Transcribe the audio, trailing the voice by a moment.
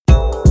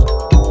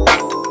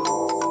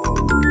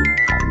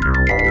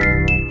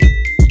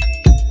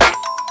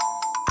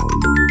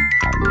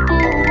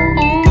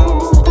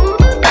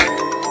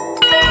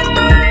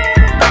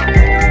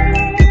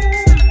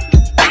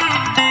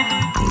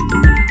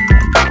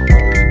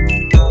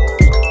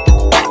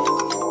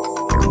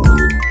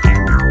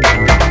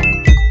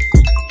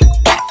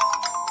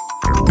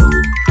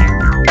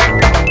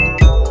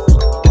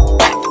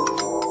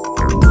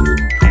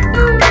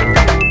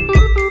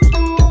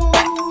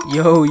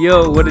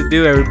Yo, what it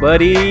do,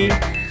 everybody?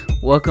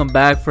 Welcome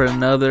back for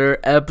another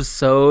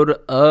episode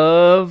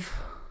of...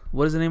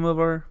 What is the name of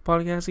our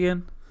podcast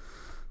again?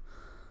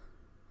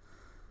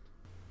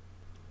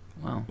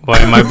 Wow. Why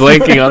am I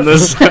blanking on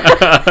this?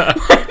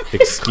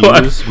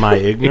 Excuse my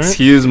ignorance.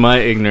 Excuse my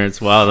ignorance.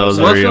 Wow, that was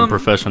very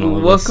unprofessional.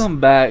 Welcome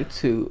back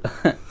to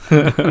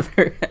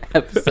another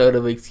episode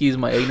of Excuse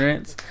My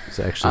Ignorance. I was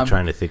actually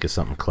trying to think of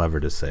something clever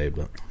to say,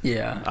 but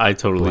yeah, I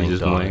totally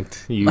just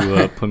blanked. You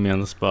put me on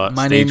the spot.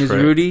 My name is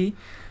Rudy.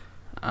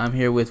 I'm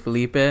here with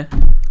Felipe.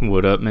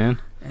 What up, man?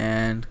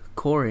 And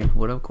Corey.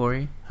 What up,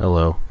 Corey?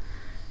 Hello.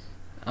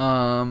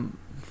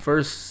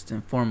 First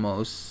and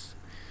foremost,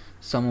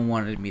 someone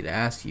wanted me to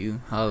ask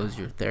you, how is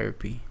your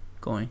therapy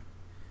going?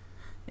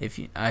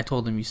 I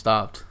told him you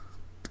stopped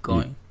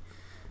going.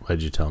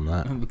 Why'd you tell him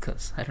that?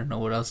 Because I don't know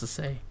what else to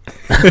say.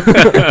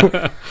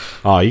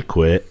 Oh, he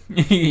quit.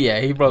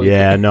 Yeah, he probably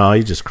Yeah, quit. no,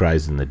 he just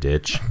cries in the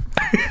ditch.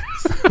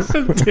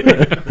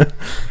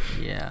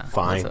 Yeah.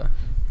 Fine.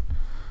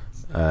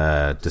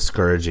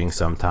 Discouraging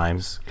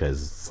sometimes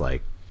because it's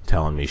like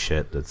telling me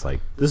shit that's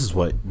like, this is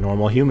what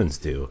normal humans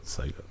do. It's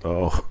like,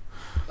 oh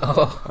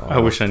I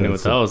wish I knew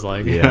what that was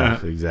like.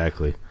 Yeah,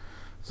 exactly.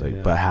 It's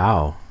like, but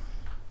how?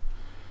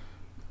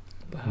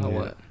 But how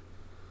what?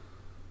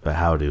 But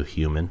how do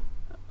human?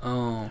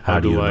 Oh. How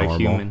do you I normal?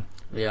 human?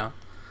 Yeah.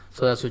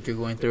 So that's what you're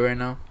going through right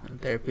now?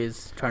 And therapy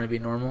is trying to be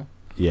normal?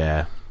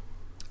 Yeah.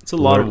 It's a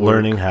lot of work.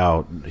 Learning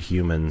how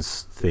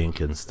humans think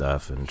and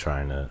stuff and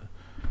trying to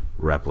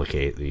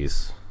replicate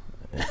these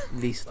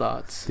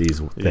thoughts. These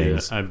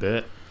things. Yeah, I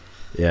bet.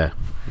 Yeah.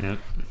 Yep.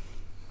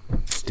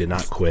 Did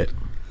not quit.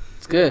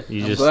 It's good.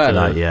 You I'm just glad.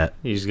 Not yet.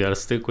 You just gotta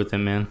stick with it,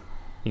 man.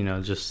 You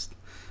know, just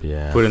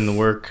Yeah. put in the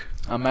work.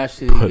 I'm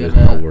actually Put in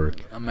the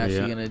work. I'm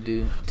actually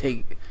gonna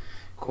take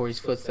Corey's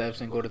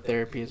footsteps and go to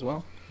therapy as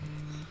well.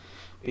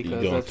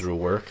 Because you going through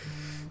work?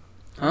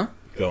 Huh?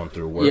 Going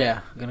through work?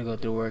 Yeah, I'm gonna go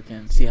through work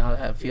and see how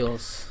that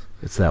feels.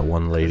 It's that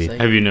one lady. Like,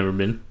 Have you never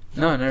been?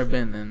 no, I've never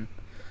been, and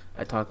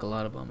I talk a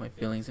lot about my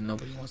feelings and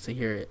nobody wants to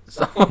hear it.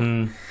 So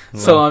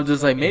so I'm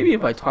just like, maybe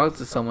if I talk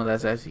to someone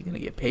that's actually gonna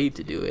get paid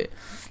to do it,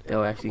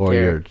 they'll actually Or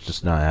care. you're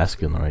just not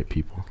asking the right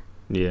people.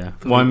 Yeah.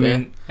 Well, I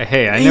mean,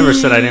 hey, I never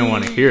said I didn't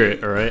want to hear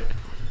it, all right?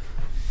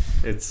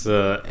 It's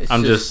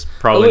I'm just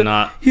probably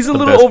not. He's a the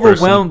little best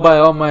overwhelmed person. by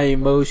all my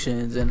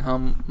emotions and how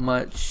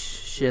much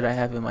shit I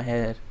have in my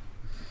head.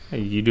 Hey,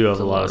 you do have It's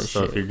a lot of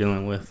stuff shit. you're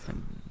dealing with.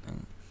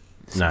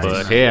 Nice.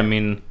 But hey, I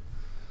mean,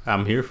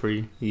 I'm here for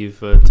you. You've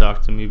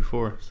talked to me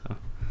before, so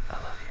I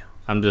love you.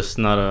 I'm just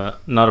not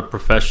a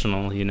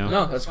professional, you know.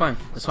 No, that's fine.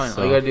 That's fine.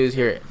 So- All you gotta do is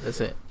hear it. That's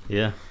it.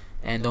 Yeah.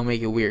 And don't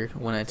make it weird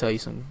when I tell you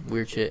some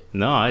weird shit.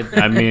 No,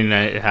 I mean,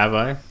 have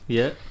I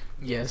yet?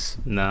 Yes.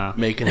 Nah.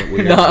 Making it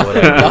weird. No. is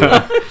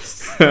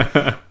what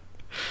I do.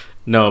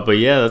 No, but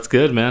yeah, that's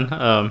good,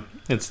 man.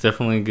 It's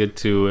definitely good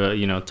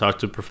to talk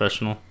to a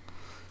professional.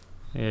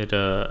 It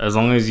as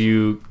long as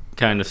you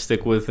kind of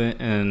stick with it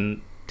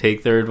and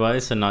take their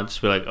advice and not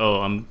just be like,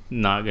 oh, I'm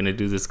not gonna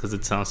do this because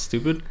it sounds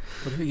stupid.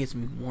 What if it gets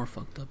me more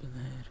fucked up in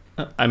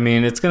the head? I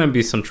mean, it's gonna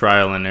be some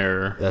trial and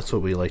error. That's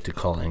what we like to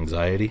call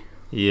anxiety.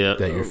 Yeah.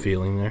 That you're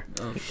feeling there.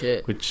 Oh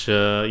shit. Which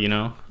I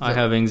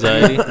have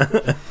anxiety.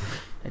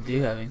 I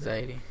do have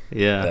anxiety.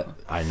 Yeah.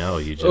 I know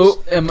you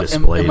just am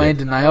displayed I in it.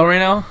 denial right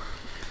now?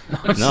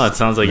 No, it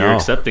sounds like you're No.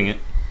 accepting it.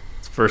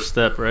 It's the first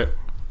step, right?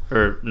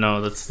 Or no,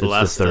 that's the It's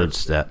last the third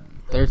step.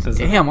 step.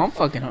 Damn, I'm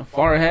fucking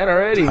far ahead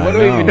already. I What do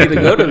we even know. need to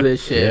go to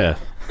this shit? Yeah.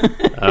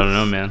 I don't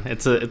know, man.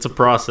 It's a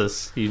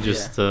process. You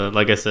just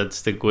like I said,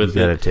 stick You with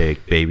gotta it.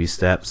 take baby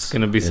steps. It's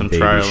gonna be and some baby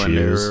trial and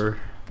shoes. error.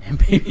 And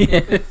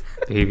baby,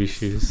 Baby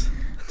shoes.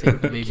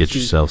 take the baby Get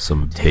shoes. yourself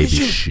some baby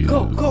shoes.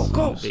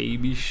 Go.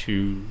 Baby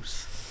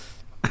shoes.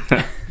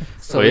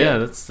 So But yeah,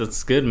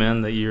 that's good,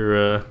 man. That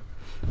you're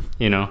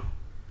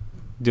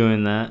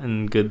doing that,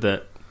 and good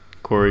that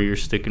Corey, you're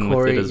sticking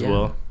with it as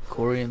well.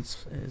 Corey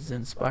is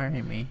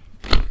inspiring me,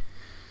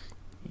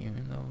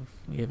 even though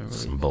we haven't really.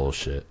 Some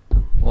bullshit.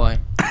 Why?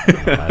 I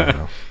don't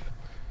know.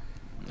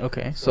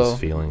 Okay, Those so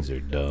feelings are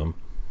dumb.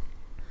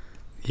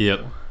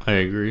 Yep, I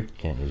agree.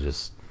 Can't you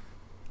just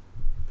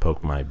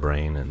poke my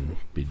brain and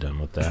be done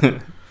with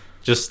that?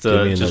 Just Get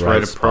me in the just right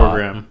write a spot.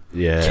 program.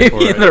 Yeah. give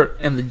me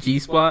in the G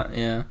spot.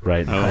 Yeah.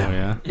 Right. Oh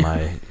yeah,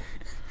 My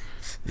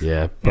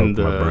in poke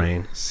the my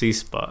brain C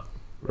spot,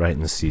 right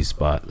in the C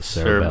spot, the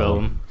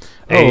cerebellum.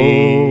 cerebellum. I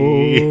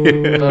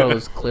Hey. thought it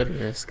was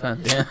clitoris.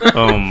 God damn.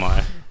 Oh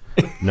my.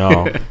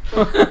 No,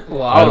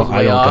 Well, I was don't. I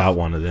way don't off. got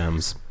one of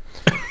thems.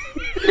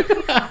 You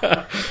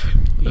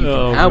can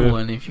Oh, have man.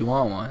 one if you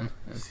want one.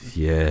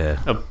 Yeah.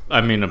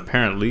 I mean,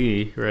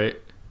 apparently, right?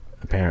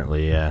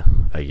 Apparently, yeah.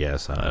 I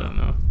guess I I don't don't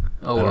know. know.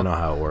 Oh, I don't know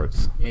how it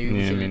works. Maybe we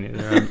Yeah, should. me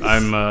neither.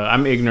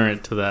 I'm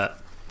ignorant to that.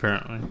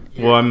 Apparently,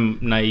 Yeah. well, I'm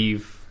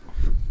naive.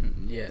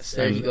 Yes,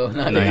 there you go.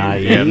 Not Naive.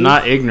 naive. Yeah, I'm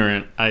not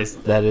ignorant.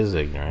 That is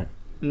ignorant.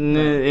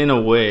 In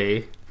a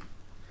way,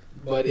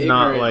 But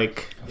not ignorant.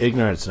 like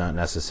Ignorance not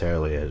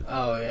necessarily a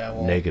Oh yeah.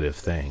 Well, negative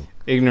thing,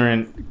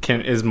 ignorant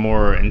is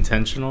more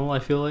intentional. I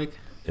feel like.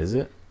 is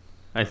it?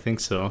 I think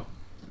so.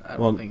 I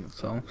don't think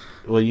so.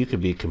 Well, you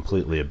could be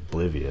completely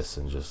oblivious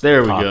and just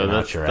there we talking go.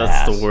 out your That's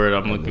ass, the word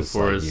I'm and looking it's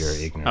for. like you're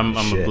Is ignorant I'm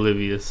as shit.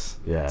 oblivious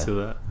to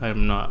that.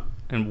 I'm not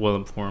well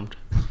informed.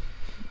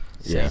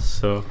 Yeah.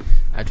 So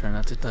I try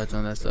not to touch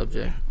on that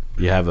subject.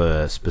 You have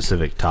a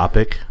specific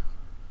topic?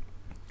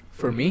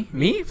 For me,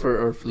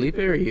 or Felipe,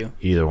 or you?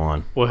 Either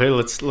one. well, hey,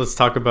 let's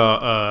talk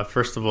about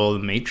first of all The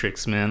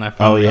Matrix, man. I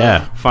finally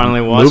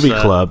watched Movie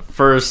that. Club.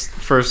 First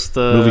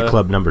Movie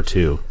Club number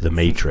 2, The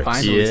Matrix.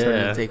 Finally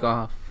starting to take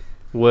off.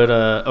 What?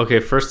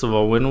 Okay, first of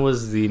all, when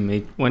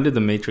did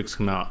The Matrix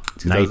come out?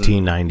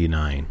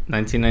 1999.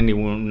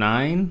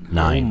 1999.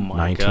 Nine. Oh my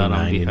 1999. God,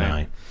 I'm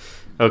behind.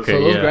 Okay,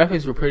 So those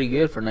graphics were pretty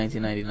good for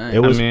 1999. It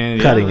was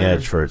cutting yeah.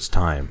 edge for its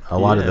time. A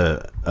lot of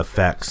the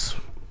effects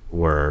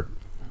were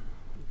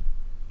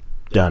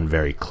done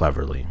very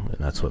cleverly, and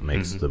that's what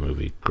makes the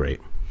movie great.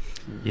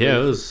 Yeah,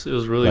 it was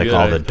really like good.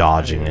 all the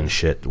dodging and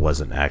shit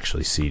wasn't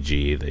actually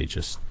CG. They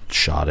just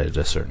shot it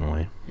a certain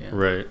way. Yeah.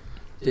 Right.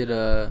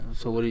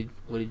 So what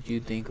did you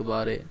think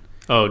about it?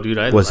 Oh, dude,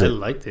 I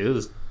liked it. It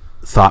was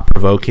Thought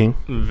provoking.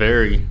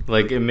 very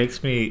like it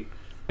makes me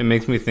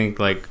think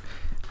like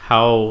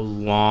how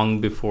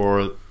long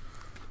before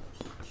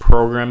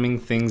programming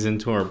things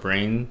into our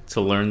brain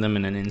to learn them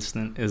in an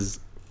instant is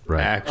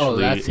Right.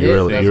 actually that's You it?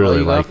 really, That's you all really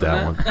you got like from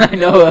that one. I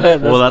know.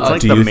 well, that's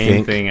like Do the you main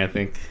think- thing, I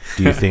think.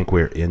 Do you think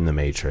we're in the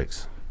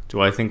Matrix?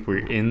 Do I think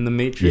we're in the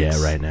Matrix?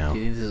 Yeah, right now. Do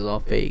you think this is all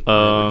fake?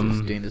 Or we're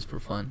just doing this for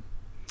fun.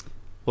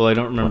 Well, I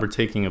don't remember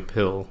taking a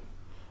pill.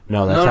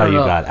 No, that's No, how no, you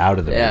no. got out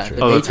of the Yeah, Matrix.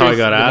 the Oh, that's how I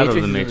got The out of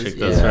the Matrix Matrix. is-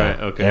 That's yeah. right.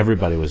 Okay.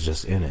 Everybody was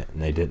just in it,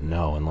 and they didn't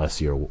know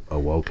unless you're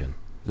awoken.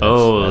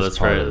 That's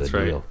part right, of the that's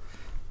right. deal.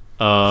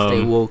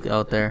 Stay woke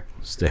out there.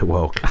 Stay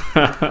woke.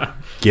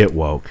 Get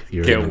woke.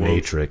 You're Get in the woke.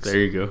 Matrix. There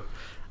you go.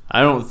 I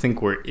don't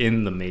think we're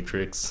in the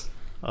Matrix.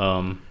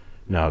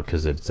 No,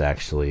 because it's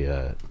actually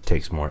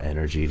takes more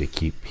energy to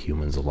keep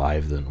humans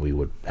alive than we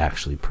would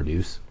actually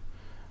produce.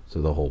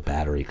 So the whole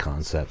battery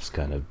concept's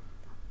kind of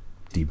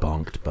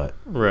debunked, but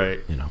Right.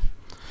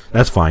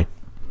 that's fine.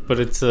 But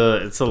it's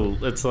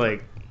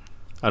like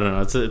I don't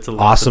know. It's a lot to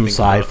Awesome think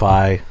about.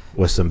 sci-fi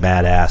with some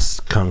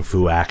badass kung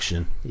fu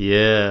action.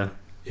 Yeah,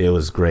 It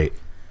was great.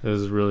 it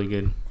was really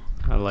good.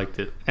 I liked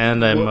it,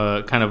 and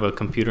I'm kind of a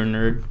computer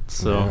nerd,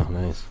 so Yeah,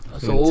 nice.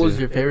 So what was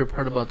your favorite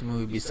part about the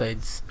movie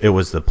besides? It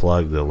was the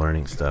plug, the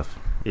learning stuff.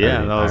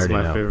 yeah, I that was already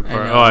my know. favorite I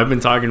part. know. Oh, I've been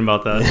talking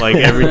about that like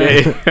every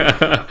day.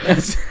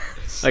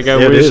 Like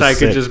I It wish is I could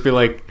sick. just be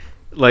like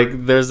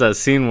there's that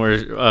scene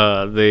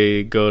where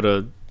they go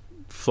to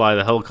fly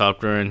the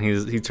helicopter and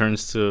he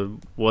turns to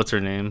what's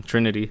her name,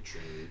 Trinity,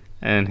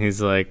 and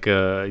he's like,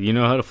 you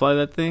know how to fly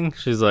that thing?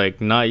 She's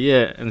like, not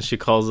yet, and she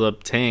calls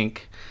up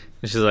Tank,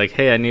 and she's like,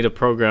 hey, I need a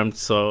program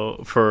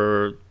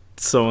for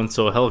so and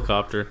so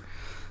helicopter,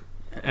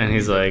 and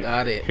he's like,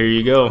 Got it. here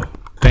you go,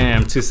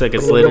 bam. 2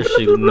 seconds later,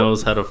 she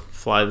knows how to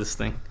fly this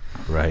thing.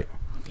 Right.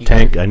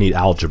 Tank, I need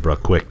algebra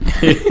quick.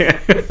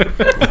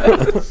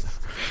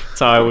 That's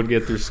how I would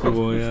get through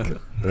school. Yeah.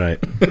 Right.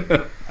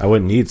 I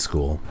wouldn't need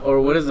school.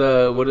 Or what is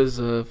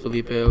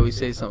Felipe always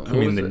say something? I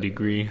mean the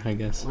degree, I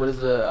guess. What is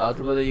the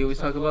algebra that you always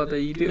talk about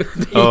that you do?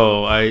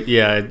 Oh,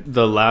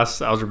 the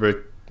last algebra,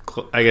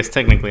 I guess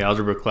technically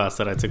algebra class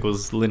that I took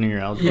was linear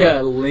algebra.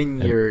 Yeah,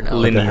 linear. And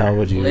algebra. what the hell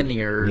would you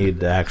Linear. need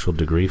the actual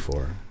degree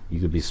for? You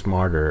could be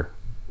smarter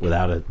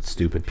without a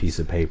stupid piece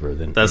of paper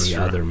than That's any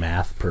true. other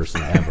math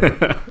person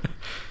ever.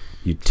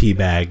 You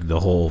teabag the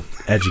whole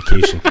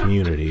education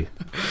community.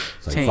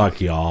 It's like, Tank.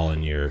 fuck y'all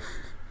and your...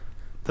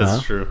 That's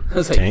Huh? true.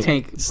 It's like Tank.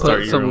 Tank Start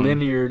put your some own.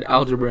 linear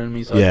algebra in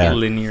me. So Yeah. I can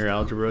Linear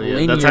algebra. Yeah,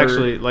 Linear. that's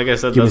actually, like I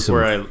said, Give me that's some-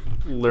 where I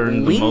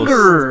learned the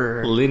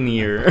Linger. most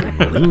linear.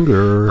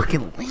 Linger.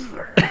 fucking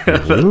linger.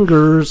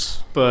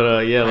 Lingers.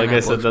 But yeah, like I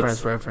Pineapple said,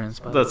 Express reference.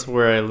 by the that's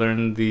where I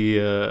learned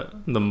the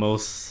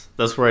most.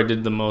 That's where I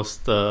did the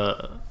most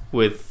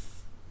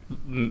with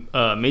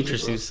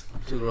matrices.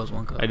 way. Two girls,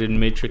 one cup. I did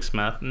matrix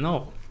math.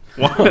 No,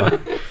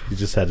 You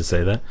just had to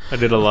say that. I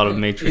did a lot of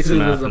matrix It was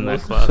math the in that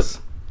most- class.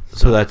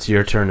 So that's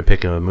your turn to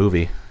pick a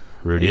movie,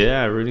 Rudy.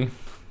 Yeah, Rudy,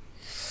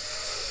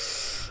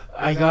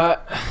 I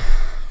got.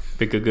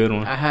 pick a good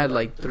one. I had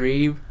like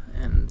 3,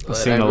 and I've but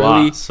seen I a really,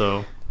 lot,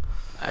 so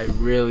I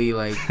really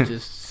like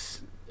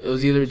just. It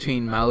was either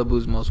between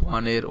Malibu's Most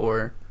Wanted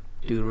or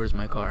Dude, Where's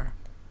My Car?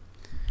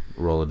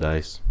 Roll a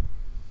dice.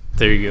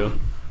 there you go.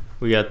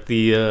 We got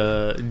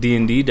the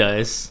D&D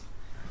dice.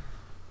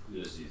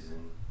 Just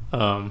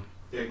using.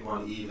 Pick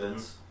one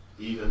evens.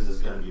 Evens is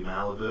going to be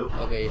Malibu.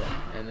 Okay,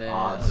 yeah, and then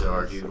Odds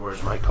are, dude,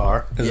 where's my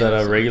car? Is Yeah, that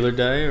a so- regular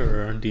die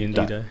or a D&D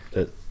Die.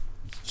 die?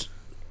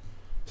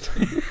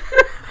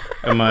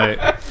 Am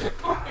I?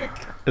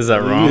 Is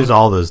that We wrong? use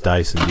all those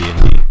dice in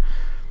D&D.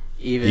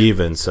 even.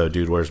 Even, so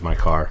dude, where's my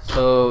car?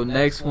 So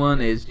next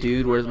one is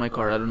Dude, Where's My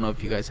Car? I don't know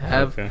if you guys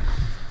have Okay.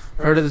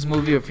 heard of this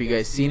movie or if you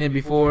guys seen it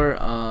before.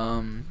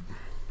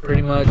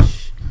 Pretty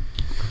much,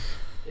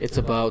 it's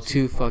about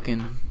 2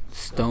 fucking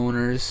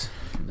stoners.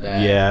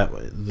 That Yeah,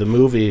 the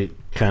movie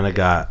kind of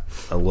got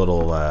a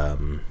little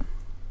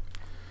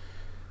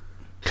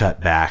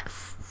cut back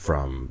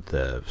from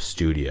the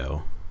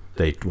studio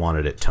they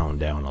wanted it toned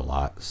down a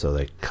lot, so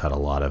they cut a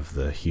lot of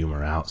the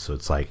humor out. So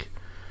it's like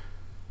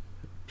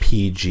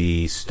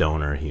PG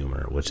stoner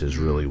humor, which is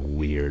really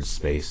weird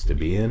space to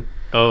be in.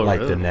 Oh, like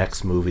really? the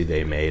next movie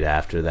they made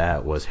after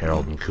that was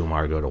Harold and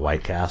Kumar Go to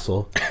White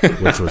Castle,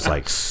 which was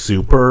like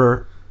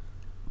super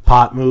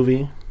pot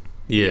movie.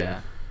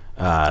 Yeah.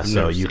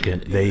 So you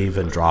can. They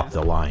even dropped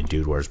the line,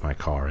 "Dude, where's my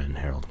car?" in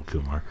Harold and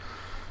Kumar.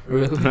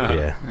 Really?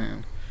 Yeah.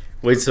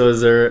 Wait, so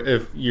is there?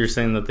 If you're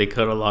saying that they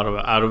cut a lot of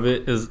out of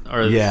it, is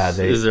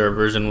there a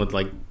version with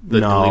like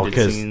the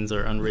deleted scenes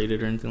or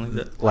unrated or anything like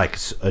that? Like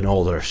an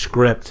older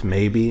script,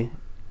 maybe,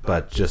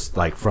 but just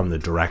like from the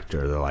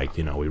director, they're like,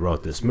 we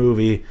wrote this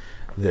movie.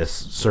 This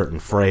certain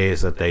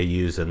phrase that they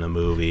use in the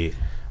movie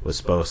was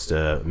supposed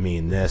to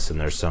mean this, and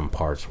there's some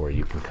parts where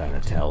you can kind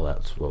of tell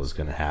that's what was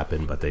going to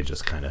happen, but they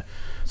just kind of.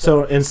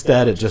 So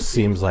instead, it just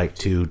seems like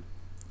two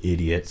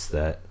idiots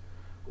that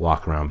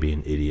walk around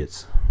being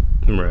idiots.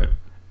 Right.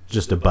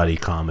 Just a buddy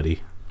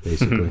comedy,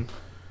 basically.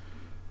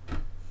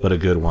 But a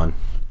good one.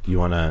 You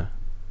want to...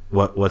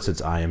 What's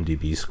its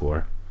IMDb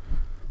score?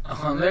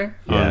 On there?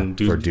 Yeah,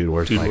 for Dude,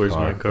 Where's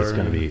My Car? It's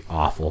going to be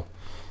awful.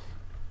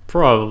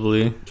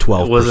 Probably.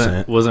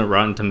 12%. Wasn't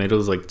Rotten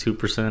Tomatoes like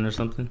 2% or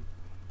something?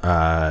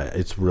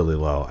 It's really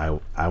low.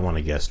 I want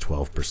to guess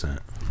 12%.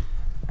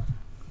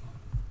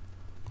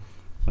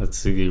 Let's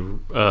see.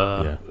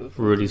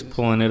 Rudy's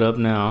pulling it up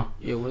now.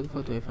 Yeah, where the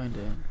fuck do I find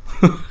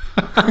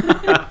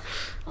that?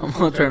 I'm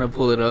not trying to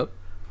pull it up.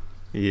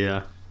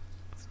 Yeah.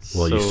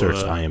 Well, you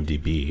searched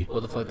IMDb.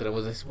 What the fuck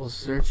was I supposed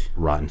to search?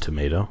 Rotten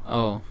Tomato.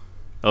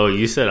 Oh,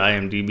 you said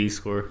IMDb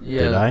score.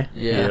 Yeah. Did I?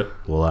 Yeah.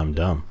 Well, I'm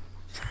dumb.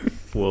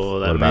 Well,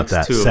 what about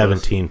that?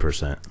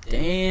 17%.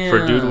 Damn.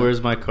 For Dude,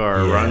 Where's My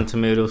Car? Yeah. Rotten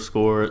Tomato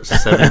score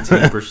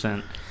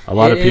 17%. A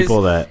lot of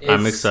people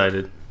I'm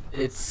excited.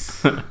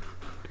 It's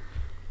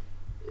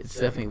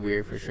definitely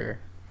weird for sure.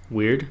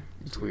 Weird?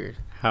 It's weird.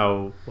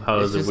 How is it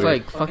weird? It's just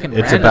like fucking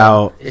it's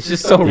random. It's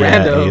just so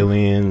random.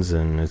 Aliens,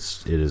 and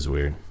it is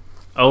weird.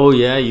 Oh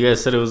yeah, you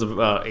guys said it was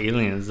about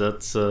aliens.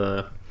 That's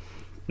not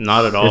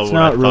at all. It's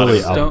not really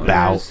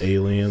about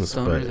aliens,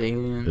 but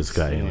aliens. It's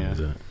got aliens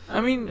in it.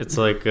 I mean, it's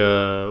like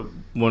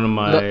one of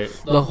my.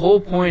 The whole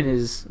point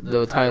is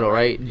the title,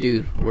 right?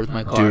 Dude, where's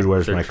my car? Dude,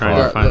 where's my car?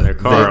 Trying to find their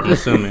car. I'm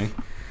assuming,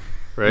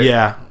 right?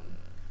 Yeah,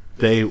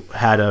 they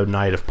had a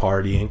night of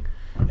partying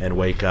and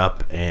wake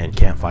up and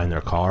can't find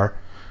their car.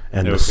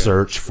 And the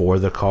search for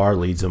the car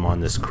leads them on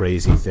this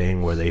crazy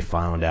thing where they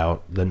found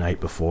out the night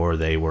before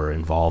they were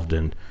involved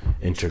in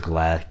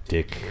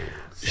intergalactic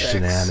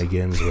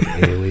shenanigans with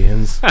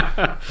aliens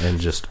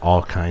and just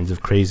all kinds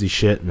of crazy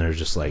shit. And they're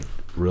just like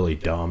really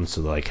dumb.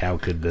 So like, how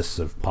could this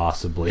have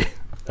possibly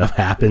have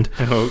happened?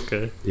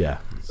 Okay. Yeah.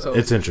 So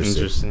it's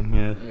interesting.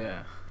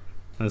 Yeah.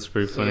 That's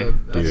pretty funny.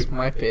 So that's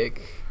my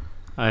pick.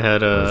 I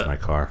had Where's my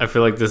car? I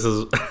feel like this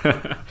is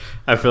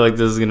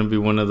gonna be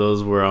one of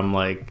those where I'm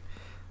like,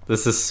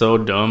 this is so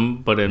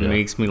dumb, but it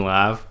makes me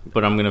laugh.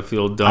 But I'm gonna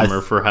feel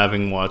dumber for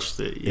having watched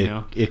it. You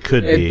know, it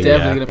could be. It's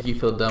definitely gonna make you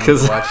feel dumb to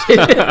watch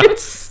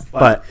it.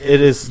 But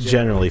it is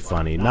generally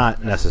funny,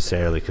 not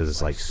necessarily because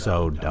it's like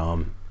so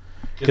dumb.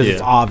 Because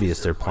it's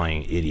obvious they're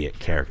playing idiot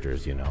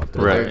characters.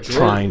 They're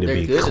trying to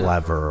be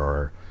clever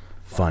or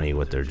funny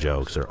with their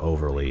jokes, or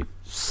overly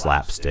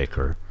slapstick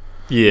or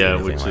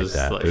anything which like is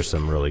that. like, there's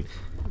some really.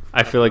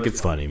 I feel like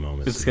it's funny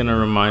moments. It's gonna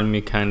remind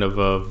me kind of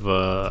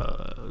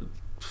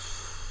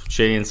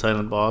Jay and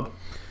Silent Bob.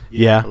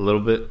 Yeah. A little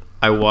bit.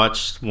 I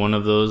watched one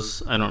of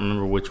those. I don't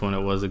remember which one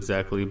it was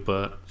exactly,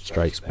 but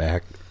Strikes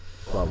Back.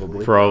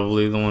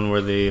 Probably the one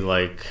where they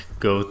like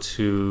go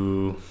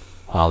to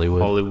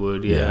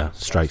Hollywood, yeah.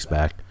 Strikes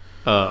Back.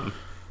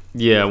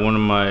 Yeah, one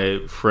of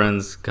my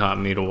friends got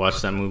me to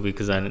watch that movie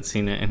because I hadn't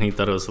seen it, and he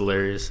thought it was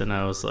hilarious, and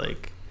I was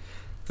like,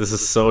 this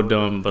is so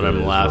dumb, but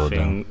I'm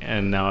laughing,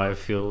 and now I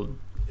feel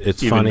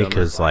it's funny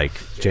because like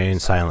Jay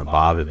and Silent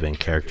Bob have been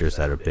characters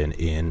that have been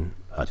in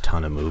a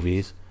ton of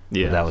movies.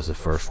 Yeah, that was the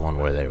first one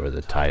where they were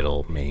the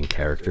title main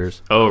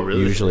characters. Oh,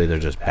 really? Usually they're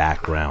just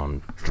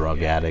background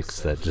drug addicts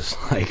that just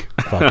like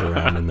fuck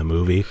around in the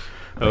movie.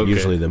 But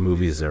usually the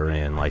movies they're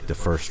in, like the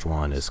first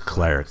one is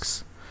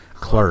Clerks,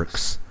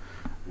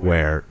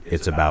 where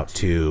it's about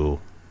two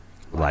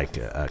like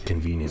a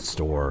convenience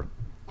store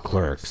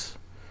clerks,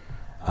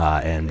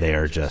 and they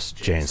are just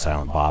Jay and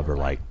Silent Bob are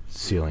like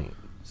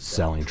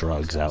selling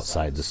drugs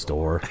outside the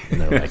store,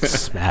 and they're like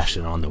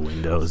smashing on the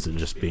windows and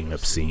just being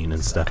obscene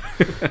and stuff.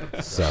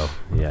 So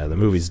yeah, the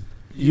movie's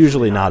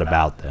usually not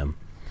about them.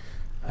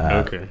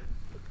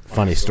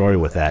 Funny story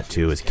with that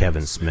too is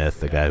Kevin Smith,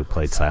 the guy who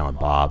played Silent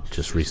Bob,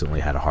 just recently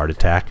had a heart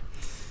attack.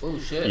 Oh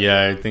shit!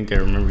 Yeah, I think I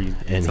remember you.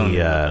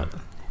 And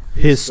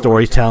his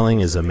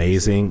storytelling is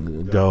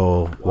amazing.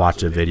 Go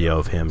watch a video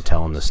of him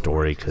telling the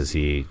story because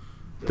the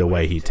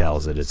way he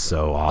tells it, it's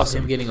so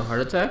awesome. Him getting a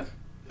heart attack?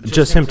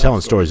 Just him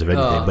telling stories of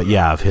anything, but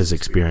of his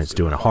experience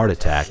doing a heart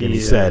attack. And he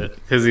said,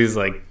 because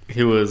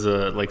he was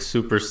like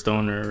super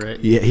stoner, right?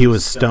 Yeah, he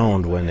was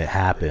stoned when it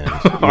happened.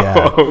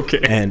 Yeah.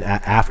 Okay. And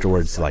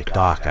afterwards, like,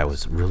 Doc, I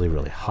was really,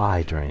 really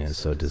high during it.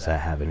 So does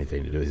that have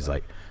anything to do? He's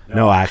like,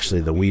 no,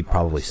 actually, the weed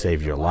probably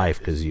saved your life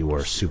because you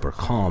were super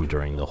calm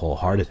during the whole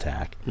heart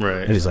attack.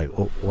 Right. And he's like,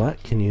 oh,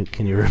 what? Can you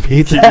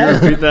repeat that? Can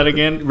you repeat that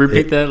again?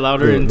 Repeat that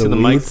louder into the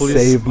mic, please.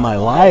 Saved my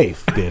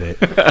life, did it?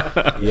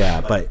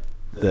 Yeah, but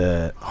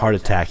the heart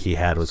attack he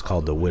had was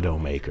called the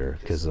Widowmaker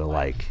because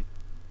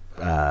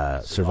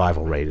the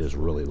survival rate is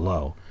really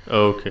low.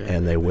 Okay.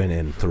 And they went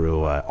in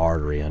through an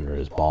artery under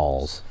his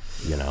balls,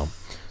 you know.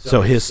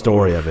 So his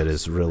story of it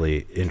is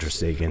really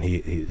interesting, and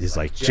he's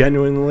like,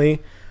 genuinely,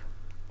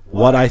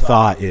 what I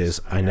thought is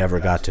I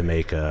never got to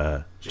make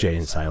a Jay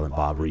and Silent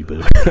Bob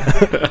reboot.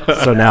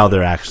 So now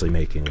they're actually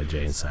making a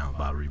Jay and Silent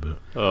Bob reboot,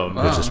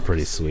 which is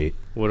pretty sweet.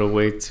 What a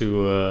way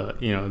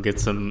to, get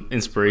some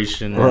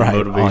inspiration and right,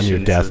 motivation. on your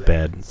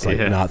deathbed. It's like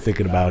not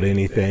thinking about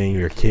anything,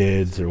 your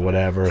kids or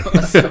whatever.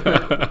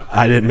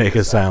 I didn't make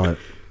a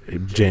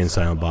Jay and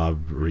Silent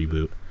Bob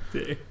reboot.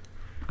 Yeah.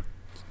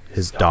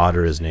 His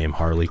daughter is named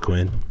Harley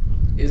Quinn.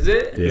 Is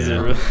it? Yeah. Is it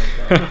really?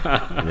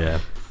 Yeah.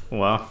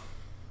 Wow.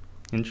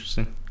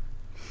 Interesting.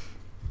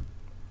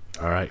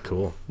 All right,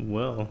 cool.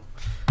 Well.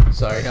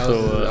 Sorry.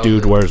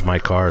 Dude, Where's My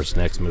Car's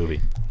next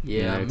movie.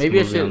 Yeah, Next maybe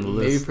I movie on should. the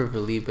Maybe list. for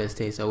Felipe's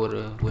taste, I would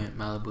have went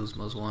Malibu's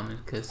Most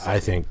Wanted because I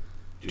think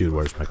Dude,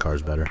 Where's My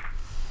Car's better.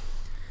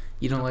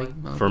 you don't like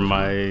Malibu. For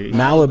my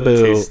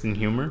Malibu. taste in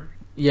humor.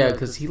 Yeah,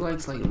 because he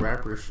likes like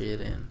rapper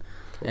shit and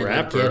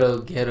Rapper?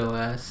 like ghetto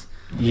ass.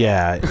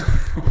 Yeah.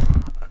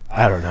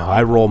 I don't know.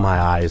 I roll my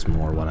eyes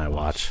more when I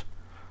watch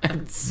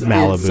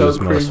Malibu's it's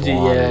so Most cringy,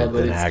 Wanted yeah, but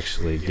than it's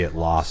actually get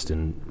lost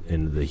in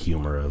the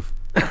humor of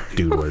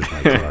Dude, Where's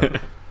My Car.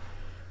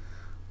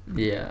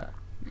 yeah.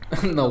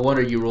 No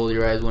wonder you rolled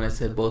your eyes when I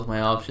said both my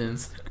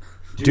options.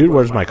 Dude,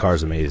 Where's My Car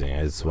is amazing.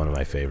 It's one of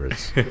my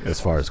favorites as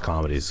far as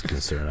comedy is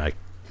concerned. I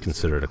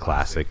consider it a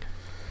classic.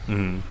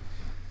 Mm-hmm.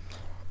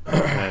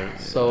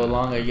 So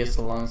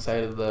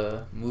alongside of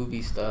the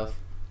movie stuff,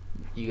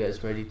 you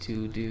guys ready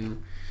to do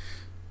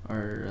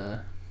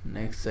our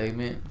next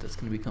segment that's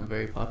going to become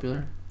very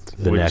popular?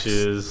 Which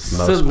is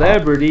most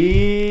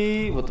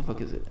Celebrity. What the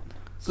fuck is it?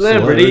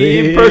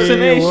 Celebrity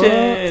impersonation.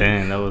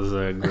 Dang, that was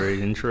a great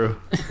intro.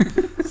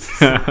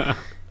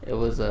 It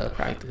was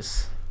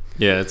practice.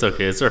 Yeah, it's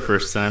okay. It's our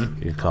first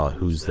time. You call it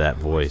Who's That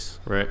Voice?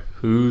 Right.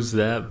 Who's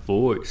that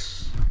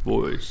voice?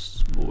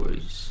 Voice.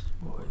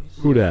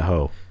 Who that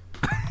hoe?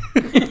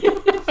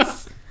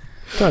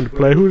 Time to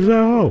play Who's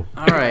That Hoe?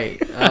 All right.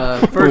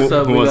 First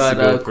up, Who we wants to got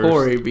go first?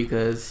 Corey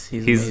because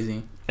he's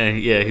amazing.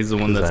 Yeah, he's the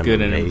one that's I'm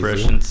good amazing. in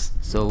impressions.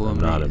 So I'm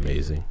amazing. not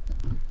amazing.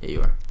 Yeah,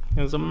 you are.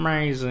 It's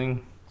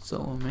amazing. So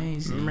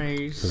amazing.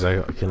 Because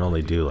I can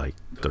only do like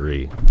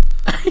 3.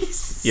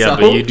 Yeah,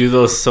 but you do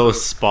those so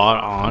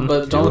spot on.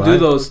 But don't Do do I?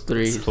 those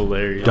 3. It's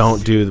hilarious.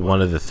 Don't do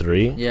one of the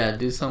 3. Yeah,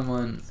 do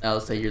someone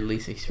else that you're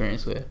least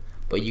experienced with,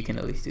 but you can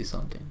at least do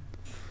something.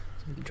 So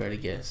we can try to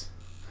guess.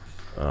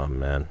 Oh,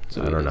 man.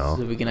 So I don't know.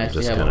 So we can I'm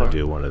actually just have going a to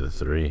do one of the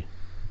 3.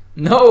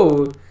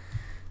 No.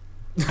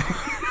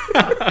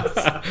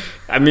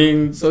 I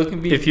mean, So it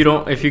can be. if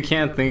you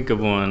can't think of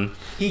one,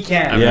 He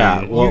can't. I mean,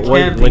 Yeah, well, you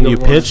when, can't when think you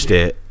of one. pitched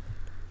it,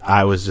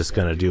 I was just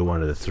going to do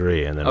one of the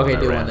 3, and then Okay, when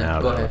I do ran one then.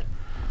 out Go of ahead.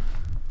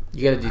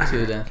 You gotta do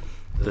 2 then.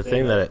 The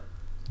thing that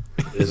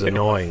is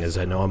annoying is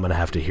I know I'm going to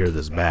have to hear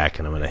this back,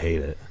 and I'm going to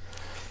hate it.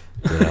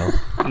 You know?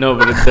 no,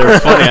 but they're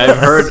funny.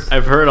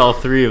 I've heard all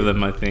 3 of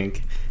them, I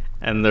think,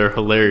 and they're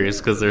hilarious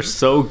because they're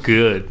so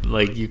good.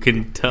 Like you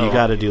can tell. You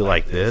got to do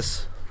like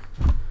this.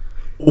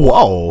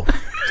 Whoa.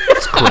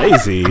 It's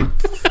crazy.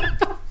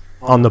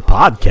 On the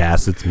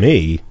podcast, it's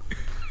me.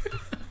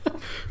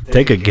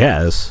 Take a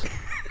guess.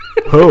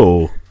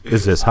 Who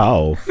is this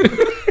hoe?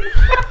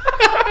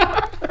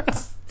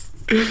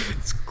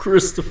 It's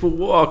Christopher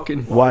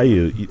Walken. Why are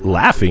you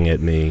laughing at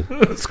me?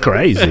 It's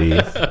crazy.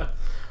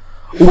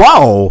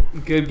 Whoa.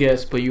 Good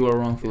guess, but you are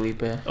wrong,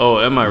 Felipe. Oh,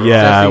 am I wrong?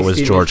 Yeah, it Actually, was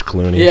Steven- George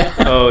Clooney. Yeah.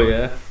 Oh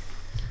yeah.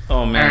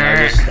 Oh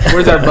man,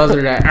 Where's that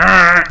buzzer at?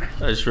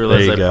 I just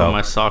realized There I you go. put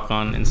my sock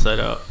on inside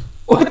out.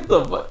 What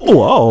the fuck? I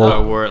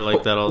Whoa. wore it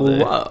like that all day.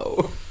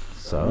 Whoa.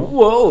 So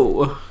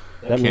Whoa.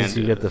 that means Can't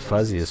you do get the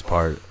fuzziest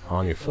part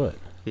on your foot.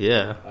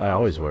 Yeah. I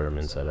always wear them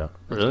inside out.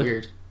 That's Really?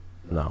 weird.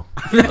 No.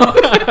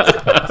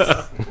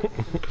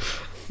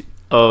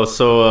 Oh,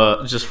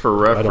 so just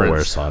for I don't wear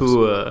reference, socks.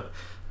 who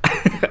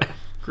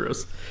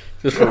gross.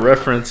 Just for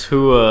reference,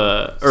 who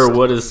or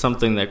what is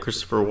something that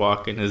Christopher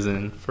Walken is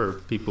in for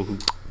people who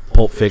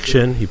Pulp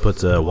Fiction. He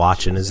puts a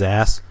watch in his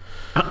ass.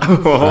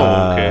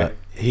 okay.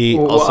 He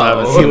Also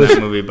haven't He seen was- that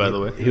movie, by the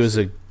way. he was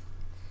a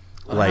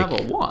I have a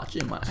like watch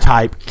in my house.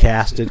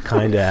 typecasted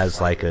kind of as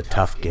like a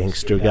tough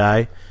gangster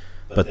guy,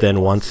 but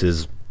then once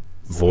his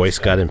voice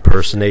got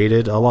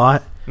impersonated a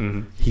lot,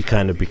 Mhm. he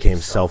kind of became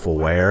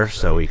self-aware,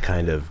 so he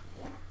kind of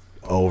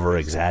over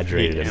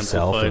exaggerated He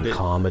himself in amplified it.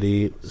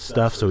 comedy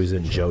stuff. So he's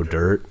in Joe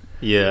Dirt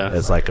Yeah.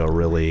 as like a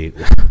really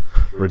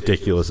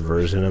ridiculous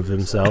version of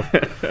himself.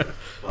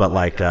 But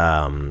like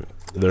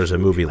there's a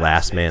movie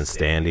Last Man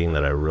Standing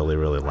that I really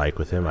like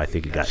with him. I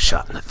think he got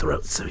shot in the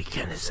throat, so he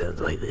kind of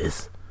sounds like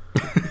this.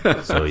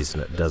 So he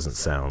doesn't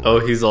sound Oh,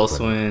 he's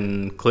also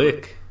in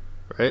Click,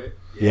 right?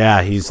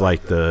 yeah, he's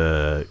like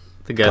the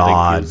The guy that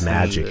god gives him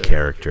magic the-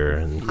 character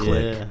and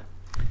click. Yeah.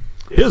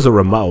 Here's a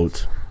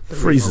remote.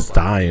 Freezes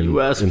time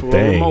You asked and for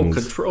a remote things.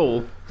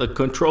 control that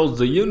controls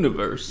the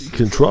universe.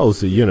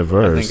 Controls the I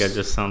universe. think I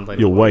just sound like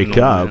You an wake old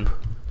up man.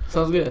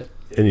 Sounds good.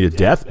 in your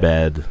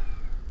deathbed.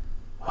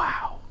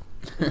 Wow.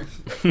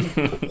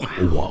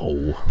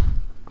 Whoa.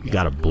 You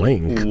gotta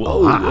blink a Whoa.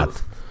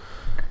 lot.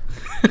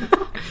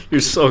 You're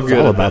so It's good.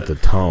 all at about that.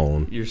 the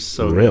tone. You're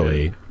so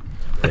really.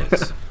 good.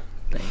 Thanks.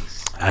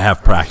 Thanks. I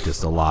have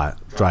practiced a lot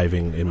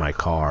driving in my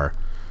car,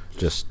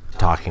 just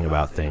talking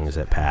about things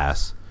that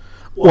pass.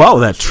 Whoa,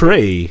 that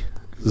tree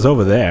is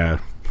over there.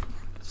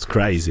 It's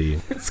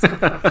crazy.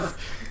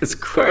 It's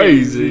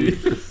crazy.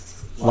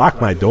 Lock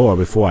my door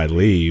before I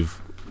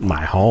leave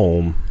my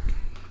home.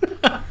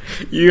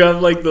 You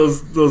have like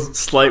those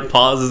slight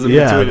pauses in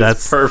Yeah, between. that's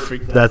It's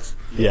perfect. That's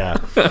yeah.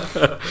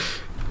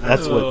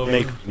 That's Oh.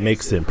 what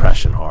makes the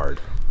impression hard.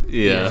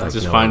 Yeah, Like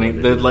just knowing finding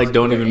what that it is. like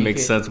don't Yeah, even you make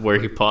can- sense where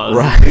he paused.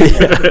 Right.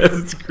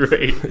 It's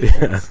great.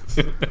 Yeah.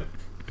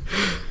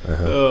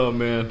 Oh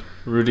man,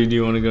 Rudy, do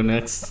you want to go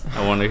next?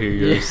 I want to hear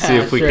yours. Yeah, See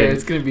if we sure, can.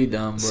 It's gonna be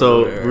dumb. Bro.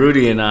 So Whatever.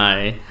 Rudy and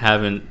I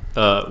haven't.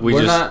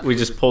 We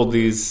just pulled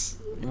these.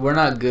 we're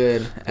not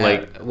good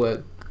like- at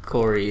what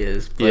Corey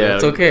is, but Yeah,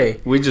 it's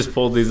okay. We just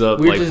pulled these up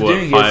We're like just what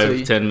doing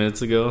it, so 5-10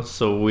 minutes ago.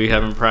 So we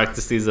haven't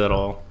practiced these at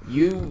all.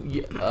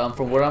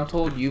 From what I'm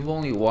told, you've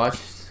only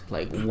watched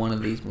like one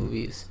of these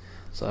movies,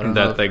 so I don't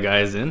know. That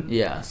guy's in.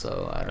 Yeah,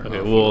 so I don't know. Okay,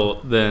 if well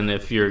then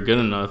if you're good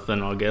enough,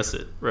 then I'll guess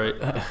it, right?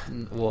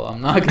 well,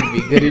 I'm not gonna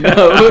be good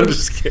I'm enough.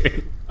 just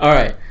kidding. All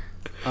right.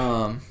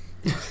 I'll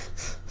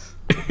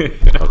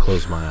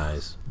close my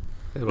eyes.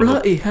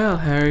 Bloody hell,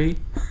 Harry.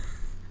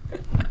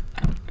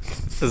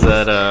 Is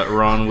that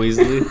Ron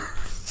Weasley?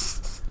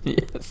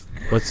 Yes.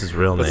 What's his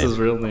real That's name? his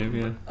real name,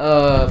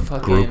 yeah.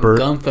 Fucking Grouper?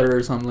 Gunther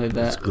or something like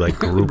that. It's like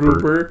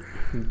Grouper.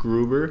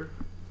 Gruber?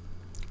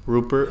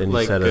 Rupert? And you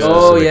Like, said a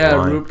Oh specific yeah,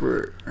 line.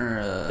 Rupert.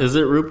 is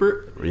it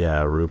Rupert?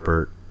 Yeah,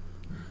 Rupert.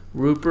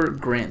 Rupert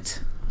Grint.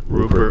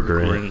 Rupert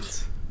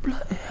Grint.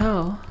 Bloody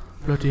hell.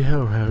 Bloody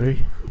hell,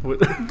 Harry.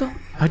 What-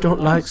 I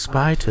don't like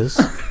spiders.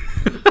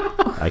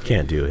 I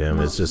can't do him.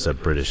 It's just a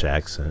British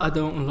accent. I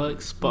don't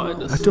like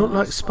spiders. I don't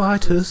like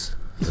spiders.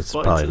 That's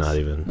Spiders. probably not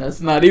even. That's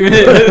not even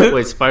it.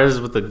 Wait,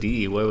 spiders with a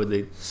D. Why would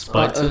they?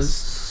 Spiders.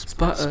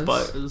 Spiders.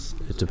 Spiders.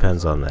 It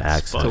depends on the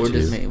accent So we're too.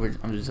 just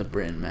I'm just a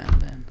Britain man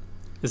then.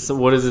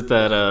 What is it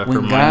that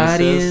Hermione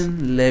says?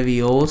 Wingardium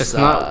Leviosa. It's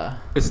not.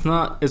 It's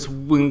not. It's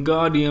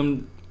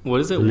Wingardium.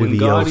 What is it? Leviosa.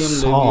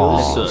 Wingardium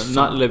Leviosa,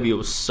 not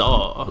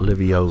Leviosa.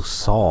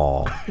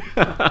 Leviosa.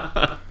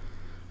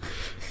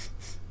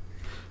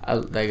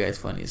 That guy's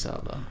funny as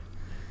hell though.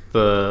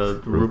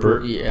 The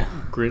Rupert Yeah,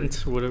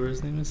 Grint, or whatever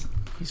his name is.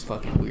 he's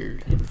fucking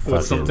weird.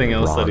 What's something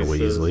else Ron that he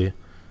says? Weasley.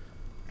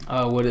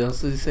 What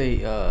else did he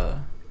say?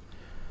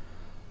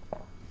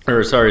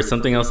 Or sorry,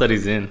 something else that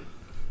he's in.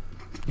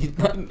 He's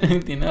not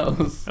anything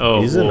else.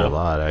 Oh, He's in a well,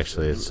 lot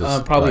actually. It's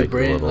just Probably like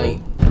Britain, little,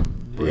 like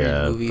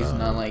Britain movies,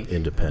 not like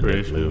independent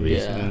British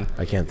movies. Yeah.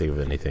 I can't think of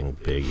anything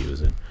big he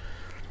was in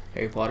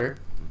Harry Potter.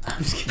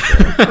 I'm just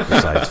kidding.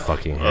 besides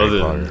fucking Harry Other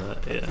Potter. than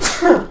that,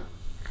 yeah.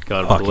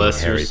 God Fucking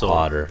bless your Harry soul.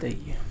 Potter. Thank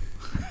you.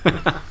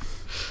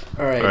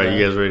 All right. All right,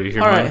 you guys ready to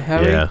hear All mine? right,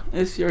 Harry. Yeah.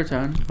 It's your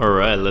turn. All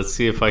right, let's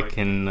see if I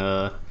can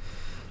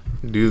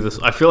do this.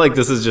 I feel like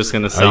this is just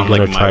gonna Are you sound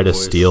gonna like try my to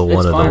voice. steal It's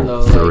one of fine,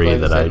 the though. three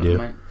like that I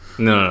do?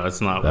 No,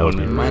 it's not. That would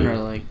one be of Mine them. are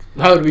like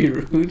that would be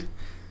rude.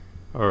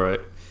 All right.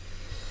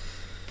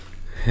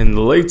 In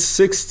the late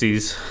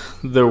 60s,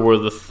 there were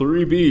the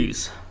three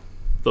Bs: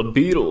 the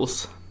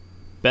Beatles,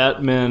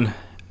 Batman,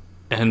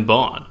 and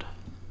Bond.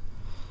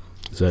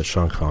 Is that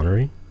Sean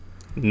Connery?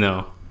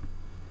 No.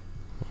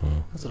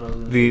 That's what I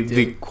was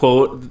The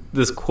quote,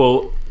 this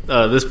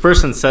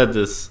person said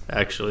this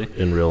actually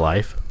In real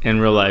life? in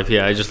real life.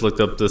 Yeah, I just looked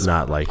up this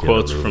Not like in a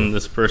quotes movie. from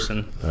this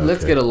person.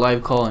 Let's Okay. get a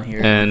live call in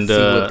here And see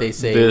what they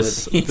say.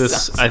 this what he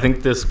this sounds I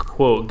think this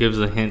quote gives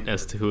a hint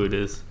as to who it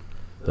is.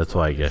 That's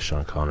why I guess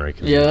Sean Connery.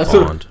 Cause Yeah, he's that's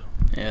what- Bond.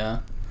 Yeah.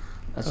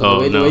 That's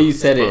Oh, the no, way you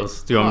said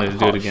close. it. Do you want me to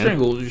do it again?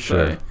 Strangles, you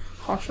Sure. say.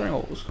 Hot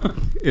strangles.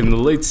 In the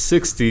late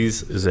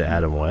 60s, Is it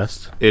Adam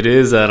West? it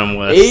is Adam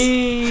West.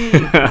 Hey,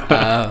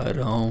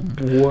 Adam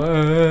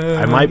West.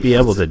 I might be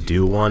able to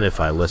do one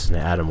if I listen to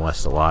Adam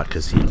West a lot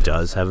because he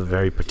does have a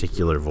very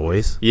particular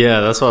voice.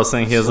 Yeah, that's what I was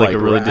saying. He has like a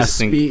really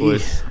raspy distinct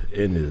voice.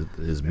 in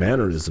his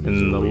mannerisms.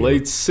 In the are weird.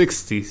 late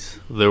 60s,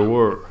 there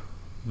were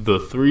the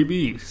three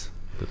Bs: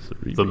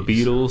 the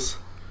Beatles,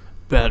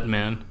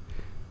 Batman,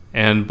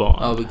 and Bond.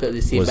 Oh, because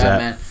you see Was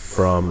Batman. that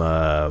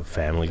from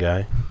Family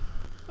Guy?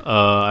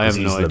 I have 'Cause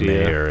no he's the idea.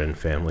 mayor in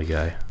Family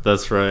Guy.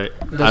 That's right.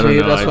 That's I don't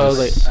know. That's why I was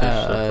like, just searched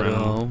up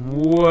random.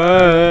 Adam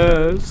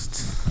West.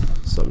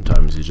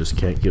 Sometimes you just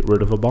can't get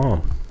rid of a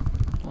bomb.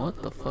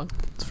 What the fuck?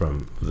 It's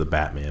from the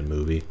Batman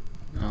movie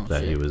Oh,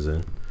 that he shit. was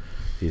in.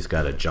 He's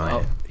got a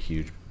giant,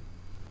 huge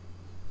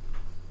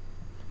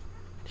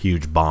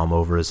bomb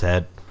over his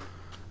head,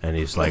 and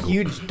he's like, a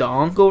huge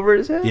donk over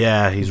his head.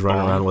 yeah, he's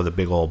running Bong? around with a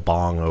big old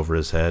bong over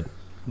his head.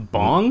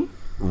 Bong?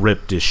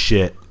 Ripped his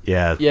shit.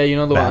 Yeah, Yeah, you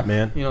know the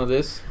Batman. one. You know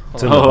this.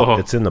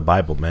 It's in the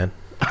Bible, man.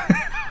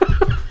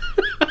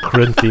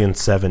 Corinthians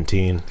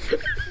 17.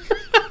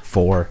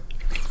 4.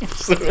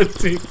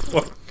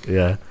 17:4.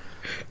 Yeah.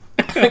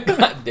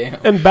 God damn.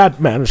 And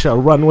Batman shall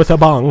run with a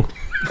bong.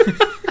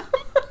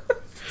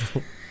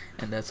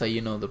 And that's how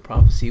you know the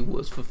prophecy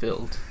was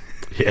fulfilled.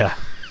 Yeah.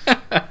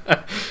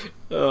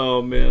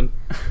 Oh man,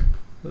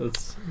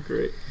 that's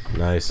great.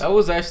 Nice. That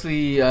was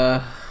actually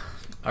our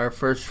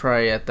first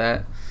try at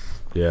that.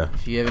 Yeah.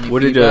 If you have any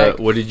What feedback,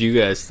 did you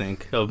guys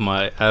think of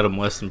my Adam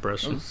West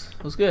impression?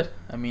 it was good.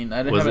 I mean, I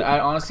didn't Was have it? I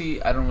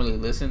honestly, I don't really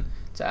listen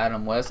to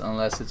Adam West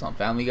unless it's on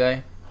Family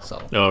Guy.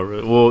 So Oh,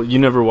 really? Well, you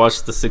never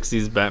watched the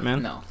 '60s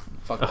Batman? no,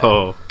 fuck that.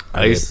 Oh,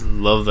 I I used to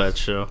love that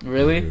show.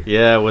 Really?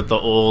 Yeah, with the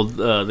old,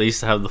 they used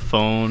to have the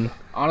phone.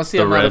 Honestly,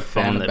 The I'm not a red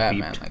fan phone of that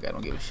Batman. beeped. Like, I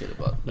don't give a shit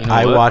about. You know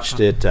I what? watched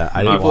it. I Not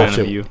didn't a watch fan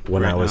of it you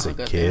when right I was now.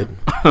 a Oh, kid.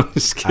 I'm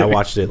just I kidding.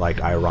 watched it like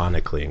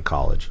ironically in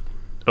college.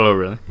 Oh,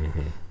 really?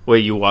 Mm-hmm. Wait,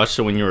 you watched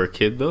it when you were a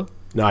kid though?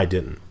 No, I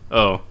didn't.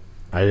 Oh,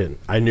 I didn't.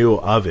 I knew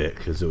of it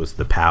because it was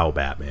the POW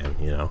Batman,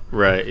 you know.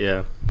 right,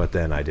 yeah. But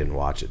then I didn't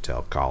watch it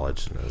till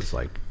college, and it was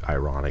like,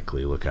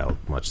 ironically, look how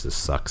much this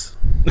sucks.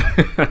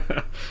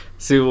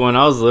 See, when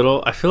I was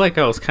little, I feel like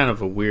I was kind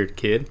of a weird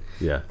kid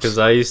Yeah. because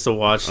I used to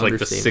watch like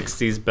the Understatement.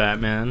 '60s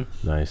Batman,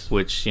 Nice.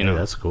 which you Hey, know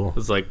that's cool.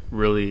 was like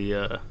really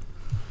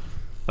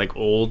like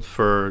old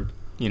for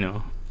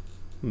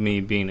me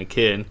being a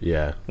kid.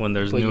 Yeah. When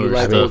there's But you newer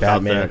like I mean, stuff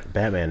out there.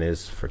 Batman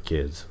is for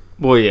kids.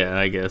 Well, yeah,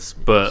 I guess,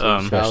 but So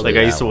especially like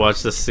I used that to one.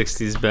 watch the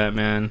 '60s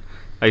Batman.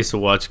 I used to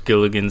watch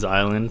Gilligan's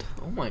Island.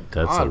 Oh my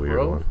god, That's a weird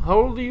bro! one. How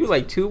old are you?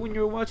 Like 2 when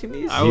you were watching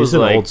these? I He's was an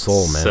like old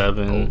soul, man.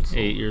 7, Old soul.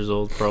 8 years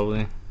old,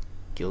 probably.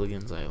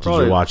 Gilligan's Island. Did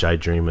Probably- you watch I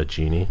Dream of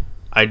Jeannie?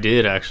 I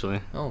did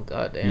actually. Oh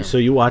god damn. So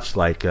you watched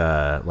like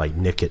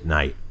Nick at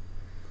Night?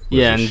 was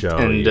Yeah, a and, show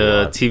and you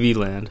watched. TV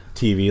Land.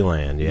 TV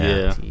Land, yeah.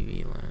 Yeah.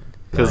 TV Land.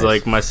 Because Nice.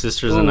 like my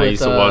sisters Ooh, and I with,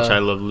 used to watch I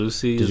Love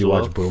Lucy. Did as you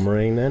well. watch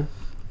Boomerang then?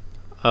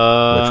 Which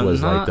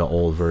was like not- the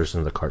old version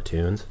of the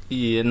cartoons?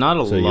 Yeah, not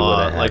a So you would've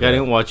lot. had Like I that.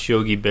 didn't watch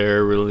Yogi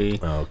Bear really.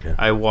 Oh, okay.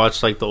 I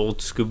watched like the old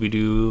Scooby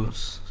Doo.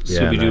 Yeah,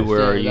 Scooby Doo, nice. where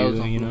Yeah, are that you? was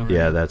on You know.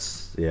 Boomerang.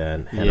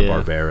 And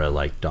Hanna-Barbera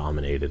like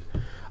dominated.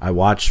 I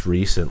watched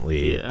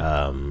recently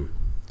Yeah.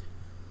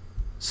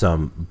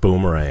 some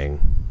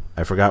Boomerang.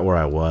 I forgot where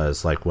I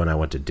was, like when I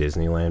went to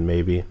Disneyland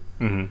maybe,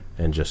 hmm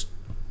and just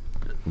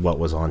what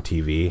was on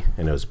TV,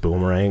 and it was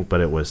Boomerang,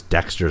 but it was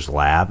Dexter's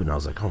Lab, and I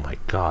was like, oh my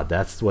god,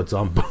 that's what's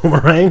on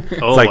Boomerang.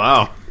 Oh It's like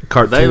wow,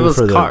 cartoon that was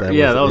for the,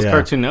 that was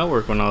Cartoon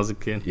Network when I was a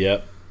kid.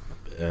 Yep.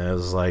 And I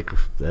was like,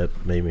 that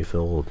made me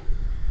feel old.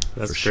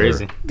 That's For sure.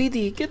 crazy.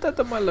 Didi, get out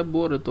of my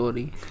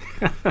laboratory.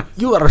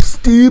 You are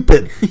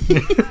stupid.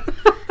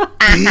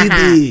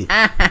 Didi. Oh,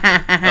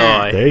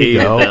 I There you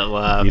hated go. that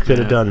laugh. You could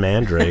have man. done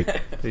Mandrake,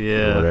 or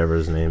Yeah, whatever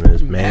his name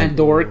is.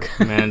 Mandork.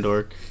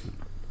 Mandork.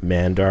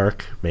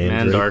 Mandark.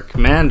 Mandrake.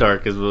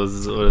 Mandark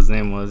was what his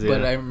name was.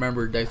 But I Yeah,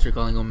 remember Dexter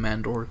calling him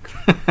Mandork.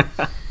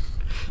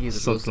 He's a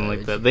something like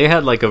savage. that. They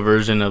had like a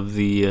version of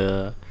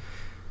the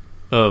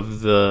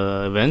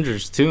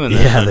Avengers too, in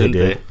that Yeah, show, they didn't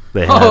did.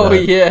 They had Oh a-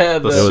 yeah,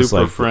 The it the was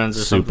Super like Friends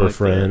or Super something like that.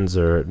 Friends,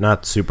 or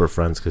not Super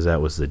Friends, because that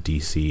was the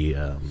DC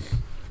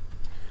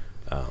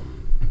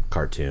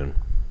cartoon.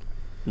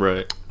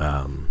 Right.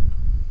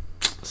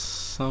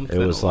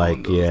 Something. It was along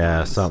like those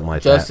lines. something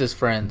like Justice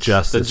Friends. that.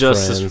 Justice The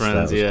Justice Friends.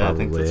 Friends. that was Yeah, I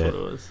think probably that's it.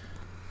 what it was.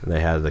 And they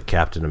had the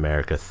Captain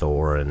America,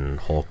 Thor, and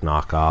Hulk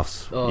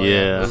knockoffs. Oh,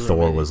 Yeah. those were Thor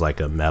amazing. was like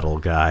a metal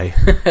guy.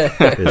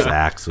 His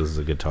axe was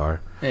a guitar.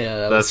 Yeah,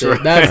 that That's was right.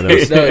 sick. That's, And it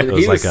was, that, it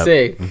was he like was a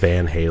sick.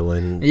 Van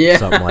Halen, Yeah,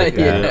 something like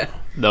that. yeah.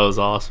 That was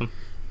awesome.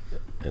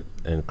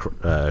 And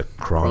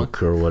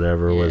Kronk or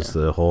whatever was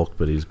Yeah. the Hulk,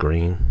 but he's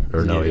green.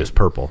 Or no, Yeah. he was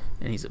purple.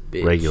 And he's a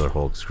bitch. Regular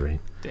Hulk's green.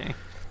 Dang.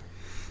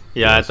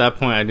 Yeah, Yes. at that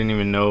point, I didn't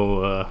even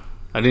know.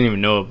 I didn't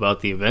even know about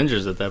the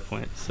Avengers at that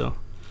point. So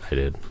I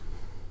did.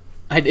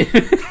 I did.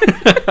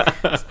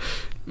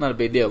 Not a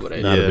big deal, but I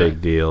did. Not Yeah. a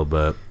big deal,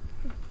 but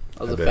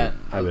I was I've a been, fan.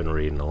 I've been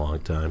reading a long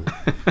time.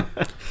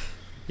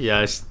 yeah,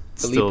 I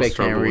still can't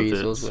struggle read,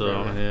 with so it. it's So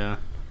whatever. yeah.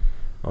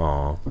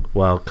 Oh,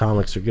 well,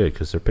 comics are good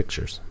because they're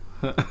pictures.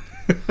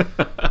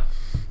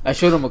 I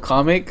showed him a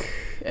comic,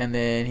 and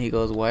then he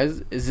goes, "Why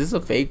is this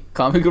a fake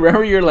comic?"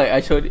 Remember, you're like,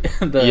 I showed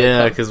the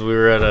Yeah, because we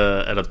were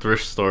at a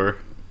thrift store,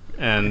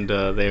 and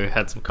they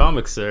had some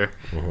comics there,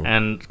 Mhm.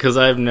 and because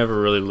I've never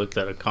really looked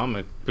at a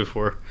comic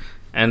before,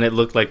 and it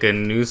looked like a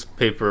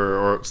newspaper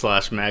or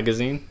 /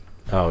 magazine,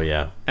 Oh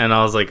yeah, and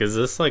I was like, "Is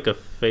this like a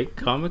fake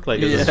comic? Like,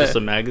 is this Yeah. just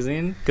a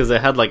magazine?" Because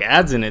it had like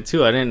ads in it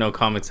too. I didn't know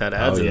comics had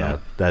ads oh in yeah.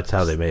 them. That's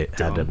how they had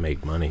to Dumb.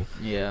 make money,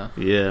 Yeah,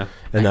 Yeah,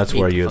 and I that's hate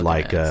where the you'd fucking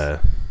like.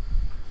 ads.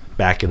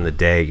 Back in the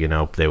day,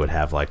 they would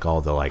have like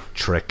all the like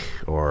trick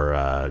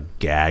or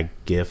gag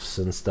gifts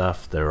and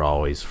stuff. They're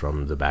always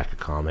from the back of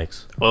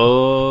comics,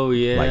 oh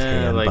yeah, like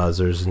hand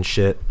buzzers and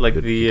shit. like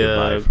You the, could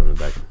buy from the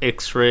back.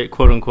 X-ray,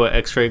 quote unquote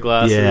X-ray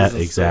glasses. Yeah, and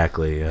stuff.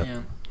 exactly. Yeah. yeah.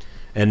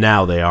 And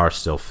now they are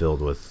still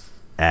filled with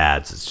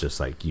ads. It's just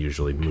like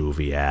usually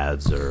movie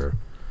ads or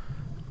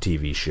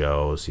TV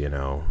shows.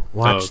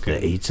 Watch okay.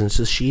 the Agents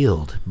of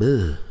Shield,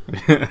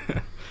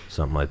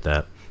 something like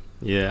that.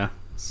 Yeah,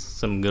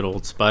 some good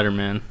old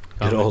Spider-Man.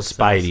 Good old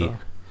Spidey.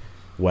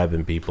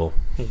 Webbing people.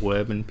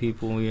 Webbing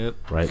people, yep.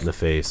 Right in the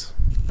face.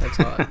 That's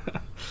hot.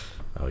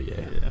 Oh,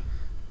 yeah.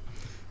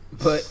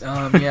 But,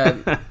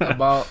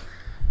 about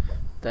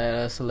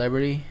that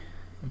celebrity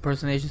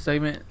impersonation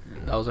segment,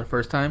 that was our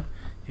first time.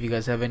 If you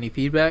guys have any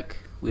feedback,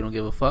 we don't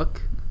give a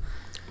fuck.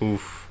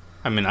 Oof.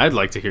 I mean, I'd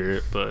like to hear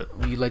it, but...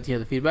 Would you like to hear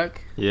the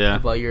feedback? Yeah.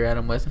 About your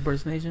Adam West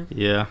impersonation?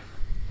 Yeah.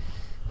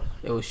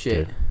 It was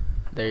shit. Yeah.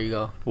 There you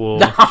go. Well,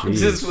 no, I'm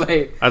just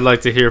like... I'd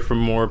like to hear from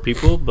more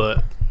people,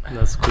 but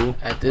that's cool.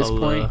 At this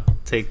point...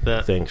 take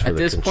that. Thanks for At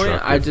the this point,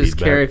 I just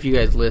feedback. care if you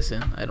guys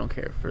listen. I don't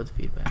care for the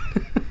feedback.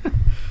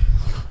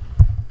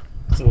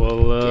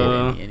 Well,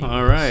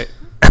 all right.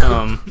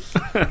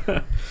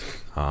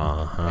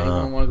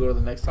 Anyone want to go to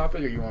the next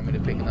topic, or you want me to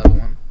pick another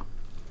one?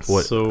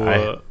 What,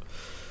 so,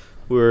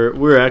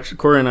 we're actually,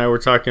 Corey and I were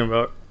talking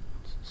about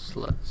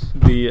sluts.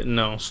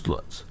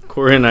 Sluts.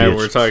 Corey and I Bitches.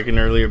 were talking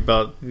earlier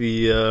about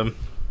the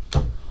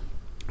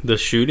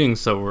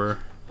shootings that were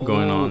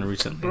going on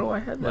recently. Bro, I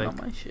had that on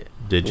my shit.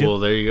 Did you? Well,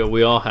 there you go.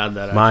 We all had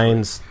that. Actually.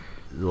 Mine's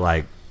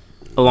like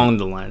along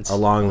the lines.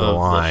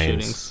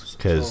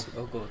 Because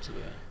I'll go to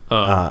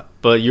it.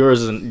 But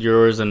yours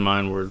and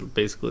mine were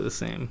basically the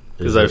same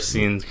because I've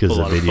seen a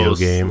lot of video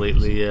posts game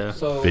lately. Yeah,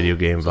 video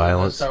game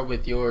violence. Let's start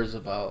with yours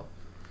about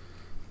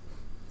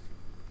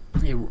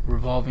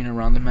revolving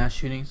around the mass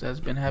shootings that's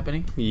been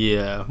happening.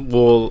 Yeah.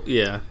 Well,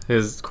 yeah.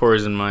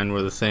 Corey's and mine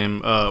were the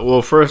same.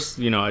 Well, first,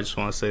 I just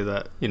want to say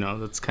that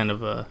that's kind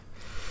of a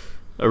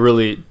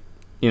really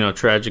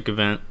tragic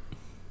event.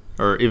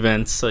 Or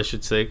events, I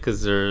should say,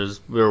 because there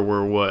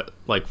were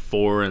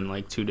 4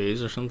 in 2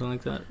 days or something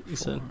like that. You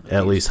said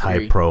at least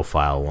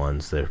high-profile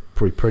ones. They're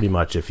pretty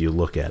much, if you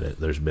look at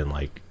it, there's been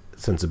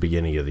since the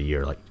beginning of the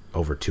year,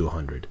 over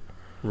 200.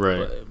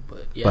 Right.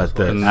 But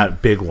the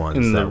big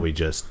ones that we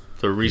just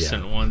the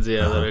recent ones,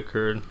 that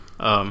occurred.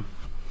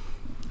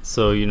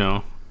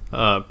 So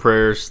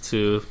prayers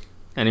to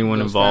anyone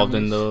those involved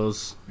families. In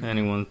those,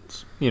 anyone,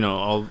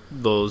 all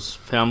those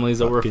families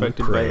that were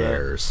affected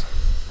prayers. By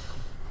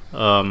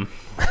that.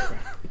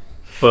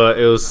 But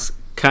it was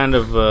kind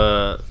of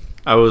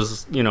I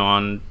was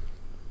on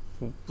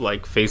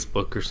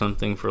Facebook or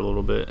something for a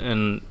little bit,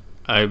 and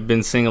I've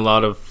been seeing a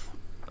lot of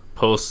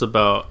posts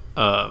about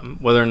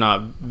whether or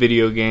not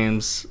video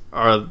games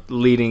are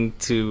leading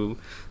to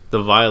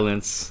the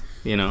violence,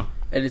 And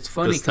it's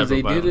funny because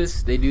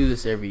they do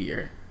this every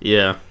year.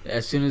 Yeah.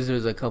 As soon as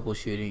there's a couple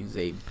shootings,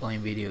 they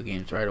blame video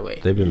games right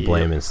away. They've been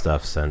blaming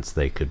stuff since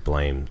they could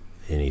blame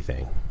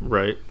anything.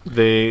 Right.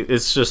 They're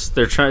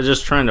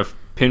trying to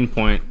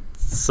pinpoint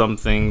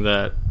something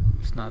that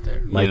it's not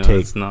there. My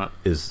take it's not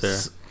is there.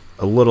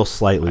 A little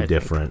slightly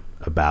different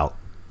about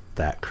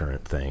that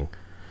current thing.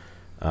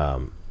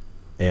 And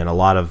a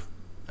lot of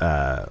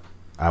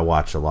I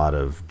watch a lot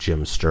of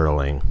Jim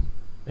Sterling,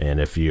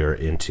 and if you're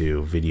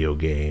into video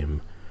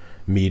game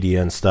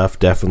media and stuff,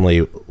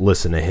 definitely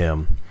listen to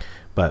him.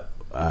 But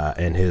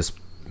and his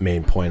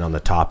main point on the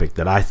topic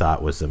that I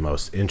thought was the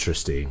most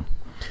interesting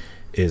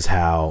is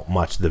how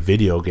much the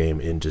video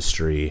game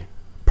industry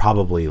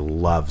probably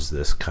loves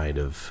this kind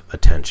of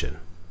attention.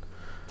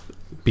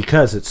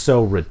 Because it's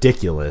so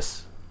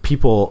ridiculous,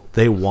 people,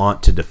 they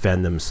want to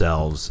defend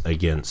themselves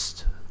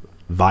against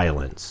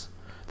violence.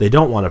 They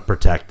don't want to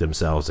protect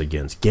themselves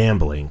against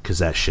gambling because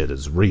that shit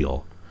is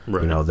real.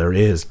 Right. There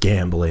is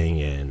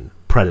gambling and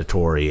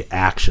predatory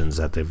actions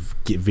that the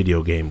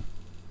video game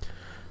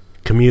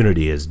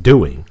community is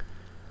doing.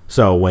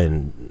 So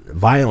when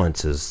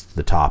violence is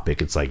the topic,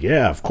 it's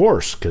yeah, of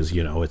course, because,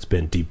 it's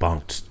been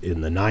debunked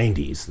in the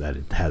 90s that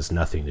it has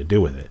nothing to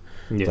do with it.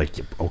 Yeah.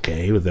 It's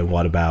okay, then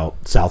what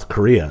about South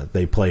Korea?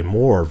 They play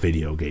more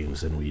video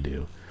games than we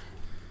do.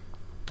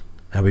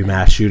 How many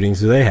mass shootings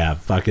do they have?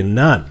 Fucking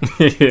none.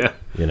 Yeah.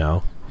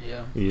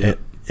 Yeah.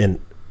 And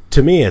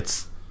to me,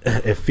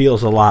 it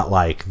feels a lot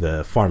like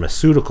the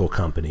pharmaceutical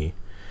company,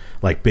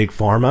 like Big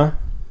Pharma.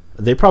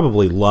 They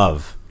probably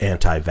love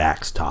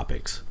anti-vax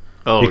topics.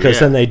 Because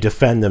then they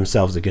defend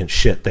themselves against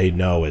shit they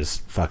know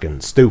is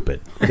fucking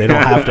stupid. They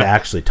don't have to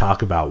actually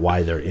talk about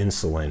why their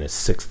insulin is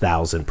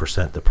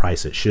 6,000% the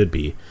price it should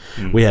be.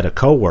 We had a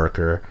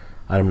coworker,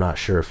 I'm not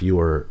sure if you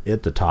were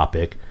at the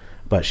topic,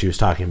 but she was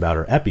talking about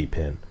her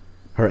EpiPen.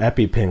 Her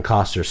EpiPen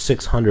cost her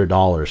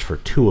 $600 for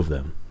 2 of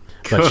them.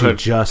 But she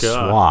just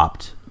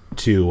swapped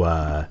to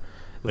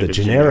the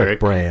generic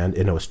brand,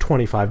 and it was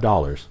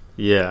 $25.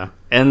 Yeah.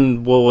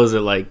 And what was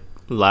it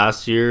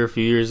last year, a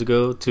few years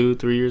ago,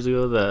 2-3 years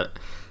ago, that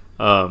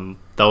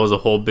was a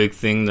whole big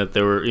thing that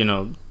they were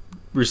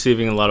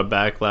receiving a lot of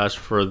backlash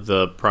for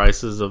the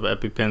prices of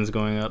EpiPens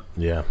going up.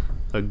 Yeah,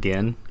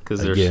 again,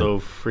 because they're so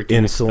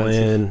freaking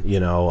insulin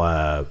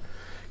expensive.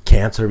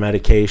 Cancer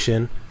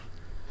medication.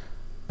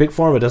 Big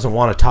Pharma doesn't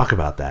want to talk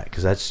about that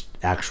because that's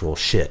actual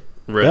shit.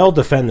 Right. They'll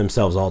defend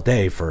themselves all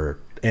day for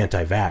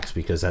anti-vax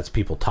because that's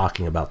people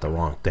talking about the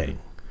wrong thing.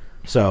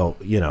 So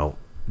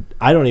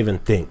I don't even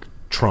think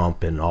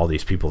Trump and all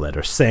these people that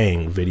are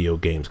saying video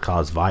games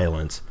cause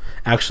violence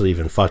actually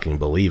even fucking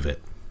believe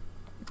it.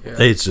 Yeah.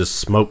 It's just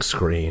smoke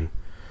screen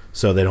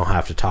so they don't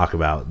have to talk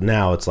about.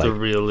 Now it's like the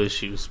real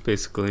issues,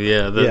 basically.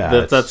 Yeah,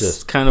 it's that's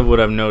just kind of what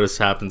I've noticed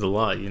happens a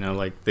lot. You know,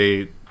 like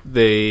they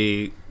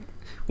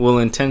will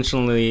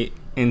intentionally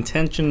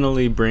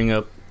bring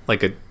up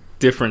like a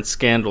different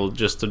scandal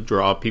just to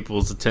draw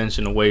people's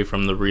attention away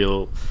from the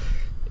real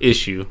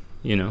issue.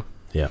 You know.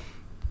 Yeah.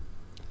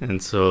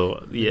 And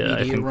so yeah,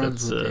 I think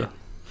runs that's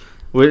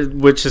with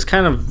which is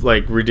kind of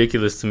like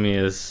ridiculous to me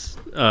is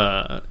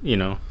you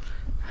know,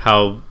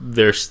 how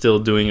they're still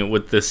doing it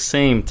with the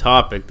same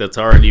topic that's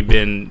already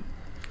been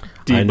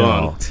I know.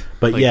 debunked.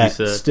 But like yet,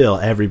 still,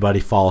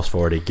 everybody falls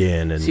for it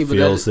again and See, but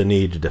feels the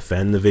need to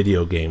defend the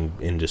video game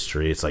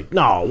industry. It's like,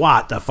 no,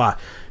 what the fuck?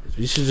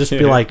 You should just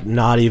be like,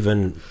 not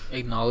even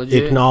acknowledge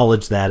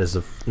that as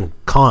a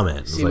comment.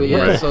 It's See, like, but yeah,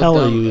 what the it's so hell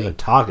are dumb, you like, even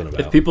talking about?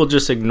 if people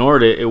just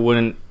ignored it, it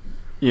wouldn't,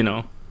 you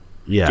know,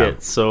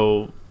 get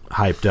so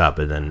hyped up,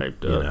 and then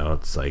hyped you up. know,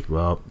 it's like,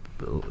 well,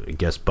 I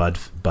guess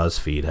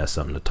BuzzFeed has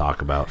something to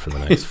talk about for the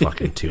next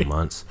fucking 2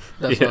 months.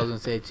 That's what I was gonna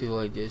say too.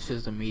 Like, it's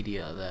just the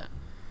media that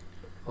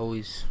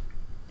always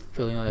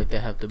feeling like they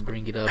have to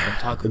bring it up and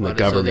talk And the about it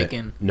so government they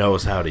can.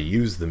 knows how to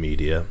use the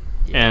media.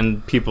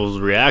 and people's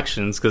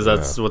reactions, because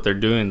that's what they're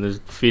doing. They're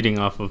feeding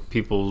off of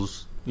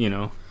people's, you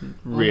know,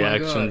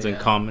 reactions and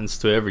comments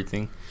to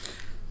everything.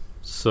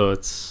 So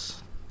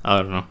it's, I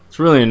don't know, it's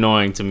really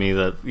annoying to me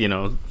that, you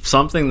know,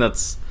 something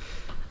that's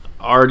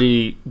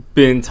already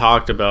been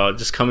talked about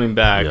just coming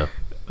back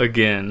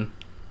again.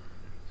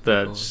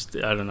 That just,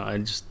 I don't know, it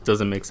just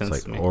doesn't make sense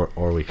Like, to me.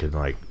 or we could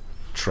like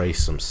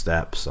trace some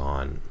steps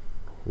on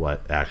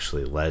what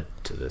actually led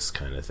to this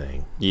kind of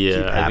thing keep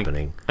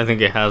happening. I think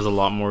it has a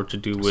lot more to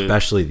do with,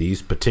 especially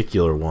these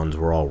particular ones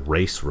were all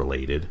race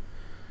related,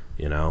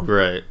 you know,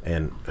 right?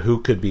 And who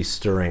could be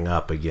stirring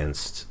up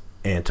against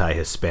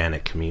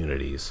anti-Hispanic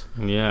communities?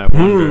 Yeah, I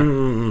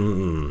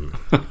wonder.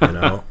 You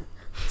know,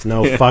 it's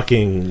no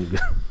fucking.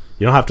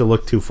 You don't have to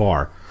look too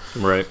far.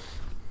 Right.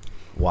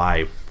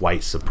 Why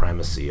white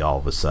supremacy all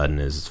of a sudden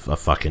is a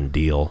fucking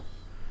deal?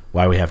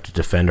 Why we have to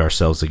defend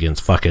ourselves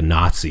against fucking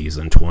Nazis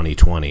in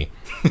 2020?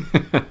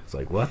 It's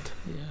like, what?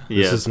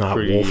 Yeah, This is not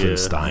pretty,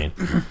 Wolfenstein.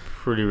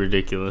 Pretty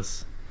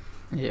ridiculous.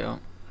 Yeah.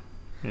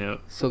 Yeah.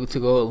 So to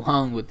go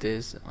along with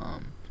this,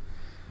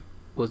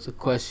 was a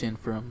question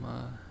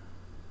from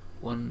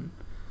one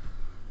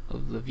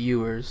of the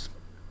viewers.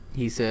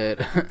 He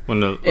said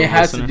it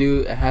has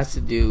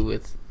to do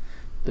with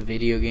the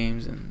video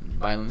games and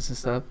violence and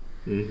stuff.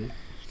 Mm-hmm.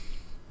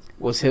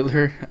 Was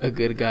Hitler a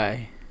good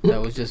guy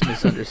that was just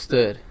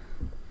misunderstood?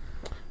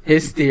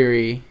 His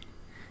theory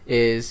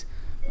is,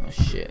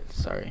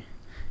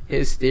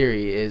 His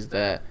theory is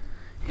that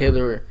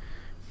Hitler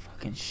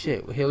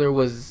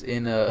was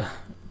in a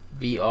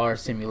VR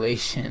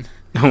simulation.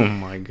 Oh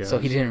my god. So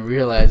he didn't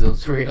realize it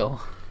was real.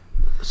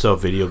 So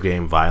video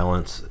game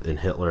violence in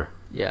Hitler.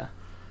 Yeah.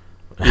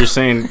 You're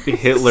saying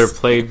Hitler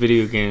played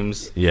video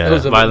games? Yeah. It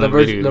was violent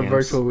video the games.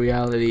 virtual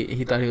reality.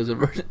 He thought he was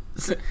a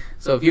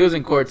So if he was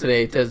in court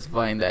today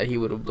testifying that, he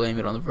would have blamed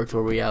it on the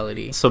virtual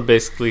reality. So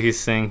basically, he's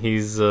saying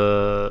he's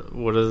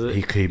what is it?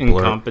 He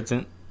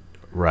incompetent.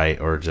 Right,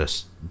 or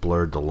just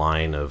blurred the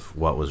line of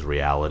what was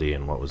reality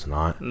and what was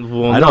not.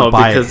 Well, no,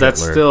 because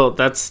that's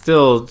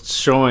still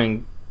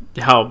showing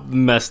how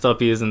messed up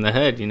he is in the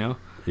head. You know.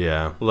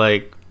 Yeah.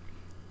 Like.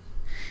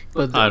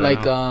 But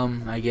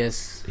I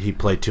guess he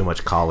played too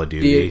much Call of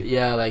Duty.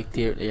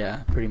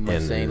 Pretty much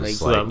and saying like,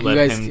 so you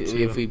guys,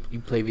 if you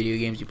play video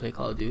games, you play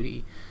Call of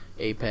Duty,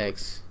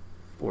 Apex,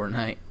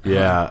 Fortnite.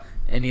 Yeah.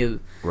 Any of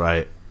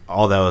right.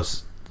 All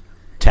those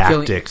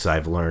tactics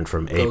I've learned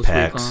from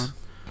Apex.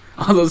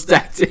 All those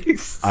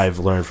tactics I've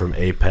learned from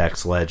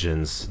Apex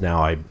Legends.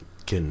 Now I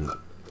can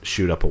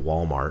shoot up a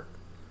Walmart.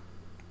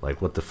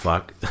 Like, what the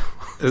fuck?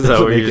 Is that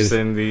what you're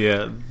saying?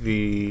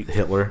 The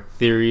Hitler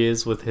theory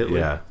is with Hitler.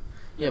 Yeah.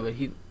 Yeah, but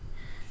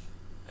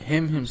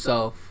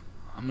himself,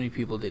 how many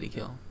people did he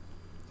kill?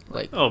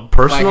 Like,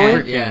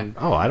 personally? Yeah.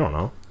 Oh, I don't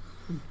know.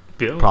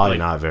 Bill? Probably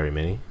not very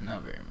many.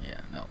 Not very.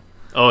 Yeah, no.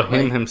 Oh,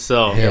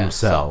 himself.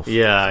 Himself.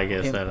 Yeah, I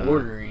guess him I don't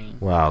ordering.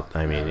 Well,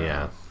 I mean,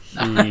 yeah.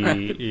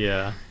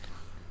 Yeah.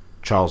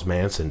 Charles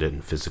Manson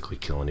didn't physically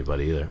kill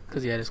anybody either.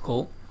 Because he had his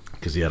cult.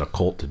 Because he had a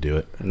cult to do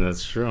it. And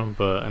that's true,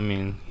 but I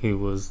mean, he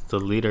was the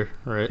leader,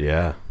 right?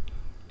 Yeah.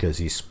 Because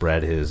he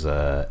spread his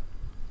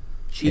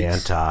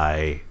Cheeks.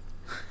 anti-racial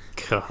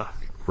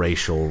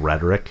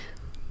rhetoric.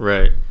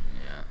 Right. Yeah.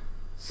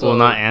 So, Well,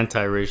 not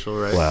anti-racial,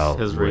 right? Well,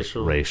 his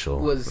racial.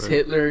 Was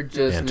Hitler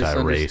just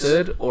Anti-race.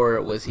 misunderstood, or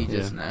was he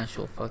just an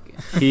actual fucking?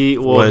 He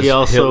Was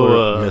also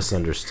Hitler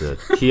misunderstood.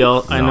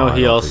 I know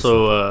he don't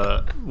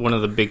also one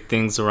of the big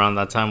things around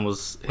that time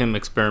was him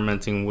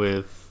experimenting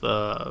with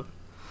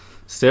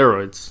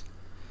steroids.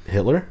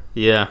 Hitler?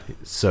 Yeah,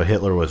 So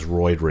Hitler was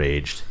roid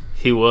raged.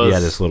 he was. He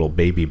had his little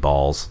baby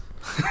balls.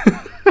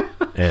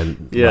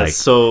 And Yeah, like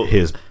so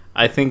his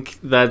I think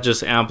that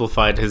just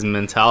amplified his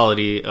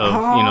mentality of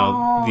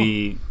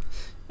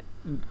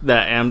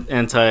that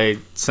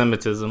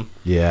anti-Semitism.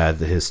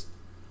 his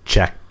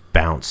check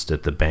bounced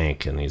at the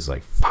bank and he's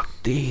like, fuck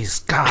these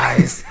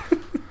guys.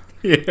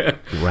 Yeah.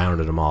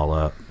 Rounded them all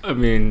up. I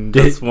mean,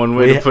 that's one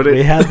way to put it.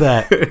 We had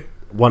that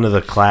one of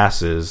the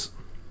classes,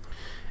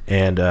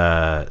 and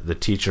the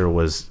teacher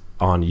was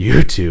on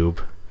YouTube,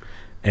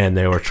 and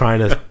they were trying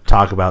to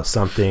talk about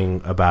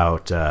something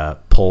about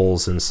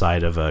poles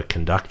inside of a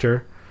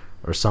conductor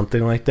or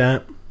something like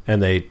that,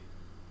 and they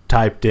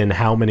typed in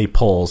how many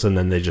poles, and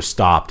then they just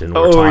stopped and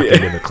were talking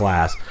to the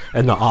class,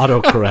 and the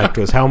autocorrect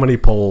was how many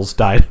poles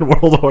died in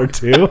World War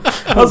II.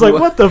 I was like,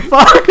 what the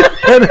fuck?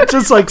 And it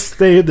just like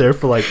stayed there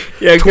for like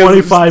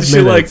 25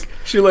 minutes.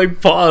 She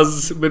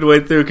paused midway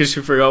through because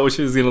she forgot what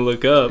she was gonna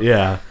look up.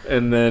 Yeah,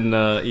 and then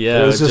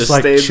it was just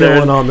like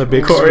chilling on the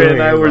big Corey screen.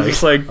 And I were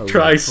just like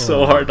trying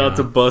so hard not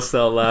to bust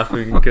out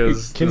laughing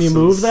because can you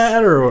move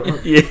that or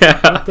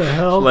yeah? What the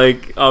hell?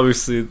 Like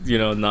obviously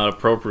not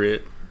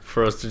appropriate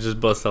for us to just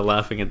bust out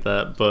laughing at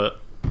that, but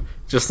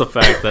just the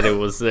fact that it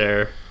was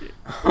there.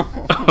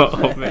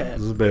 Oh man, it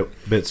was a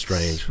bit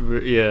strange.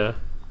 Yeah,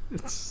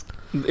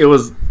 it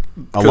was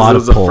a lot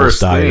of Poles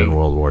died in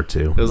World War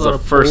II. It was the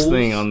first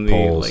thing on the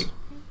Poles.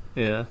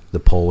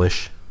 The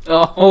Polish.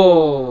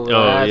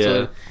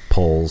 Yeah,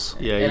 Poles.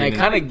 Yeah, and I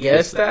kind of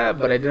guessed that,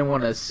 but I didn't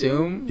want to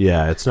assume.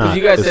 Yeah, it's not.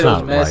 You guys said it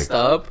was messed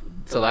up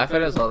to laugh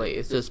at it. So like,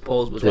 it's just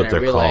Poles, but then I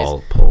realized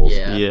called, Poles.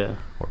 Yeah.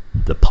 Or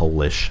the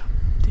Polish.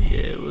 Yeah,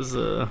 it was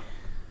You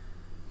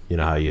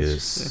know how you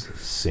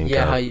sink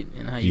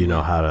you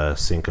know how to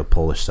sink a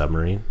Polish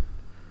submarine?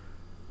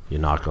 You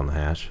knock on the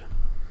hatch.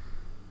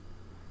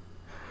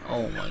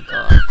 Oh my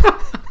god.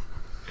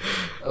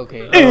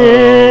 Okay.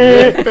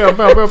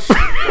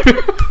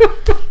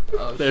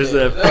 There's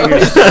that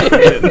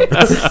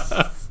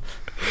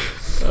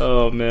finger.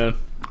 Oh man.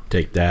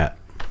 Take that.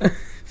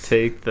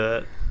 Take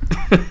that.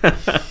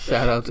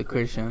 Shout out to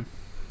Christian.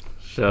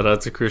 Shout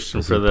out to Christian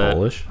Is for he that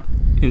Polish?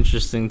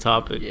 Interesting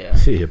topic. Yeah.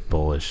 See a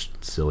Polish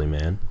silly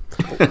man.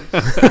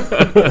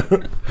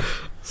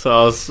 So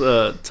I was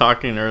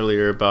talking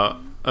earlier about,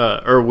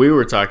 or we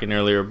were talking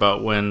earlier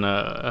about when,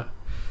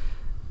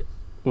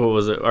 what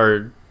was it?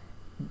 Our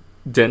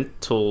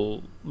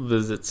dental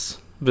visits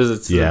to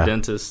the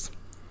dentist,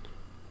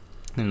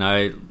 and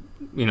I,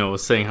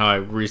 was saying how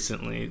I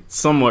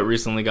somewhat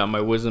recently got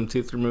my wisdom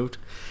teeth removed,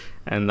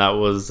 and that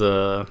was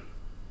an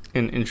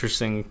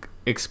interesting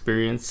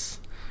experience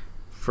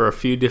for a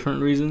few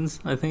different reasons.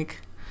 I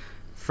think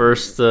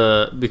first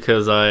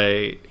because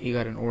you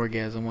got an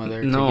orgasm while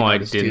they're no, I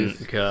didn't.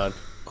 Tooth. God,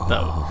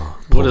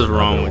 what is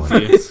wrong with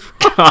you?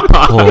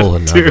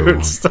 God,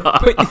 dude,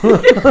 stop.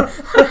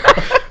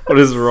 What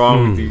is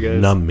wrong with you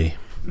guys? Numb me.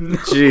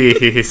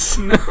 Jeez.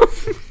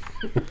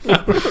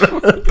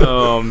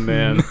 Oh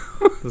man,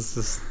 this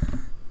is.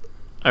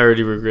 I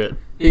already regret.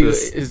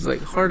 It's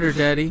like harder,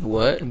 Daddy.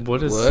 What?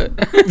 What is? What?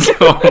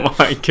 Oh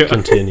my god.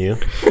 Continue.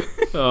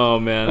 Oh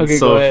man. Okay,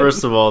 so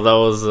first of all, that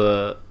was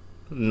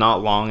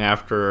not long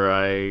after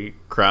I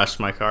crashed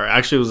my car.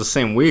 Actually, it was the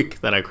same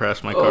week that I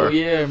crashed my car. Oh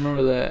yeah, I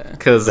remember that.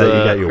 Because you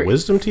got your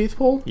wisdom teeth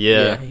pulled?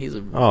 Yeah.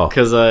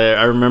 Because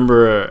I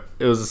remember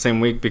it was the same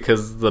week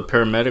because the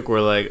paramedic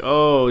were like,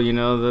 "Oh,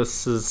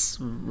 this is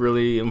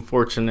really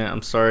unfortunate.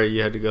 I'm sorry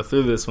you had to go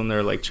through this," when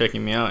they're like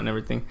checking me out and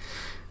everything.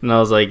 And I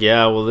was like,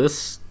 "Yeah, well,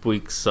 this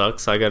week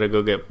sucks. I gotta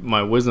go get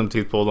my wisdom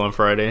teeth pulled on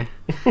Friday,"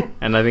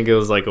 and I think it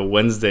was like a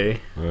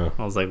Wednesday. Yeah.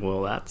 I was like,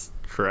 "Well, that's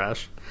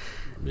trash."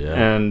 Yeah.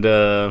 And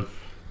I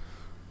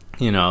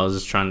was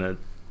just trying to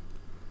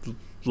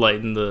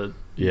lighten the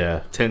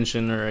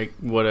tension or like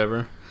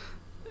whatever.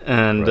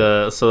 And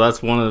so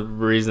that's one of the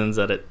reasons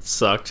that it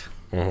sucked,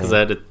 because I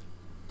had to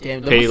pay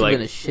that must have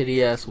been a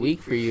shitty ass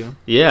week for you.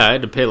 Yeah, I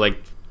had to pay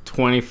like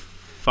 $25.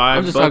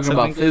 I'm just talking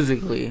about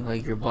physically,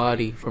 like your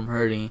body from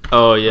hurting.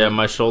 Oh yeah,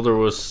 my shoulder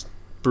was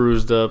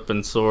bruised up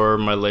and sore.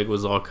 My leg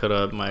was all cut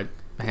up. My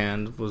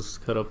hand was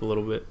cut up a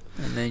little bit.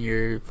 And then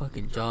your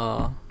fucking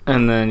jaw.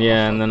 And then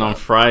and then on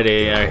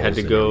Friday I had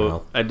to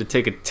go. I had to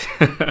take a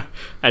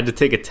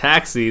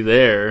taxi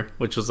there,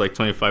 which was like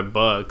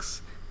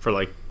 $25 for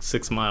like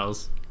 6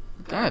 miles.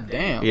 God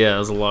damn. Yeah, it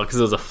was a lot because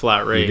it was a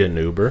flat rate. You didn't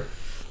Uber?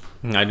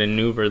 I didn't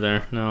Uber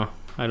there. No,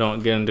 I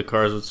don't get into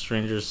cars with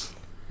strangers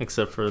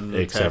except for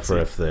the taxi.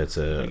 If it's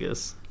I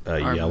guess a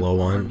yellow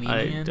one.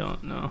 Armenian? I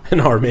don't know. An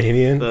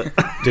Armenian?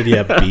 Did he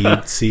have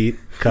bead seat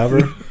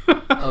cover?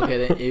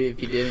 Okay, then if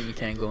you didn't, you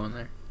can't go in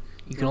there.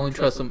 You can only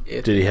trust him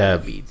if did he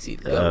have bead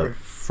seat cover.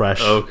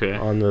 Fresh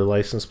on the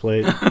license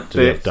plate?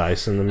 Did he have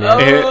dice in the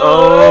mirror?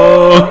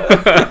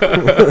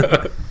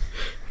 Oh!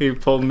 He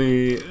pulled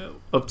me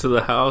up to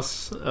the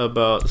house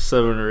about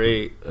 7 or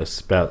 8. He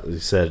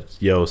said,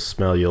 "Yo,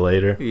 smell you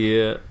later."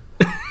 Yeah.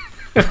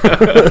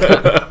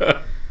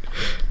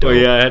 Well,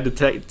 yeah, I had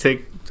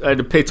to I had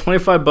to pay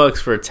 $25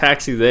 for a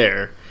taxi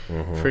there.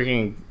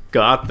 Freaking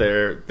got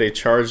there, they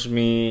charged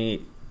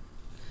me,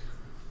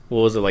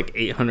 what was it, like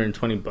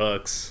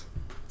 $820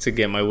 to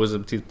get my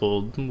wisdom teeth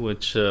pulled,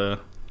 which it's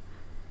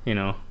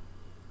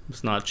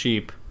not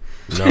cheap.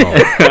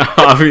 No.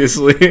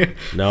 Obviously.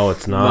 No,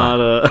 it's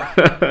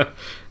not.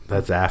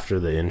 That's after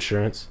the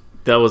insurance?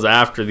 That was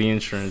after the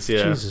insurance,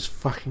 yeah. Jesus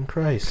fucking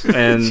Christ.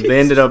 And they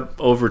ended up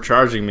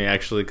overcharging me,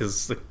 actually,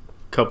 because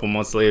couple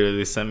months later,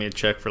 they sent me a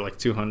check for like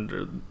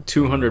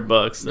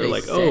 $200. They're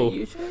like, oh,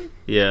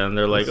 yeah, and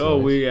they're like, oh,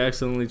 we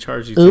accidentally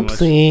charged you too much.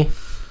 Oopsie.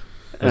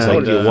 I was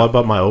like, what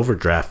about my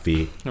overdraft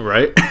fee?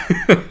 Right?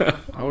 I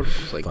would have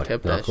just like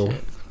kept knuckle. that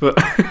shit. But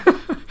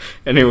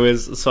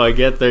anyways, so I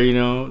get there,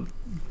 you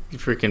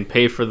freaking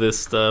pay for this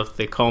stuff.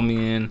 They call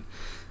me in,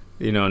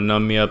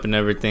 numb me up and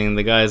everything.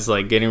 The guy's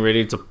like getting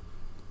ready to,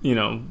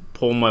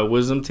 pull my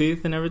wisdom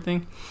teeth and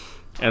everything.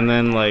 And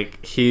then like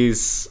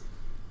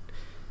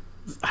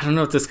I don't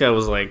know if this guy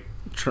was like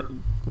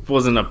couldn't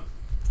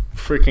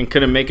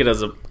make it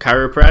as a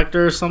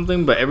chiropractor or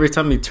something, but every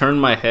time he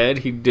turned my head,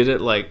 he did it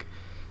like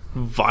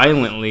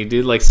violently,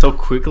 dude, like so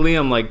quickly.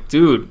 I'm like,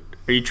 dude,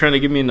 are you trying to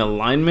give me an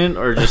alignment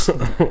or just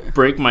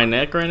break my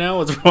neck right now?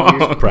 What's wrong?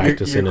 You're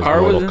practicing his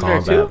Mortal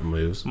Kombat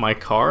moves. My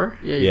car?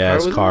 Yeah,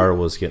 his car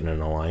was getting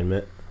an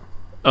alignment.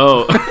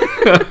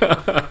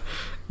 Oh.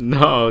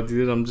 No,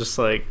 dude, I'm just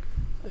like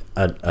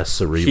a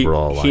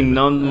cerebral alignment. He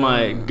numbed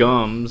my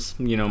gums,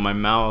 my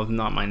mouth,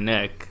 not my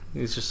neck.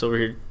 He's just over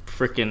here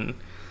freaking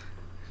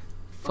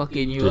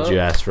fucking you up. Did you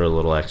ask for a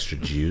little extra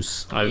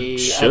juice? I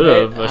should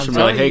have. I should be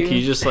like, hey, can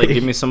you just like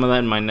give me some of that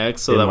in my neck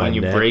so that when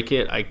you break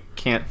it, I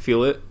can't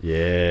feel it?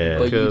 Yeah.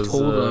 But you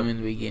told them in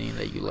the beginning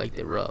that you liked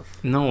it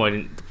rough. No, I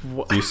didn't.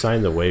 You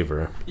signed the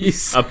waiver.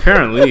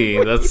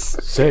 Apparently,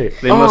 that's say.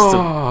 They must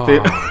have. They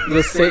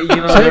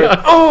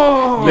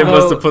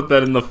must have put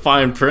that in the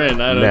fine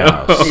print. I don't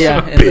know.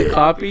 Yeah, in the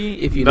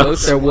copy, if you look,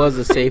 there was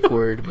a safe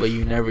word, but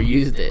you never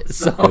used it.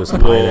 So it was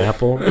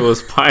pineapple. It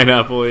was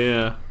pineapple.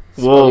 Yeah.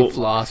 Well,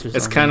 floss or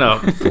it's kind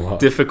of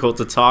difficult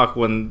to talk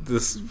when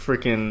this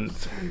freaking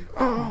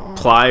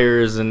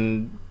pliers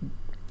and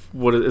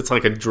it's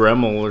like a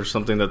Dremel or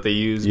something that they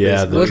use.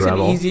 Yeah, the What's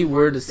Dremel. An easy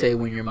word to say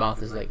when your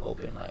mouth is like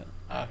open, like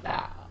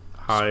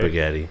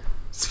spaghetti.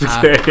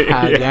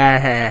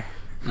 Yeah.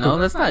 No,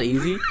 that's not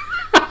easy. No.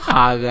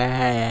 I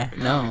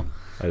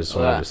just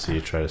wanted to see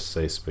you try to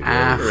say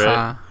spaghetti.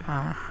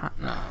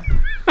 No.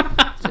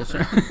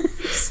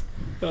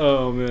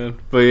 Oh man,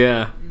 but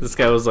yeah, this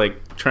guy was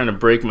like trying to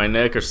break my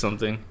neck or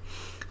something.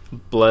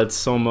 Bled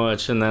so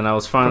much, and then I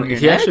was finally.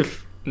 He neck?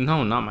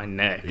 No, not my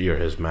neck. You're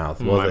his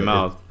mouth. Well, my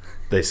mouth.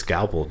 They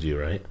scalpelled you,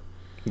 right?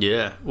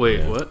 Yeah. Wait,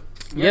 yeah. What?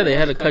 Yeah, they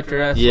had to cut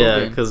your ass.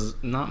 Yeah,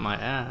 because not my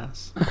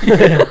ass. But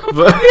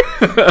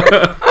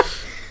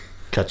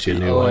cut you a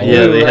new one.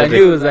 Yeah, they had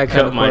to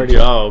cut my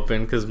jaw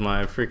open because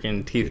my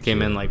freaking teeth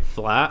came in like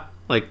flat,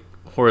 like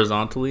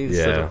horizontally. Yeah,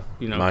 instead of,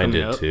 mine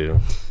did up. too.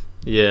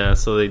 Yeah,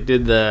 so they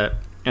did that.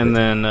 And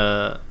then,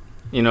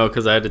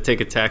 because I had to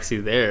take a taxi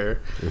there,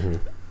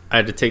 I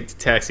had to take the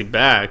taxi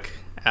back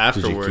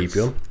afterwards. Did you keep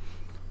them?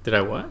 Did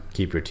I what?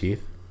 Keep your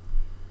teeth?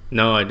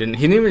 No, I didn't.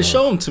 He didn't even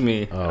show them to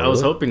me. I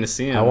was hoping to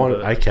see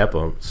them. I kept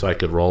them so I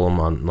could roll them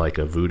on like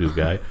a voodoo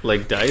guy.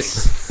 Like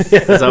dice?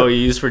 Is that what you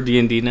use for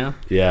D&D now?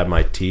 Yeah,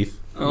 my teeth.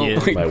 Oh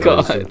yeah, my God.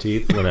 wisdom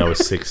teeth when I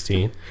was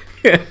 16.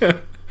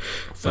 Like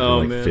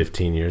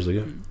 15 years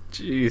ago.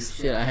 Jeez.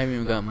 Shit, I haven't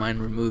even got mine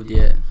removed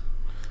yet.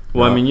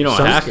 Well, I mean, you don't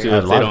have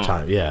to. A lot of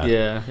time, yeah.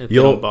 Yeah, if they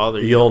don't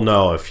bother you. You'll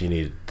know if you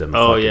need them.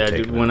 Oh yeah,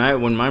 dude.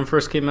 When mine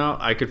first came out,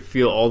 I could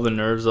feel all the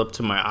nerves up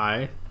to my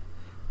eye.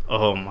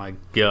 Oh my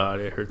God,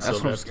 it hurts so bad.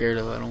 That's what I'm scared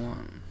of. I don't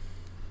want.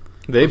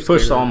 They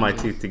pushed all my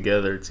teeth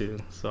together too,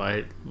 so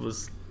I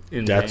was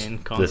in pain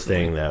constantly. The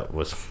thing that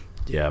was,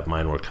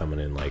 mine were coming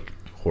in like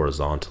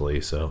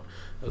horizontally, so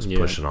I was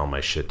pushing all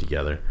my shit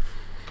together.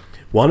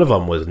 One of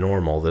them was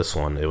normal. This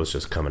one, it was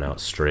just coming out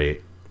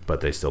straight. But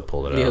they still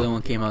pulled it out. The other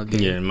one came out gay.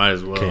 Yeah, might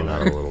as well. Came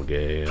out a little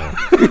gay, yeah.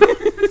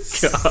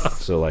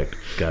 So, like,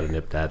 gotta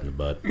nip that in the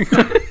butt.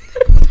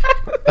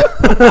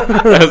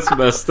 That's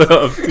messed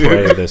up, dude.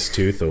 Pray this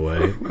tooth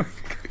away.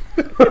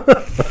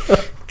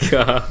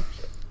 God.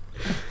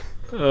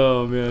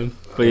 Oh, man.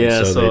 But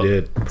yeah, so they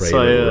did. Prayed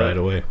it right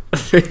away.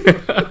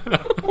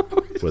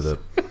 With a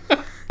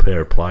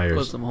pair of pliers.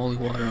 Put some holy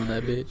water on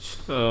that bitch.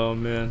 Oh,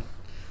 man.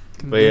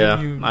 But yeah,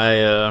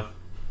 I,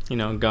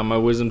 got my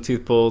wisdom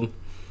teeth pulled.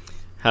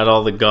 Had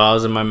all the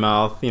gauze in my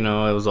mouth, it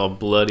was all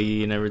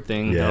bloody and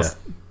everything. Yeah. I was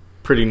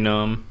pretty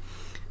numb.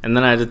 And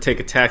then I had to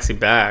take a taxi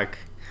back.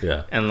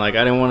 Yeah. And, I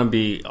didn't want to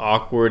be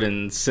awkward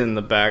and sit in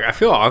the back. I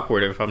feel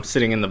awkward if I'm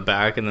sitting in the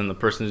back and then the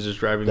person is just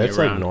driving me around.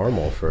 That's,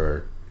 normal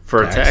for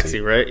a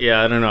taxi, right?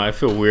 Yeah, I don't know. I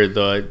feel weird,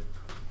 though.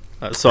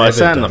 So I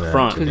sat in the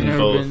front in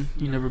both.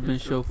 You never been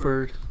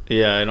chauffeured?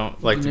 Yeah, I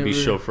don't like to be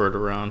chauffeured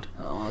around.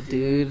 Oh,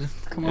 dude.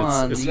 Come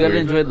on. You got to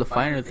enjoy the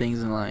finer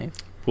things in life.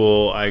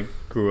 Well, I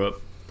grew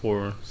up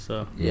poor,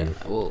 so yeah.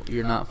 Well,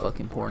 you're not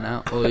fucking poor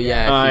now. Oh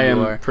yeah, I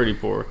am pretty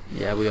poor.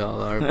 Yeah, we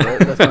all are. But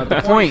that's not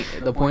the point.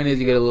 The point is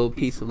you get a little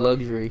piece of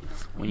luxury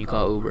when you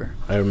call Uber.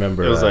 I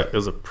remember it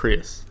was a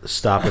Prius.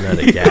 Stopping at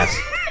a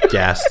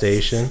gas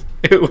station.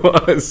 It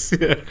was.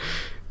 Yeah.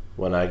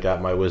 When I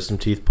got my wisdom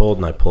teeth pulled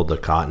and I pulled the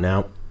cotton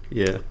out.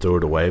 Yeah. Threw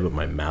it away, but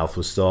my mouth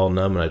was still all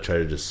numb, and I tried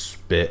to just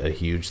spit a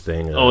huge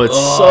thing. It's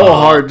so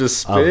hard to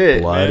spit.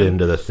 Of blood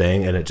into the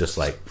thing, and it just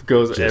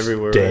goes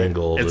everywhere.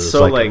 Dangles. It's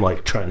so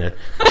I'm trying to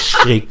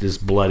shake this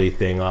bloody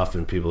thing off,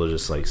 and people are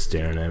just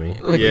staring at me.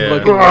 Oh,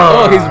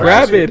 he's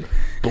rabid.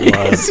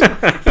 Blood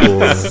pool.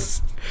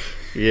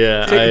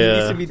 Yeah, It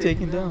needs to be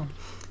taken down.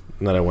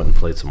 And then I went and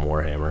played some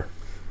Warhammer.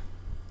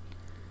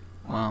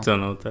 Wow.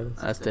 Don't know what that is.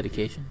 That's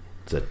dedication.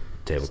 It's a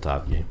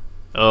tabletop game.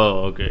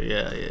 Oh, okay.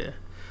 Yeah.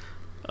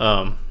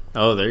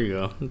 Oh, there you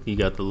go. You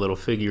got the little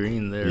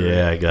figurine there.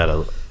 Yeah, right? I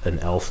got an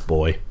elf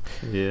boy.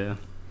 Yeah.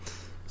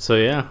 So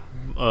yeah.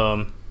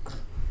 Oh,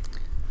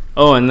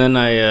 and then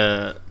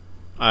I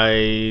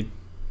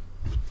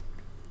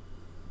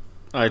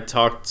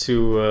talked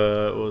to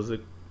what was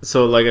it?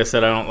 So like I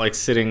said, I don't like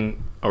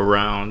sitting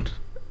around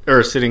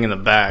or sitting in the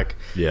back.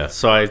 Yeah.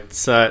 So I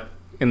sat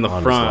in the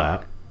on front. His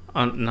lap.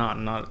 Not.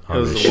 On It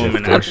was the a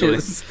woman shifter. actually.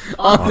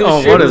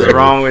 Oh, What is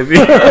wrong with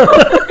you?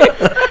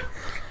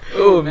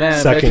 Oh man.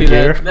 Second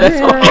gear.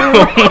 That's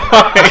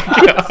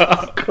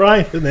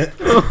Crying in it.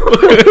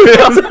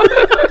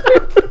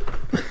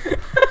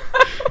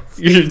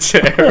 You're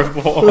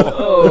terrible.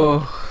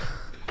 Oh.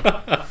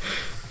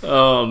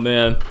 Oh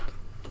man.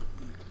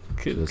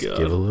 Good Just God.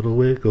 give a little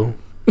wiggle.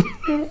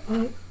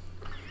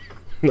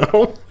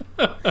 No?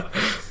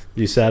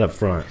 You sat up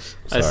front.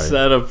 Sorry. I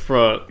sat up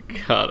front.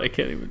 God, I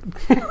can't even.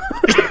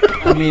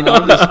 I mean,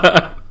 I'll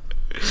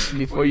just,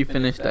 before you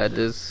finish that,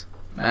 does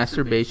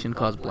masturbation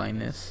cause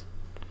blindness?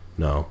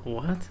 No.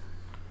 What?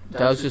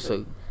 That was just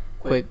a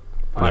quick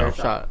fire No.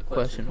 shot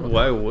question.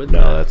 Why would No,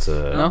 that? that's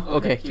a No?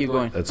 Okay, keep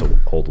going. that's an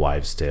old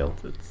wives' tale.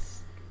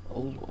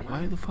 Oh,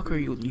 why the fuck are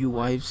you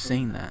wives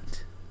saying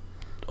that?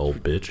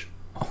 Old bitch.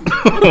 Oh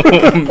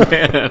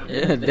man.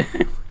 Yeah,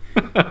 damn.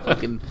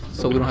 Fucking,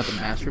 so we don't have to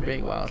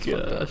masturbate? Wow, that's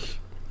fucked up. Gosh.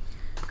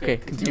 Okay,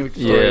 continue with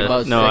your story Yeah.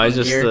 about No, I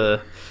second just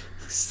gear.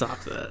 stop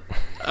that.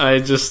 I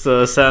just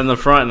sat in the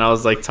front and I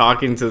was like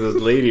talking to the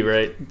lady,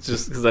 right?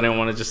 Just because I didn't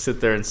want to just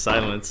sit there in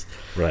silence.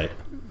 Right.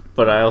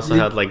 But I also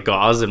had like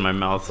gauze in my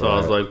mouth, so I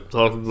was like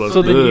talking like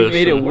So then you this,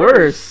 made it and-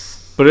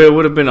 worse. But it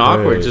would have been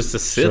awkward Hey, just to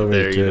show sit me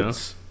there, you know.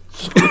 tits.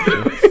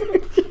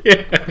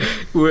 Yeah,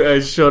 I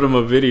showed him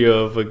a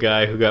video of a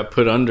guy who got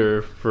put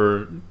under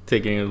for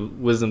taking a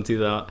wisdom teeth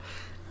out,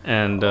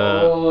 and To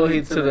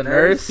the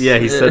nurse? yeah,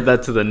 he said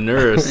that to the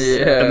nurse,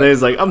 Yeah. and then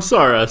he's like, "I'm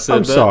sorry, I said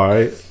I'm that.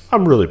 sorry.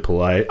 I'm really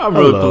polite. I'm I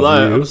really love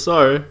polite. you." I'm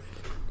sorry."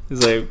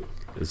 He's like,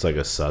 It's like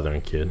a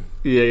southern kid.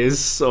 "Yeah, he's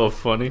so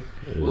funny."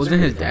 It was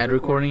Wasn't his pretty dad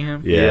recording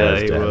him? funny. Yeah, Yeah,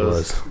 his he dad was.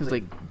 was. He was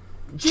like,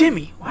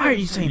 Jimmy, why are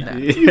you saying that?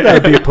 You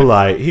gotta be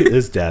polite.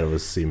 His dad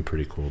seemed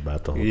pretty cool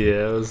about the whole thing.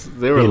 Yeah,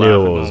 they were He laughing knew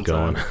what the was whole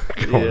going, time.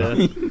 going on.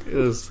 Yeah, it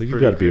was. So you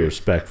pretty gotta be great.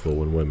 respectful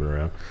when women are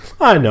around.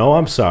 I know.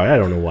 I'm sorry. I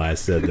don't know why I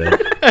said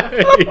that.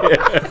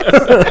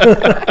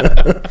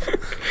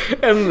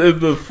 And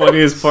the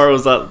funniest part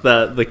was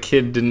that the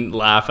kid didn't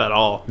laugh at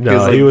all. No,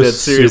 like, he was dead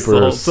serious super.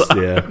 the whole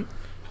time.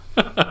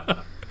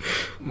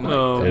 Yeah,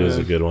 Oh, it was a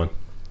man. good one.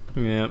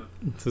 Yeah,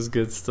 this is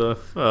good stuff.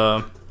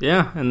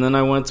 Yeah, and then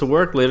I went to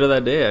work later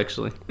that day,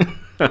 actually.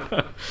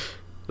 That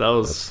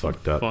was That's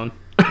fucked up. fun.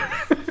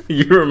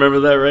 You remember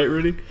that, right,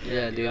 Rudy?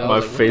 Yeah, dude. I My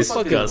was like, face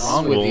what the fuck got is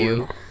wrong with swollen.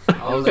 you?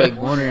 I was like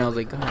wondering. I was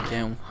like, God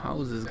damn, how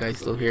is this guy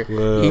still here?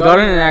 Well, He got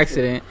in an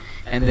accident,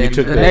 and you then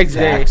took the that next day,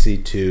 taxi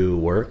to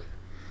work.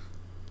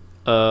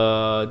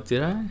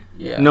 Did I?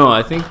 yeah. No,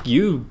 I think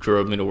you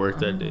drove me to work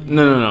that day.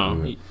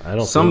 No. I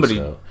don't Somebody-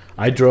 think so.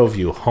 I drove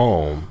you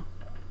home.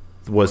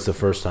 Was the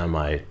first time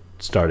I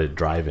started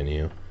driving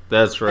you.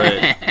 That's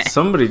right.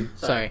 Somebody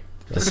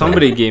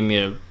gave me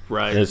a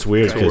ride. And it's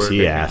weird to because work,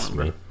 he I asked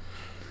me.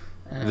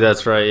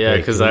 That's right, yeah, Hey,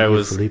 because can I you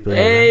was. Felipe?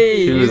 Hey,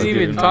 He you was didn't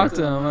even giving talk me-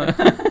 to him. Like,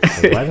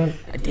 why don't?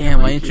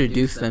 Damn, I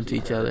introduced them to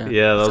each other.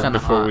 Yeah, that It's was kinda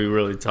before hot. we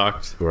really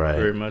talked Right.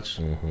 very much.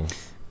 Hmm.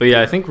 But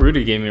yeah, I think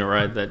Rudy gave me a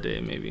ride that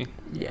day, maybe.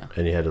 Yeah.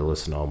 And you had to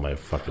listen to all my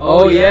fucking.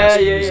 Oh weird yeah, ass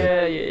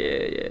yeah.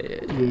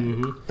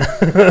 music.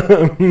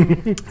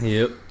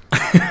 Yep.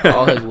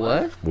 All his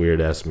what?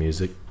 Weird ass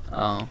music.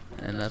 Oh,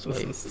 and that's why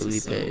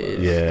Felipe is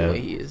Yeah. the way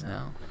he is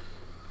now.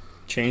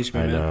 Changed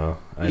me, I man. know.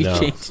 I You know.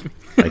 changed me.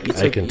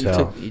 I can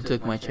tell. You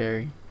took my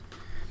cherry,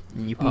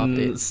 and you popped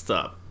it.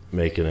 Stop.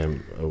 Making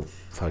him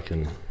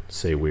fucking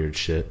say weird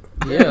shit.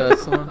 Yeah,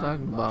 that's what I'm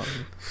talking about.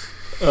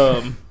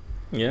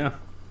 Yeah.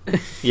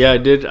 Yeah, I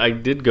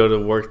did go to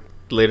work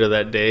later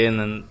that day, and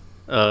then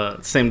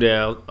same day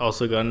I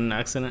also got in an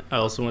accident. I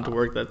also went to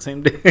work that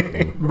same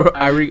day. Bro,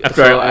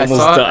 After I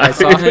almost I died.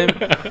 saw him.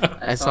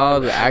 I saw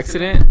the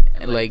accident,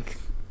 and like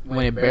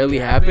when it barely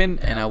happened,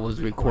 and I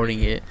was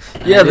recording it.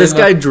 And Yeah, I this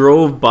didn't guy know-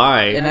 drove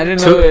by And I didn't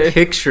took know it-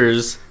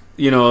 pictures,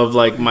 of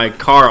like my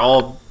car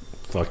all,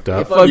 Fucked it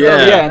up. fucked up,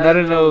 Yeah. yeah, and I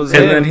didn't know it was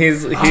and him. then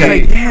he's I was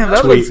like, damn,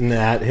 that looks. Tweeting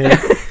at him.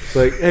 It's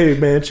like, hey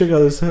man, check out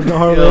this Harley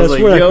Yeah, I was ass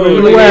like, wreck. yo, Where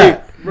you like,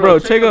 at? Bro,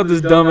 check out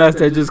this dumbass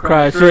that just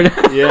crashed right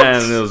now. yeah,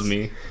 and it was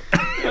me.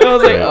 I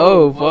was like,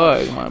 oh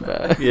fuck, my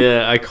bad.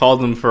 Yeah, I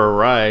called him for a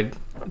ride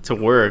to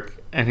work,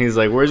 and he's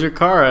like, "Where's your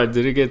car at?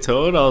 Did it get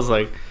towed?" I was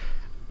like,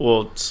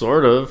 "Well,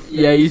 sort of."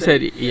 Yeah, you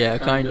said yeah,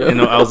 kind of.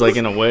 I was like,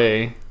 "In a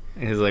way."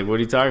 And he's like, "What are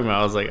you talking about?"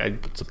 I was like, "I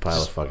It's a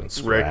pile of fucking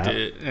wrecked scrap.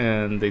 it,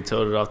 and they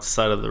towed it off the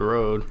side of the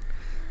road."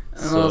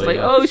 And I was like,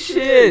 oh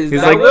shit.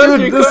 He's that like, was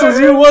 "Dude, your this car?" was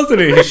you,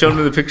 wasn't it?" He showed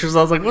me the pictures.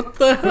 I was like, "What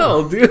the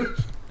hell, dude?"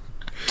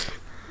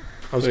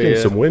 I was getting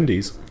some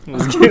Wendy's. I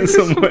was getting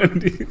some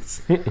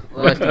Wendy's.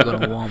 Well, I have to go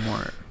to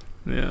Walmart.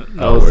 Yeah.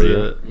 That was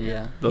it.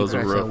 Yeah. Those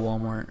are rough. At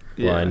Walmart.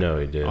 Yeah. Well, I know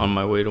he did. On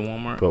my way to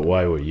Walmart. But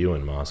why were you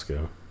in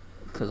Moscow?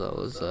 Because I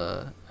was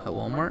at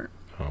Walmart.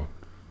 Oh.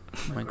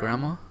 My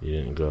grandma. You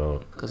didn't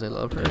go because I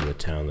love her. In the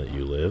town that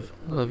you live?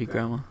 I love you,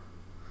 Grandma.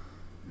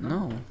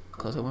 No,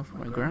 because I went for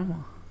my grandma.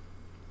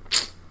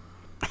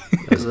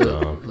 That's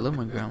dumb. I love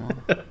my grandma.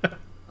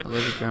 I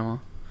love you, Grandma.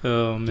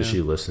 Oh, man. Does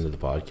she listen to the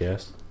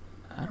podcast?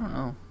 I don't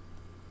know.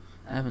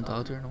 I haven't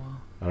talked to her in a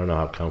while. I don't know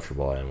how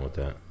comfortable I am with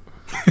that.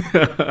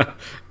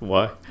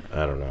 Why?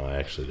 I don't know. I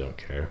actually don't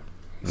care.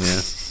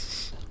 Yeah.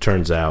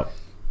 Turns out.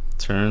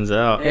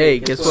 Hey,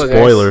 guess what, guys?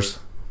 Spoilers.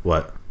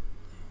 What?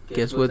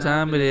 Guess what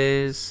time it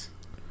is?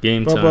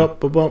 Game time.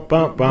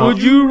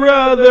 Would you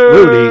rather?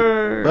 Rudy.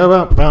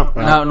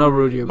 No,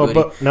 Rudy or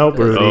Booty. No,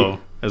 Rudy. Oh,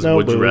 as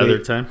would you rather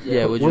time?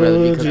 Yeah, would you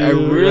rather? Because I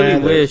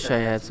really wish I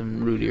had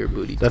some Rudy or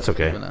Booty. That's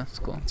okay. That's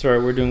cool. It's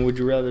alright, we're doing would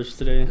you rathers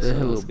today. The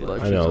little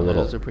butt cheeks on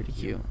those are pretty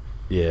cute.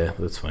 Yeah,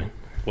 that's fine.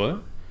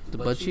 What? The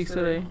butt cheeks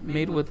that I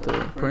made with the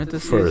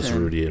parentheses. First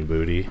Rudy and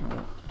Booty.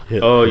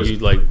 Oh, you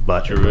like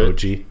butt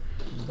emoji?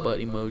 Butt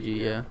emoji,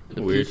 yeah.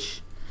 The weird.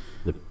 peach.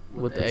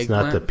 With the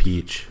eggplant? Not the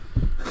peach.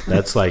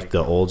 That's like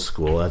the old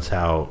school. That's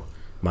how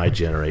my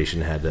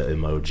generation had the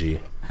emoji.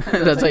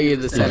 That's how you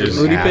had the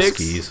Moody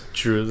pics?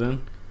 True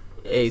then.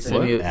 Hey,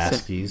 send me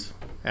ASCIIs.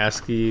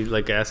 ASCII,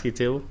 like ASCII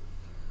table?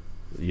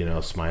 You know,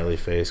 smiley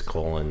face,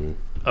 colon.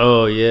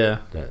 Oh,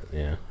 yeah.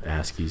 Yeah,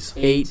 ASCIIs.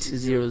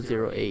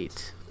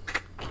 8008.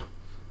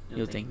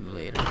 You'll thank me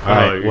later.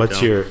 Alright,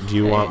 do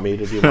you want me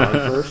to do mine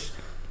first?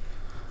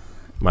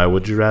 My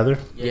would you rather?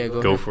 Yeah,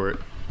 go for it.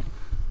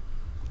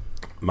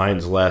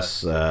 Mine's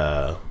less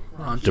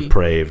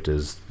depraved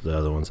as the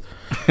other ones.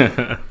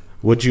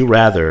 Would you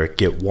rather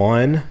get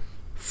one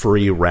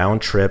free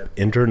round trip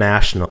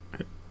international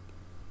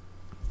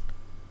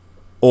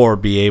or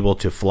be able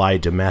to fly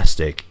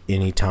domestic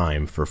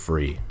anytime for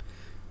free?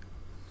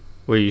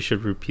 Wait, you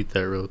should repeat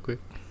that real quick.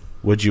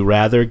 Would you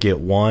rather get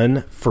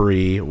one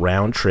free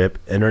round trip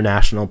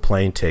international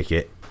plane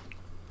ticket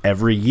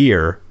every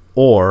year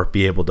or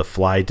be able to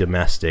fly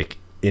domestic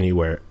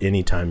anywhere,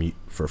 anytime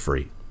for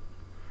free?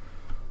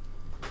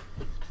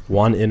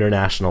 One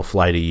international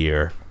flight a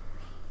year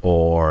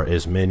or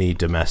as many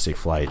domestic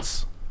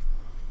flights?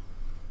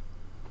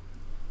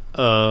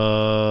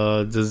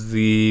 Does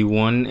the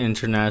one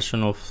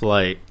international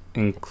flight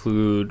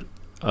include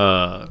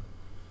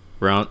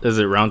is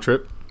it round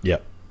trip?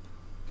 Yep.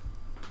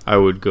 I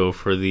would go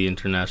for the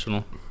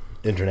international.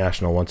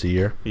 International once a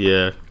year?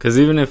 Yeah, because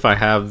even if I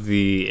have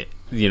the,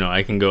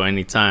 I can go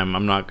anytime,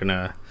 I'm not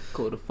gonna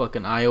go to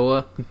fucking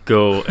Iowa.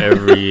 Go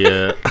every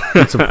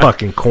get some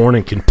fucking corn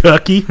in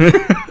Kentucky.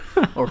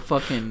 Or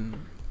fucking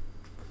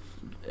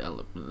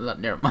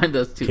never mind,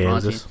 that's too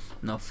Kansas. raunchy.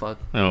 No, fuck.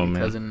 Oh, my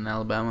man. cousin in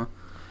Alabama.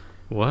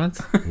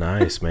 What?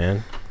 Nice,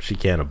 man. She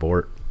can't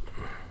abort.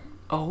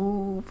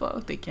 Oh,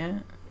 fuck, they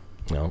can't.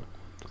 No,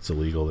 it's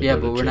illegal. Yeah,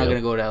 but we're not gonna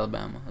go to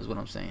Alabama. Is what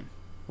I'm saying.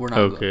 We're not.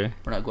 Okay.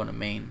 We're not going to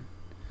Maine.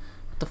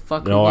 What the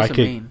fuck? No, I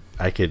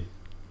could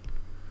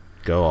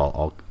go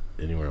all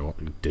anywhere.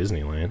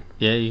 Disneyland.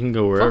 Yeah, you can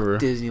go wherever.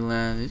 Fuck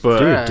Disneyland. It's but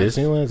dude,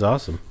 Disneyland's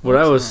awesome. What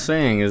I was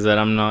saying is that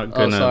I'm not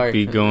gonna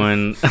be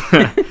going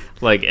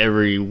like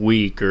every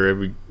week or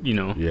every.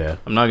 Yeah.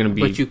 I'm not gonna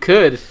be. But you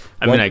could.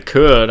 I mean, I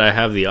could. I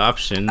have the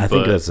option. I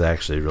think that's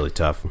actually really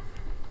tough.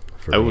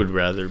 I would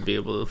rather be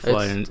able to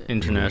fly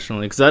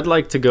internationally because I'd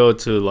like to go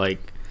to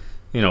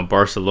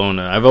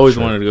Barcelona. I've always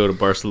wanted to go to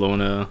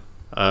Barcelona.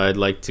 I'd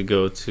like to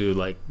go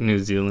to New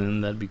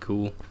Zealand. That'd be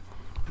cool.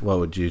 What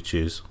would you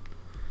choose?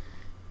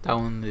 That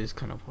one is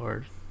kind of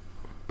hard,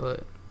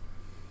 but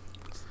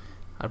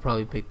I'd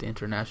probably pick the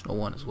international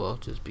one as well,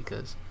 just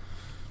because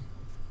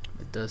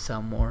it does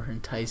sound more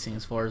enticing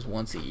as far as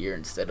once a year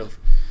instead of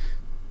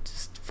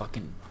just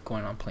fucking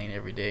going on plane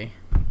every day.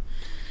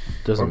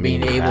 Doesn't or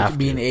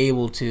being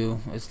able to.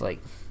 It's like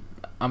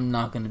I'm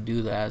not gonna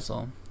do that,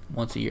 so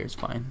once a year is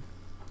fine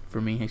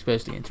for me,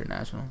 especially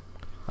international.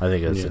 I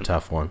think it's a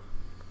tough one.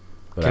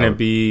 But can it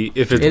be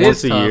if it's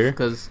once a year?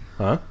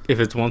 If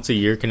it's once a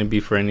year, can it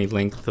be for any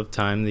length of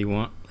time that you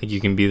want? Like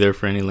you can be there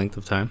for any length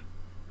of time.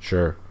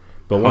 Sure,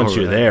 but once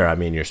you're there, I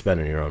mean, you're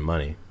spending your own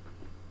money.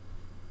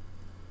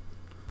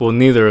 Well,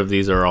 neither of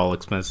these are all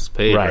expenses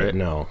paid, right?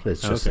 No,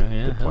 it's just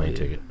the plane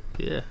ticket.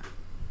 Yeah.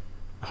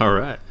 All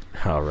right.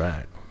 So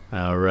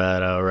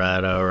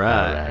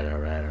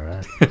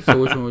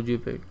which one would you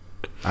pick?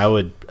 I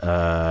would.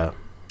 I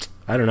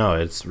don't know.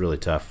 It's really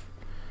tough.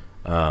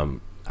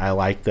 I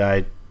like the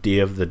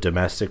idea of the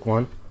domestic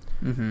one.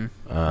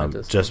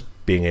 Mm-hmm. Just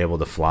being able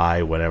to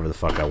fly whenever the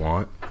fuck I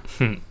want.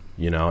 And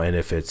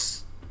if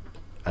it's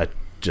a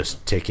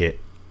just ticket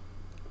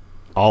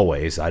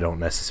always, I don't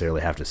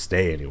necessarily have to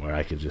stay anywhere.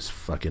 I could just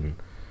fucking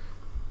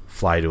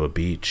fly to a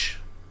beach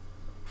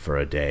for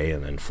a day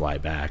and then fly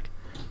back.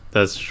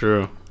 That's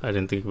true. I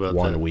didn't think about that.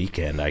 One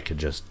weekend, I could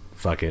just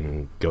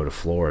fucking go to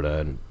Florida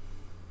and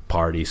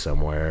party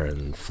somewhere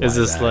and fly Is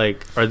this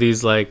back. are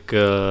these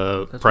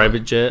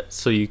private jets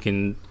so you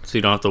don't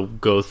have to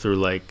go through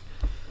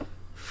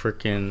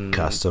freaking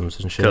customs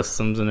and shit.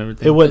 Customs and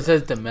everything. It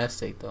says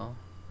domestic though.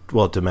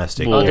 Well,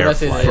 domestic air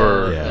flight.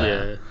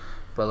 Yeah.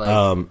 But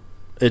like,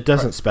 it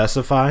doesn't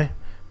specify,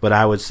 but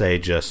I would say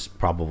just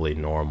probably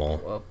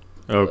normal. Well,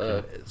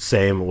 okay.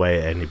 Same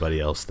way anybody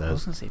else does. I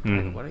was gonna say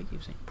private. Why do I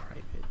keep saying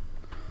private?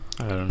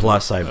 I don't know.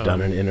 Plus, I've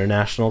done an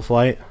international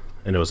flight,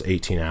 and it was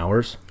 18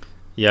 hours.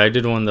 Yeah, I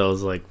did one that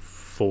was like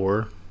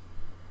 4.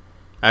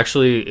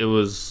 Actually, it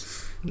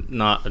was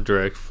not a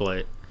direct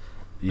flight.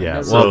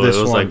 Yeah, So well, this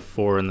it was one, like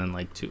 4 and then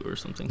like 2 or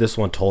something. this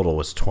one total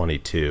was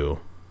 22.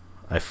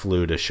 I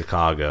flew to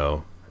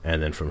Chicago,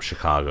 and then from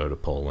Chicago to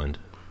Poland.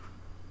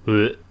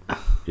 Blech.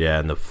 Yeah,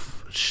 and the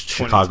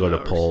Chicago to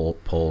hours.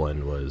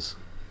 Poland was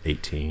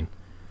 18.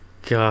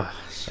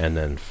 Gosh. And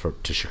then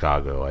to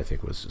Chicago, I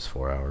think it was just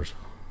 4 hours.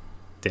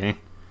 Dang.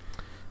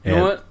 You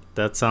know what?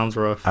 That sounds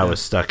rough. I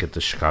was stuck at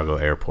the Chicago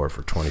airport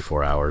for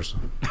 24 hours.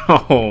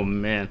 Oh,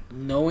 man.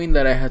 Knowing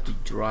that I have to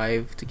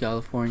drive to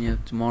California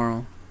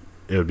tomorrow,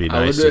 It would be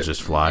nice to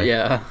just fly.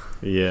 Yeah.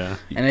 Yeah.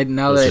 And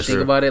now that I That's think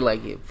true. about it,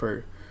 like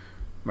for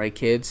my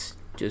kids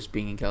just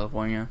being in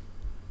California,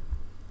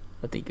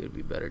 I think it would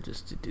be better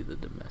just to do the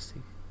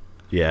domestic.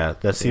 Yeah,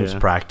 that seems Yeah.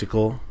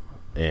 practical,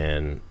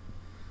 and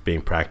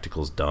being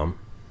practical is dumb.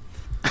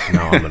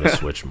 Now I'm going to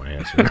switch my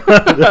answer.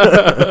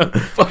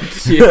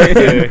 Fuck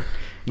you.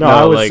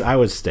 No, No, I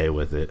would stay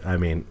with it. I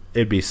mean,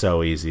 it'd be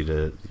so easy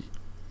to.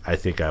 I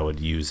think I would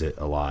use it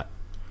a lot.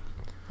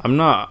 I'm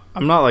not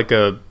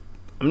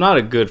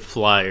a good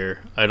flyer,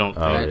 I don't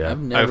think. Oh, yeah. I've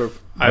never.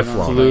 I been on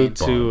a flew bunch.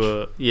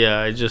 to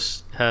I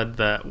just had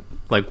that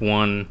like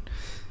one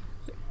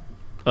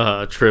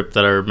trip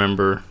that I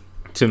remember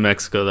to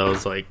Mexico that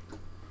was like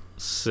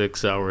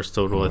 6 hours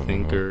total, I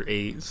think, or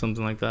 8,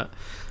 something like that.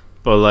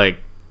 But like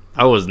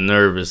I was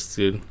nervous,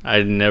 dude.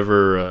 I'd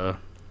never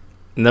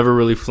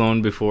really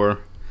flown before,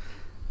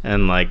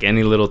 and like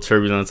any little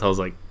turbulence I was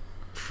like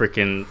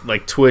freaking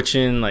like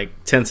twitching, like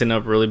tensing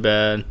up really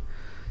bad.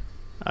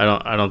 I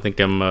don't think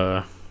I'm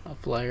A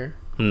flyer?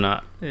 I'm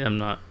not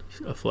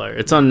a flyer.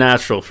 It's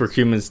unnatural for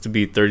humans to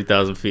be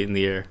 30,000 feet in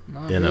the air.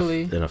 Not In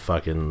really. a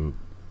fucking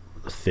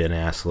thin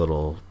ass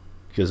little,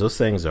 because those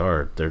things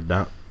they're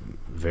not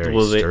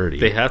very sturdy.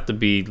 They have to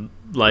be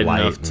light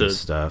enough and to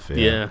stuff.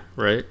 yeah,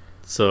 right.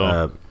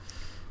 So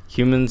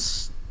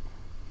humans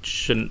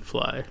shouldn't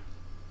fly.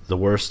 The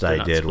worst They're I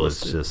not did was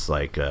supposed to. just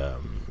like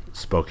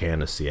Spokane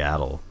to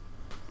Seattle.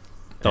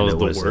 That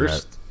And was the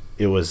worst.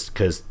 It was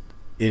because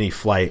any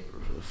flight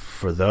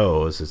for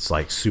those, it's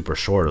like super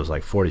short. It was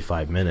like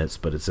 45 minutes,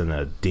 but it's in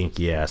a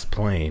dinky ass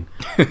plane,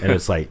 and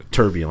it's like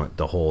turbulent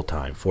the whole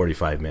time.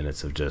 45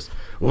 minutes of just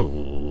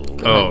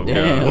Oh,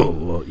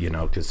 damn. you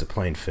know, because the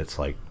plane fits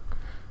like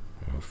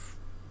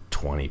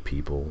 20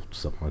 people,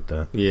 something like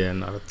that. Yeah,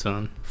 not a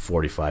ton.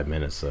 45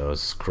 minutes though.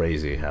 It's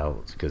crazy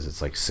how, because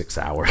it's like 6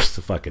 hours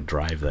to fucking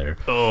drive there.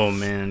 Oh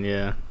man,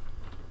 yeah.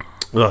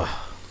 Ugh.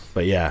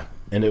 But yeah,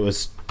 and it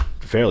was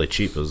fairly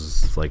cheap. It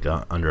was like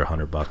under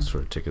 $100 for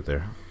a ticket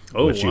there.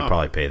 Oh, which wow. you'd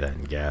probably pay that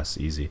in gas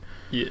easy.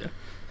 Yeah.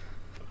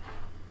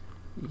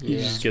 Yeah.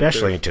 Just get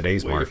Especially there in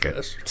today's way market.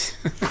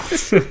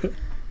 faster.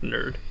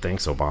 Nerd.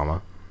 Thanks,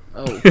 Obama.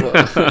 Oh,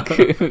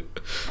 fuck.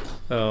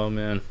 Oh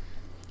man.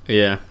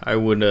 Yeah, I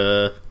would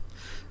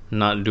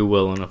not do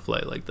well on a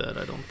flight like that,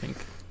 I don't think.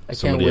 I can't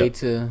Somebody wait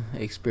to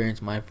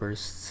experience my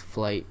first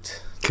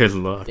flight Good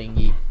luck.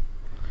 thingy.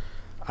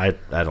 I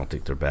don't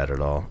think they're bad at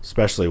all.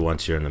 Especially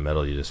once you're in the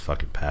middle, you just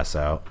fucking pass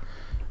out.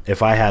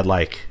 If I had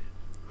like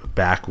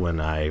back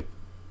when I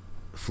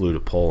flew to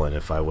Poland,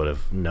 if I would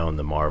have known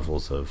the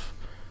marvels of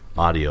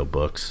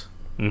audiobooks,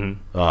 Mhm.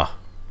 like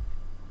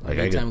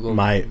I Anytime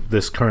get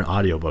this current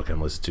audiobook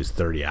I'm listening to is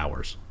 30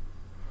 hours.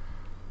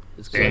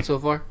 It's good so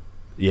far?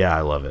 Yeah,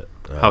 I love it.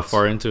 How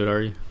far into it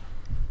are you?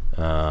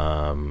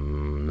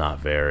 Not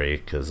very,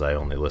 because I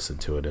only listen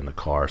to it in the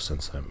car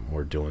since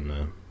we're doing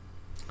the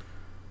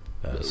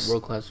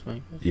World class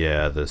thing?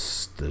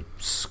 the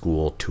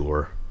school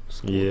tour.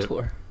 School Yeah.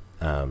 tour.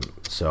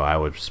 So I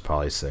would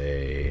probably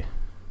say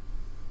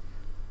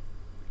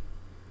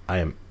I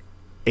am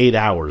 8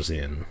 hours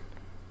in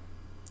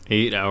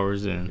 8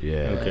 hours in.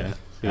 Yeah. Okay. So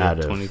you Out have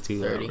of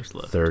 22 30. hours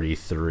left.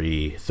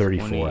 34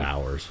 20.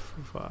 hours.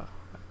 Five,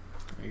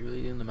 Are you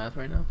really doing the math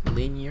right now?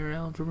 Linear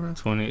algebra?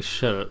 20.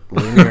 Shut up.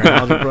 Linear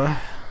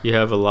algebra. You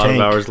have a lot Tank.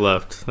 of hours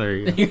left. There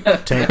you go.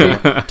 Tank,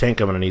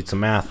 I'm gonna need some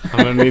math.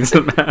 I'm gonna need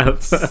some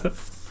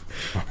math.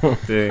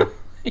 Dang.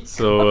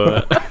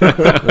 So,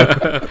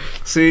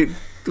 see,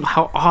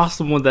 how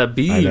awesome would that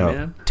be, I know.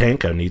 man?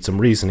 Tank, I need some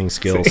reasoning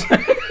skills.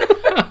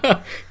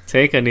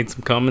 Tank, I need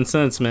some common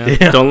sense, man.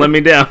 Yeah. Don't let me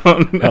down.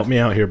 Help me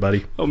out here,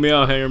 buddy. Help me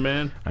out here,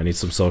 man. I need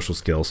some social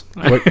skills.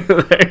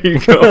 There you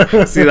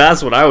go. See,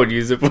 that's what I would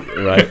use it for.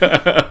 Right.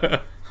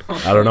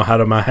 I don't know how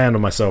to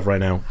handle myself right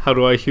now. How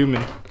do I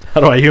human?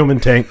 How do I human,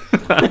 Tank?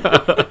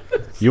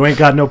 You ain't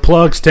got no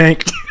plugs,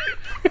 Tank.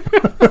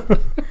 You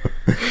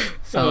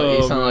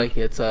sound like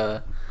it's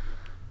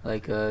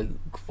like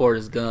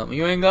Forrest Gump.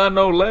 You ain't got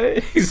no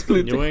legs.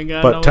 You ain't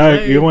got But no Tank,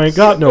 legs. you ain't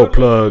got no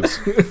plugs.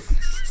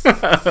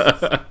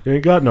 You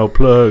ain't got no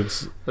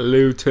plugs.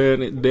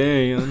 Lieutenant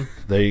Dan.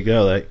 There you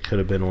go. That could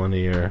have been one of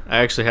your... I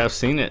actually have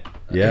seen it.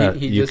 Yeah,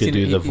 you could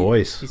do the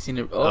voice. He's seen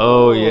it.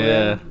 Oh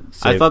yeah.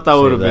 I thought that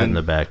would have been in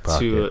the back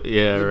pocket.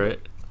 Yeah, right.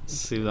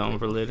 Save that one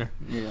for later.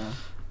 Yeah.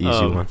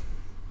 Easy one.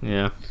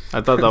 Yeah.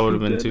 I thought that would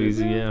have been too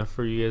easy, yeah,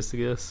 for you guys to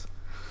guess.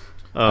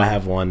 I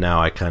have one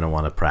now I kind of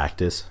want to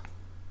practice.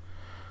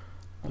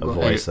 A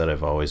voice that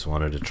I've always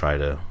wanted to try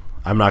to...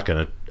 I'm not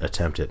going to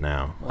attempt it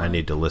now. Wow. I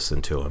need to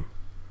listen to him.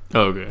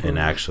 Okay. And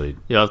actually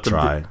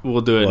try.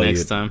 We'll do it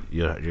next time.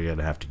 You're going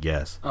to have to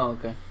guess. Oh,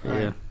 okay.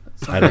 Yeah.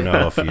 I don't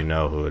know if you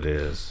know who it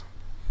is.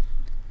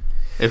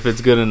 If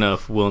it's good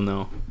enough, we'll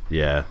know.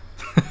 Yeah.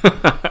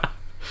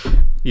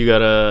 You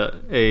got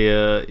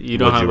you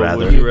don't have a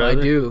would you rather?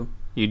 I do.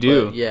 You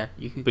do? But, yeah.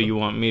 You can but you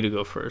want me to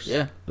go first?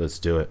 Yeah. Let's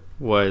do it.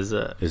 Why is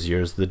that? Is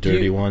yours the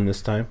dirty one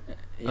this time?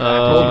 Yeah,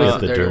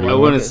 I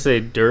wouldn't say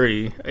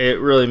dirty. It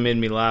really made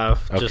me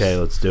laugh. Okay,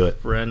 let's do it.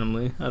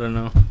 Randomly. I don't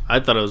know. I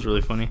thought it was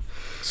really funny.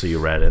 So you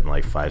read it and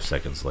like 5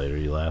 seconds later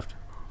you laughed?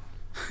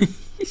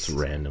 It's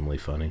randomly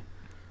funny.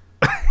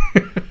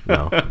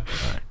 No? All right.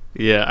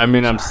 Yeah, I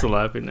mean, I'm still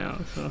laughing now.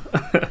 So.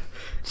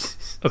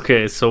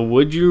 Okay, so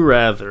would you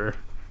rather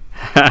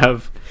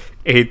have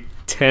a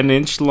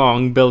 10-inch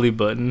long belly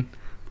button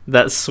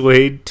that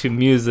swayed to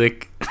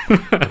music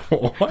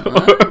or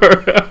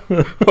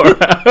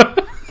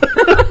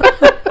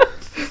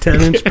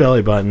 10-inch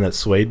belly button that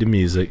swayed to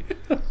music?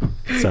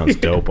 Sounds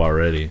dope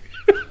already.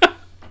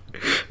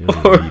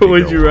 Or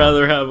would you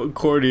rather have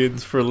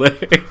accordions for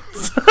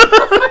legs?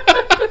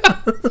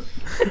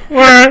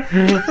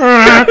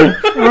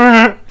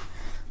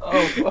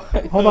 Oh,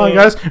 fuck. Hold on,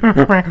 guys.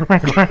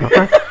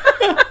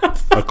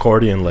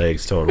 Accordion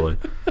legs, totally.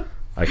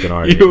 I can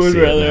already see it now. You would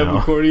rather have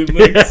accordion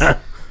legs? Yeah.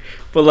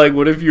 But, like,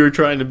 what if you were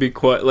trying to be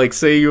quiet? Like,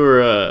 say you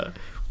were,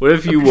 what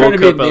if you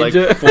woke up at, like,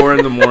 4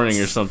 in the morning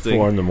or something?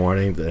 4 in the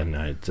morning? Then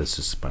that's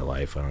just my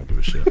life. I don't give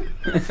a shit.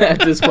 At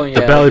this point,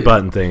 The belly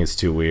button thing is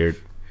too weird.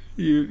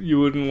 You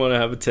wouldn't want to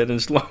have a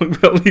 10-inch long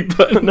belly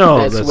button.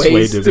 No, that's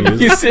way to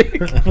music.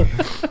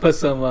 Put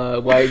some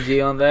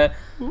YG on that.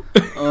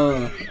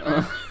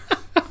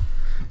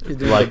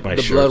 Like my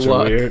shirts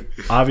are weird.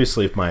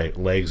 Obviously, if my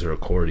legs are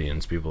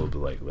accordions, people would be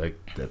like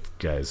that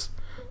guy's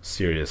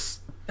serious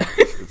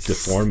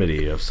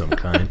deformity of some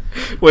kind.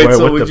 Wait, Where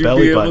so with would the you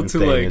belly be able button to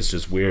thing like? Is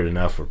just weird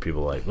enough for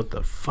people like, what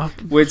the fuck?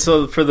 Wait,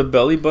 so for the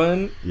belly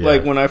button,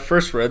 like when I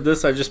first read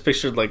this, I just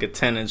pictured like a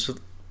 10-inch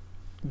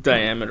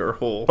diameter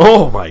hole.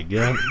 Oh my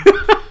god,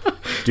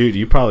 dude,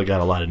 you probably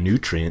got a lot of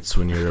nutrients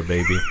when you were a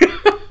baby.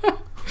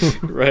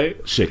 Right?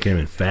 Shit came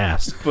in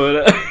fast.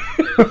 But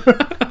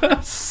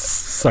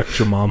sucked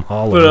your mom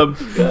hollow.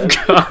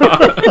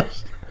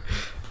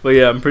 But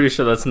yeah, I'm pretty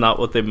sure that's not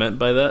what they meant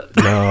by that.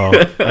 No,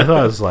 I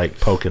thought it was like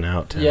poking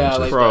out 10 inches.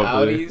 Like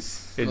probably.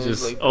 It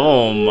just like,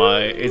 oh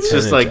my! It's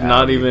just like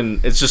not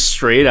even. It's just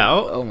straight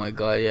out. Oh my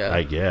god! Yeah.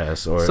 I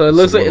guess. Or so it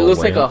looks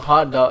like a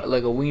hot dog,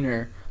 like a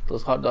wiener.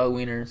 Those hot dog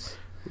wieners.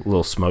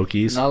 Little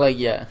Smokies. Not like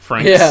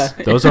Franks. Yeah.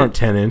 Those aren't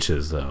 10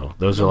 inches though.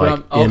 Those are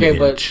like an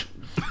inch.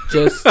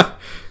 Just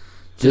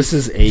this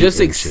is 8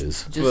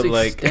 inches. Just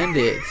extend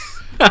it.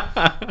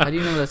 How do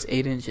you know that's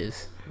 8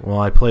 inches? Well,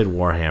 I played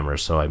Warhammer,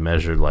 so I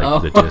measured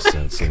like the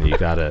distance, and you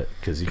gotta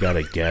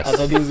guess. I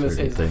thought he was gonna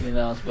say something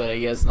else, but I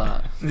guess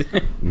not.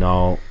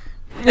 No,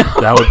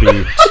 that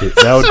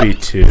would be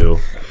 2.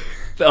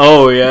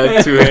 Oh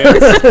yeah, 2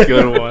 hands.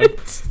 Good one.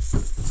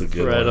 It's a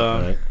good right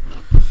one.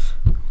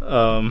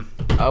 On. Right?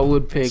 I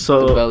would pick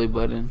the belly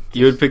button.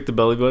 You would pick the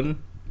belly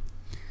button?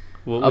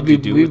 What would you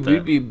do with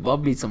that? I'll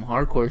be some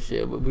hardcore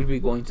shit. We'd be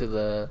going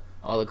to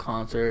all the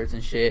concerts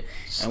and shit.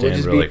 And we'll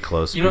just really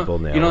close to people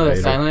now. You know that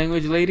sign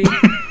language lady?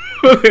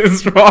 What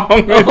is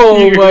wrong with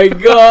you? My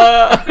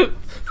god.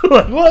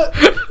 Like, what?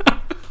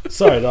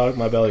 Sorry, dog.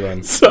 My belly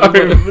button.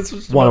 Sorry.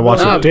 Want to watch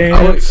it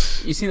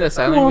dance? You seen that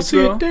sign language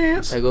girl?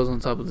 Dance? That goes on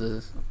top of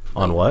the...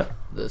 On what?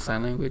 The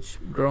sign language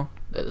girl.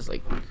 That is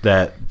like...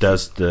 That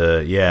does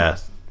the... Yeah,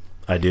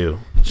 I do.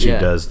 She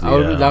does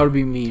the... that would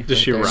be me. Does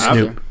she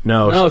rap?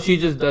 No, she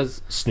just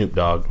does... Snoop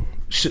Dogg.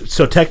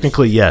 So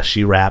technically, yes,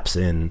 she raps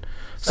in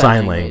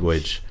sign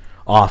language.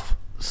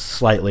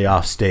 Slightly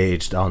off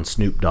staged on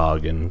Snoop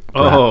Dogg and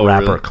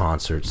rapper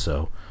concerts.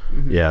 So,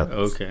 yeah.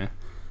 Okay.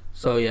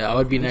 So yeah, I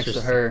would be next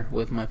to her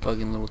with my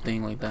fucking little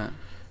thing like that.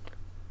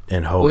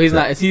 And hope.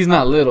 Well, he's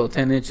not little.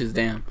 10 inches,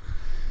 damn.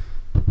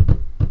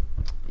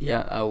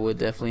 Yeah, I would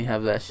definitely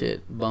have that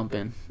shit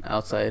bumping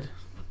outside.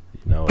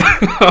 No.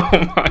 Oh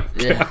my god.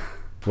 Yeah.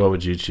 What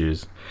would you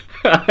choose?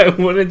 I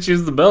wouldn't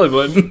choose the belly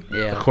button.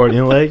 Yeah.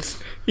 Accordion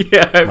legs?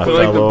 Yeah, I feel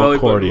like the belly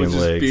button would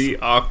just be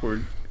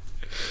awkward.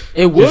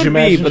 It would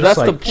be, but that's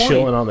the point.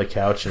 Chilling on the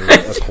couch and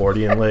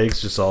accordion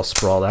legs just all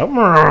sprawled out.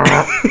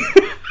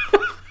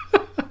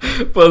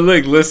 But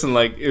like, listen,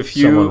 like if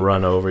someone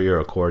run over your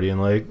accordion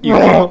leg,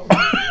 oh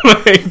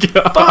my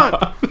god!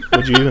 Fuck.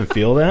 Would you even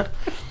feel that?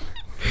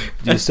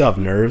 Do you still have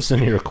nerves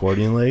in your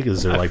accordion leg?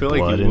 Is there like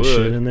blood and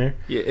shit in there?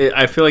 Yeah,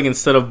 I feel like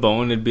instead of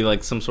bone, it'd be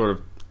like some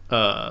sort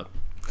of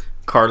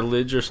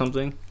cartilage or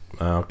something.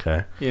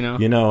 Okay. You know,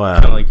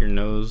 kind of like your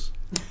nose.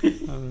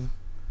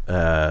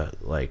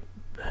 Like,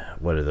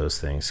 what are those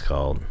things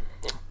called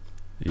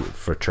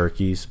for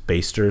turkeys?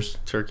 Basters.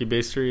 Turkey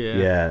baster,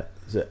 yeah. Yeah.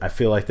 I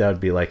feel like that would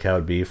be like how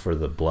it'd be for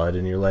the blood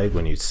in your leg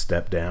when you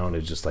step down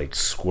and just like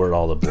squirt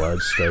all the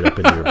blood straight up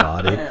into your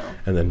body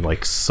and then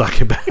like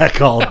suck it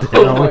back all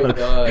down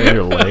and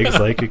your legs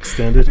like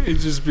extended. It'd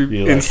just be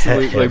you like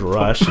head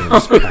rush and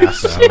just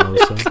pass out or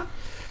something.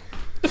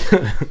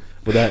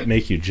 Would that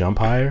make you jump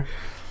higher?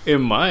 It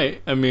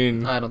might. I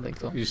mean, I don't think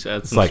so. You just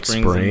add some like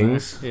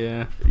springs.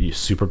 Yeah. You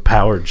super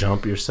power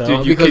jump yourself.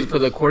 Dude, because for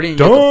the accordion,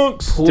 dunks. You have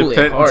to pull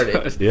it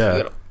hard. Yeah.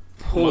 You gotta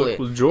pull it.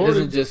 Jordan. It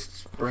doesn't just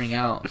spring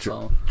out.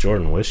 So.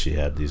 Jordan wished he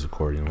had these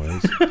accordion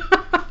legs.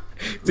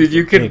 Dude,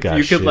 you could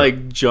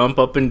like jump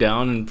up and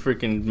down and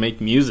freaking make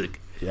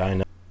music. Yeah, I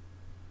know.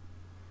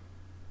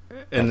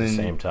 And at the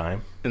same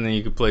time. And then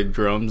you could play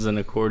drums and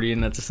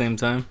accordion at the same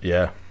time.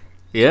 Yeah.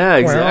 Yeah,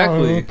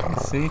 exactly.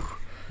 See?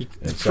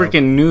 It's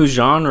freaking new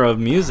genre of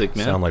music,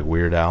 man. Sound like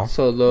Weird Al.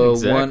 So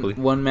the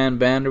one man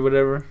band or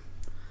whatever.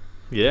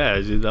 Yeah,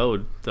 dude,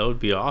 that would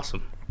be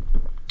awesome.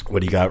 What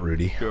do you got,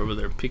 Rudy? You're over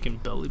there picking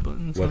belly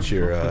buttons. What's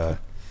your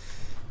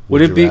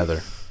would it be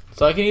rather?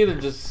 So I can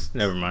either just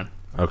never mind.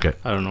 Okay.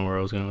 I don't know where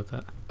I was going with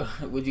that.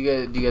 Do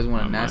you guys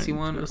want a nasty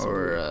one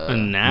or a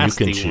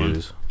nasty one? You can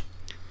choose.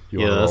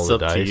 Yeah, that's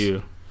up to you.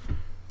 You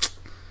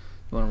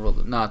want to roll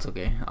the? No, it's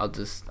okay.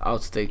 I'll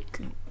stick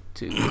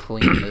to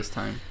clean this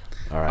time.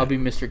 All right. I'll be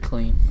Mr.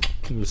 Clean.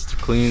 Mr.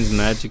 Clean's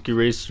magic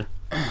eraser.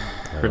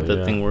 Heard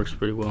that thing works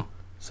pretty well.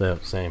 So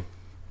same.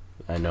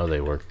 I know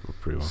they work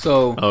pretty well.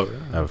 So,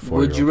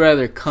 would you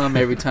rather come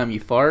every time you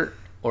fart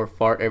or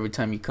fart every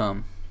time you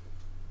come?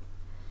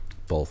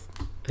 Both.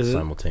 Is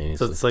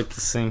simultaneously. So it's like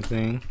the same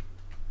thing?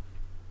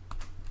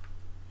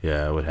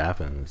 Yeah, it would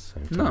happen at the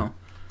same time. No.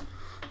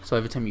 So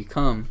every time you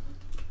come,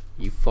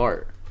 you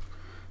fart.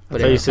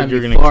 But I thought you said you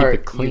were going to keep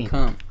it clean. You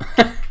come.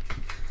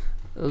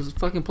 It was a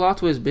fucking plot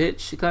twist,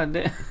 bitch. God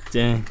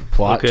damn.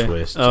 Plot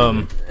twist.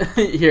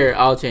 Here,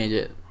 I'll change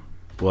it.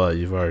 Well,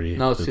 you've already...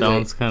 No, that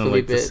one's kind of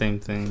like the same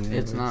thing. Yeah,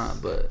 it's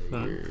not, but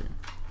you're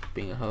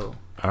being a hoe.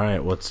 All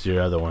right, what's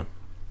your other one?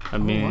 I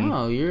mean...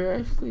 wow, you're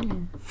actually...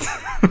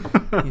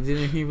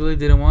 He really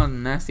didn't want a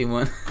nasty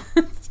one.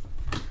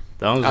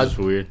 That was just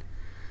weird.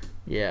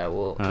 Yeah,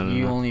 well,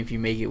 only if you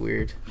make it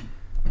weird.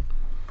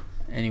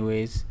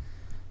 Anyways,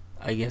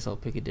 I guess I'll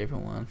pick a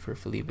different one for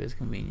Felipe's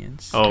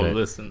convenience. Oh, okay.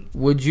 Listen.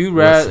 Would you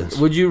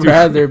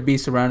rather be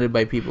surrounded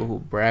by people who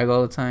brag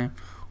all the time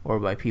or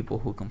by people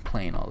who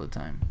complain all the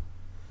time?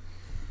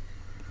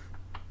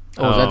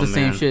 Oh, is that the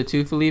same shit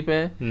too,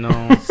 Felipe?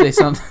 No. Say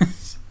something.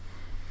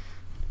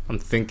 I'm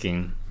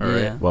thinking. All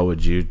right. Yeah. What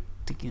would you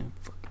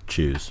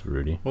choose,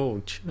 Rudy?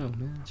 Oh, chill,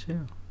 man.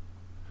 Chill.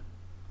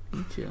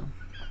 You chill.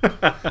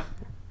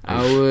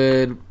 I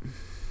would...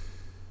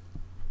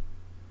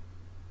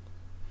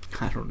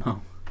 I don't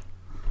know.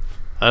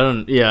 I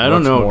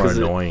don't know. What's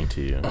more annoying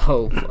to you?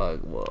 Oh, fuck.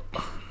 Well...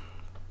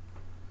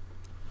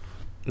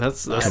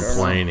 That's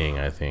complaining,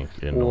 I think,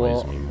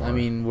 annoys me more. I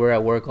mean, we're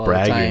at work all the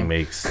time. Bragging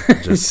makes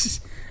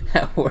just...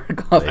 at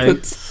work all the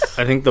time.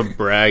 I think the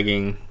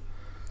bragging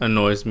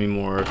annoys me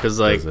more because,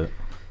 like...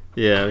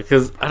 Yeah,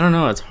 because, I don't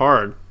know, it's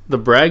hard. The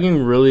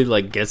bragging really,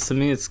 like, gets to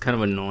me. It's kind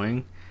of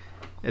annoying.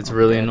 It's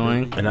really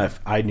annoying. And if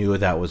I knew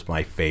that was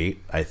my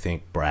fate, I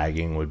think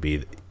bragging would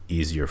be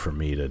easier for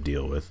me to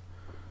deal with.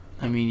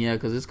 I mean, yeah,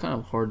 because it's kind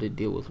of hard to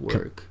deal with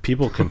work.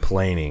 People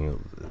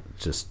complaining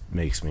just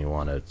makes me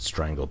want to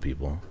strangle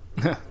people.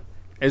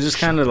 It's just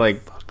kind of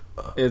like...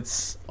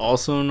 It's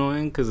also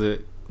annoying because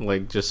it,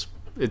 like, just...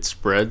 It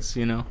spreads,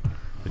 you know?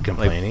 The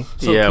complaining?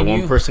 Like, so yeah,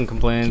 one person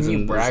complains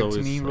and brag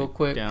to me real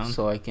quick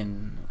so I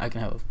can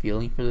have a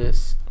feeling for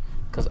this?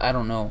 Because I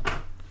don't know.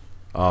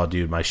 Oh,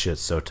 dude, my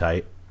shit's so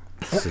tight.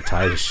 It's the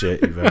tightest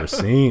shit you've ever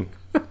seen.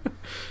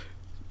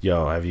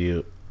 Yo, have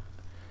you...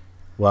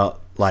 Well,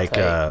 like...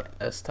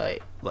 That's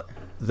tight.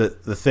 The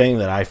thing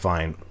that I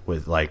find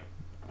with, like,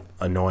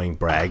 annoying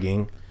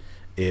bragging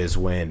is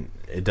when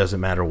it doesn't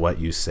matter what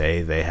you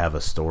say, they have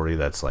a story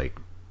that's, like,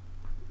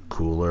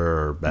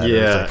 cooler or better.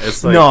 Yeah,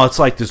 it's like, no, it's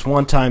like this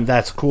one time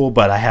that's cool,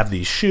 but I have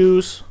these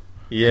shoes.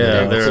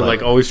 Yeah, they're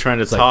like always trying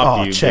to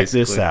top you. Check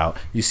this out.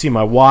 You see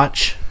my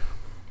watch?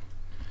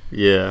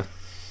 Yeah.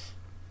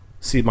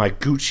 See my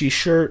Gucci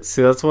shirt?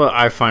 See, that's what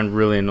I find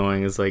really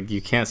annoying is like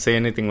you can't say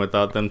anything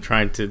without them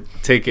trying to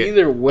take it.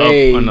 Either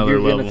way, up another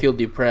you're level. gonna feel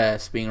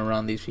depressed being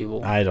around these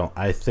people.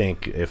 I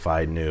think if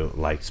I knew,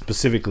 like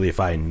specifically if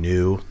I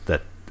knew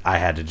that I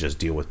had to just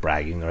deal with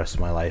bragging the rest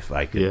of my life,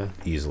 I could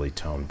easily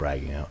tone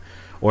bragging out.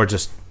 Or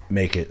just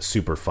make it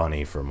super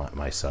funny for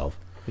myself.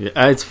 Yeah,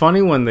 it's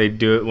funny when they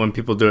do it, when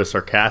people do it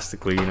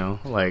sarcastically, you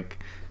know, like,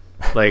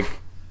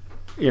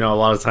 you know, a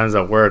lot of times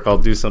at work, I'll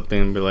do something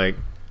and be like,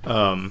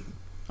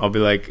 I'll be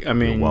like, I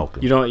mean,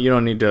 you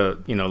don't need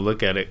to, you know,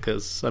 look at it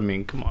because, I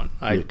mean, come on,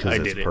 I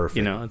did it, perfect.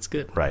 You know, it's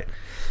good, right?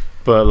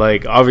 But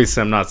like,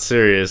 obviously, I'm not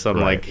serious. I'm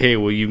like, hey,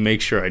 will you make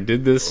sure I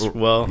did this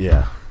well?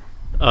 Yeah.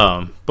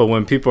 But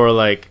when people are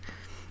like,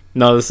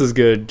 no, this is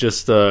good,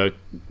 just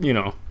you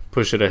know,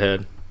 push it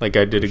ahead. Like,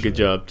 I did a good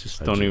job.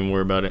 Just don't even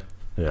worry about it.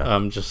 Yeah.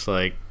 I'm just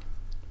like,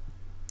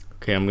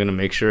 okay, I'm going to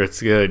make sure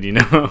it's good, you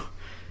know?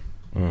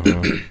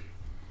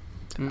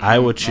 Mm-hmm. I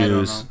would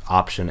choose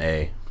option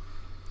A.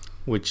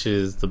 Which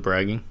is the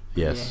bragging?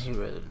 Yes. Yeah, he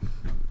read it.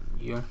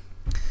 You?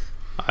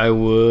 I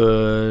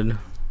would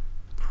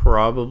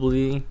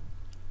probably...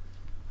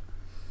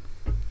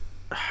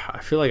 I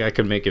feel like I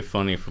could make it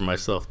funny for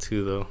myself,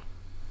 too, though.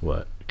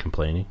 What?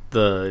 Complaining?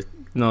 The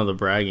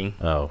bragging.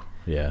 Oh,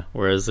 yeah.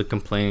 Whereas the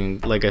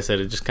complaining, like I said,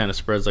 it just kind of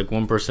spreads. Like,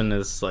 one person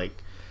is,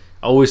 like,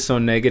 always so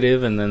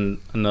negative, and then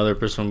another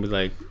person will be,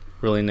 like,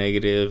 really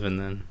negative, and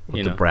then,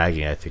 With the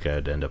bragging, I think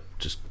I'd end up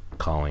just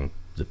calling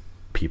the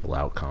people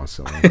out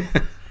constantly.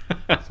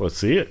 Let's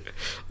see it.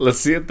 Let's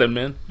see it then,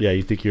 man. Yeah,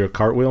 you think you're a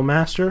cartwheel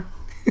master?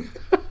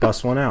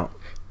 Bust one out.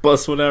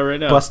 Bust one out right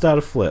now. Bust out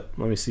a flip.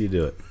 Let me see you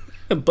do it.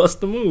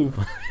 Bust the move.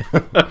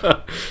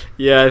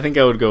 Yeah, I think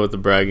I would go with the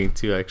bragging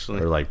too,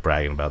 actually. Or like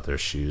bragging about their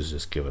shoes,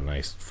 just give a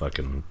nice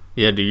fucking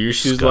do your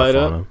shoes light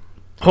up?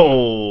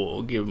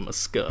 Oh, give them a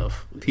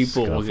scuff.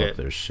 People will get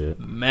their shit.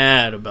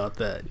 Mad about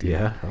that, dude.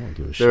 Yeah, I don't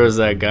give a shit. There was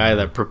that guy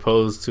that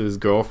proposed to his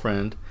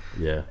girlfriend.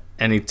 Yeah.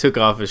 And he took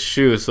off his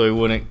shoe so he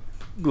wouldn't,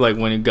 like,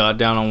 when he got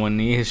down on one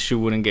knee, his shoe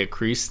wouldn't get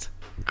creased.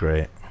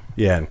 Great.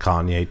 Yeah, and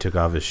Kanye took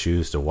off his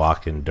shoes to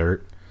walk in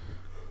dirt.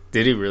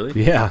 Did he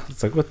really? Yeah,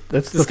 it's like what?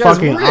 That's the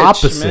fucking rich,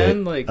 opposite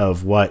man. Like,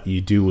 of what you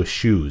do with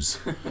shoes.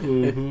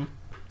 Mm-hmm.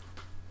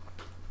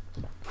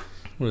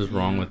 What is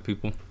wrong with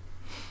people?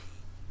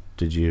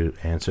 Did you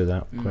answer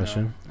that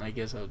question? I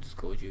guess I'll just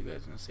go with you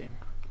guys in the same.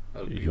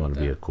 You want to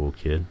be a cool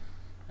kid?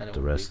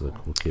 The rest of the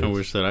cool kids. I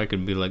wish that I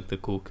could be like the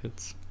cool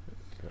kids.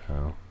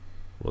 Oh,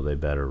 well, they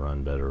better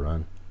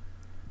run.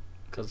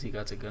 Because he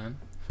got a gun?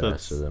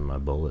 Faster than my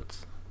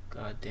bullets.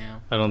 God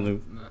damn. I don't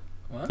think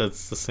what?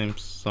 That's the same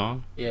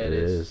song. Yeah, it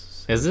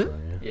is. Is it?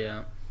 Song,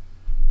 yeah.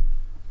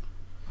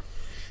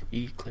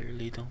 You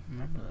clearly don't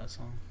remember that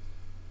song.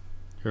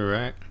 You're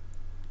right.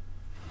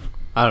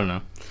 I don't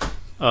know.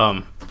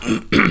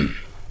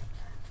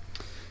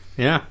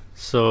 Yeah.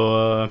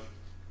 So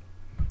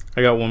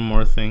I got one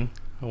more thing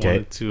I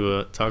wanted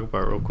to talk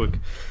about real quick.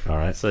 All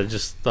right. So I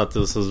just thought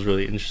this was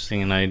really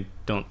interesting, and I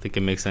don't think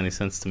it makes any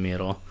sense to me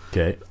at all.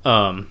 Okay.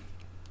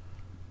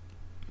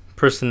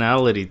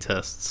 Personality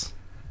tests.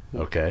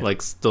 Okay.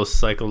 Like those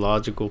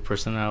psychological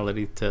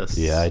personality tests.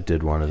 Yeah, I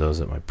did one of those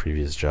at my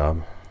previous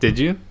job. Did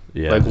you?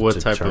 Yeah. Like what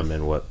type of?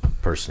 Determine what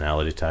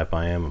personality type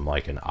I am. I'm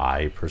like an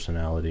I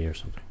personality or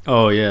something.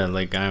 Oh yeah,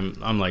 like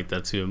I'm like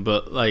that too.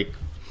 But like,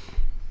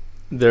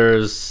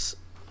 there's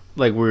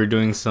like we're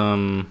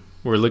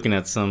looking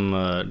at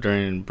some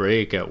during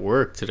break at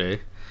work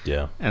today.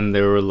 Yeah. And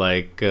they were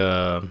like,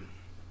 there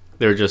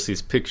were just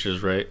these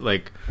pictures, right?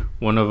 Like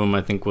one of them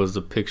I think was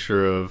a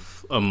picture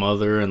of a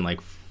mother and like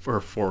her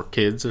 4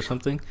 kids or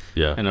something.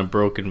 Yeah. And a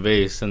broken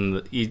vase,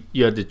 and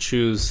you had to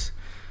choose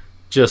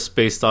just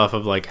based off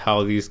of like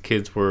how these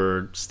kids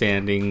were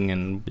standing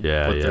and what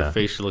their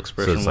facial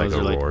expression was. So it's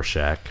like a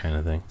Rorschach kind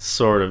of thing.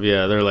 Sort of,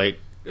 yeah. They're like,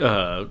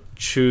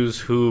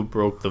 choose who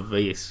broke the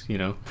vase. You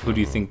know, who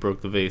do you think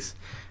broke the vase?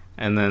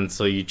 And then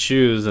so you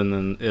choose, and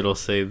then it'll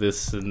say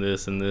this and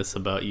this and this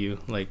about you.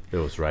 Like it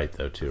was right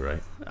though too,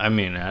 right? I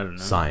mean, I don't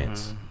know.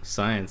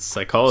 Science,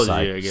 psychology,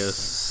 I guess.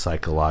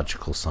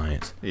 Psychological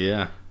science.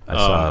 Yeah. I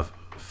saw a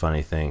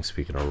funny thing.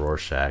 Speaking of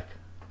Rorschach,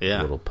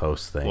 yeah, little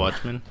post thing.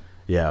 Watchmen.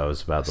 Yeah, it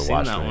was about the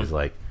Watchmen. He's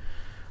like,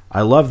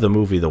 I love the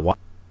movie The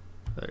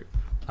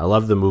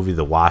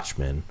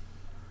Watchmen,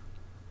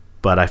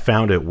 but I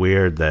found it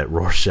weird that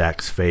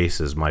Rorschach's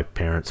face is my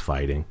parents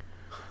fighting.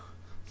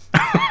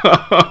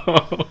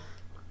 I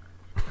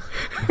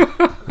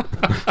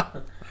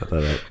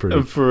thought that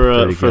pretty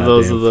for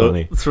those of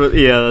the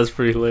that's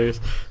pretty hilarious.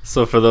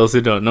 So for those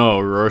who don't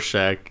know,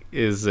 Rorschach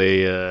is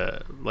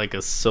a like a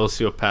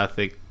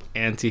sociopathic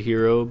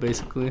anti-hero,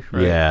 basically,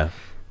 right?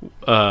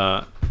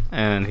 Yeah.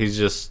 And he's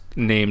just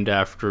named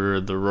after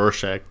the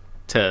Rorschach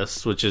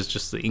test, which is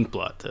just the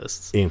inkblot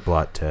test.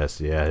 Inkblot test,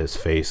 yeah. His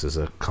face is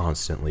a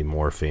constantly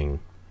morphing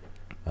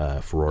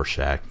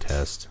Rorschach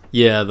test.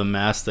 Yeah, the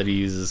mask that he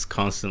uses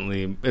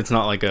constantly. It's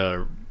not like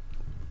I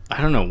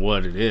don't know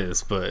what it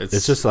is, but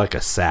it's just like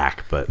a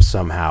sack, but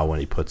somehow when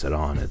he puts it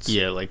on, it's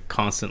like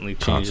constantly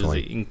changes.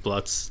 The ink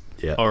blots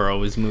are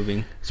always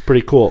moving. It's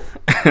pretty cool.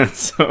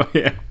 So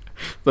yeah,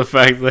 the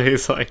fact that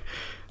he's like,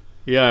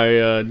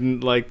 I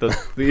didn't like the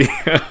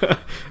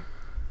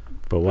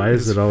but why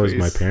is it always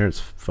my parents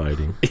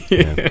fighting?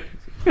 Yeah.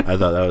 I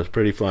thought that was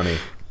pretty funny.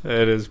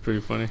 It is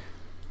pretty funny.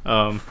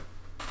 But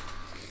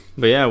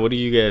yeah, what do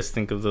you guys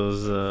think of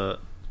those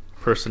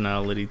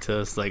personality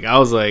tests? Like, I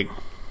was like,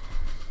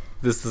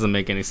 this doesn't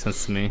make any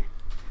sense to me.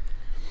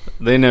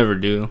 They never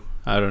do.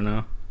 I don't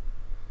know.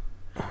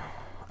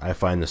 I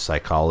find the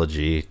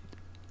psychology,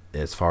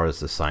 as far as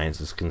the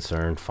science is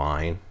concerned,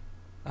 fine.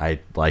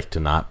 I'd like to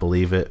not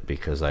believe it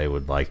because I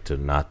would like to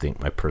not think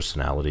my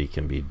personality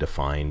can be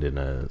defined in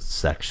a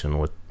section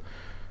with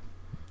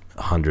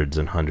hundreds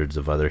and hundreds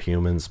of other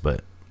humans,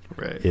 but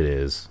it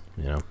is,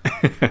 you know.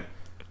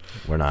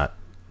 We're not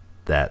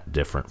that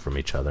different from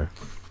each other.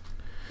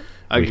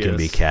 we can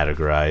be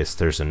categorized.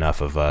 There's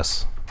enough of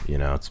us. You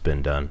know, it's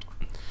been done.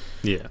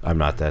 Yeah. I'm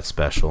not that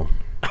special.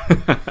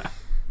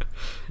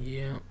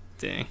 Yeah.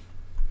 Dang.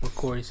 What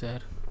Corey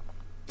said.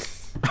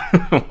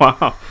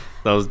 Wow.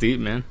 That was deep,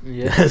 man.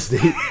 Yeah. That's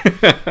deep.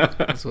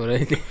 That's what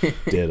I did.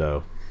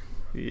 Ditto.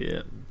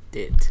 Yeah.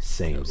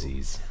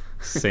 Samesies.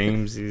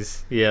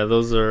 Yeah,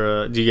 those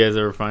are... do you guys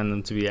ever find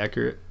them to be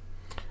accurate?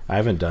 I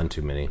haven't done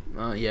too many.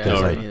 Yeah, I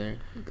don't either.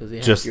 Because they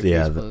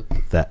have your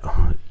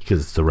Facebook.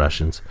 Because it's the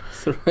Russians.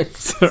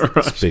 It's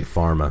Big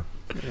Pharma.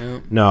 Yeah.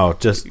 No,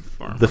 just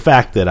the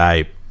fact that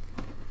I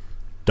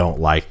don't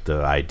like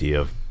the idea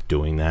of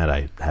doing that.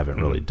 I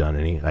haven't really done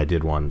any. I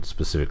did one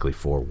specifically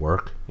for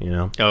work, you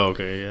know. Oh,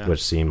 okay, yeah.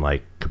 Which seemed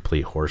like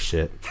complete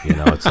horseshit. You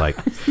know, it's like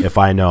if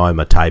I know I'm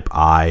a type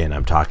I and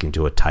I'm talking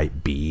to a type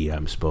B,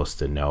 I'm supposed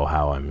to know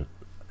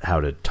how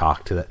to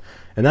talk to that.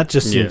 And that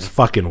just seems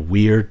fucking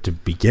weird to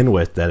begin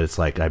with, that it's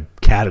like I'm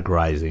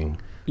categorizing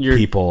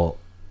people,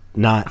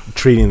 not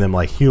treating them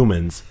like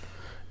humans,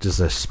 just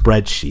a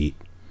spreadsheet.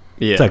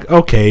 Yeah. It's like,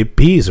 okay,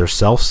 bees are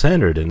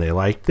self-centered and they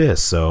like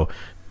this, so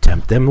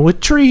tempt them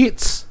with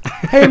treats.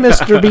 Hey,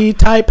 Mr. B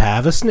type,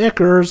 have a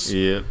Snickers.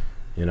 Yeah.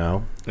 You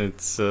know?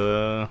 It's,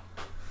 And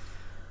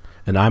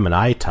I'm an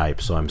I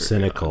type, so I'm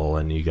cynical,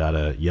 and you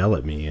gotta yell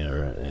at me,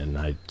 and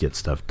I get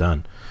stuff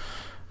done.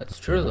 That's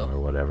true, though. Or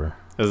whatever.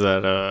 Is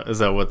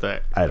that what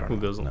that... I don't know.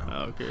 Goes on?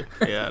 Oh, okay.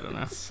 Yeah, I don't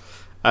know.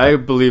 I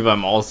believe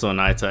I'm also an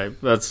I type.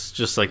 That's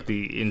just like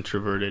the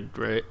introverted,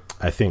 right?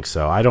 I think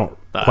so. I don't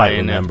quite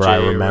remember. I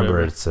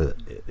remember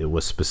it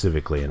was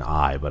specifically an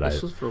I, but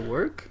this was for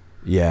work?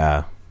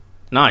 Yeah.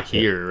 Not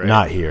here, right?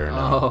 Not here, no.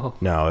 Oh.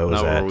 No, it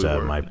was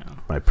at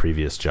my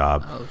previous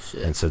job. Oh,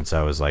 shit. And since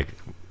I was like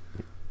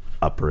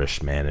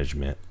upperish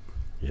management,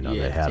 you know,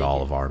 they had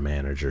all of our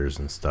managers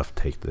and stuff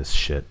take this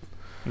shit.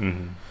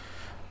 Mm-hmm.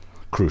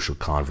 Crucial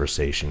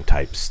conversation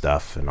type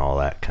stuff and all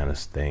that kind of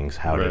things.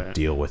 How to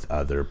deal with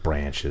other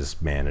branches,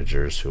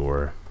 managers who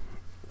are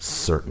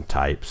certain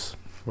types.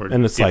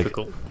 And it's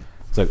difficult.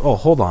 It's like, oh,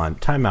 hold on,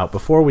 time out.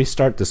 Before we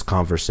start this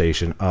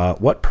conversation,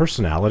 what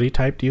personality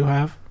type do you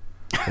have?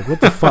 Like,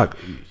 what the fuck?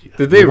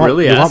 Did they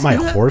really ask you want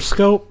my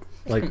horoscope?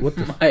 Like, what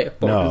the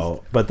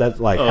no, but that's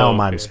like how am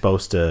I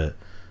supposed to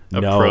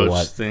know approach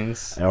what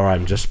things? Or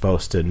I'm just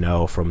supposed to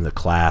know from the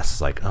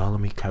class, like, oh, let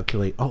me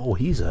calculate. Oh,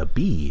 he's a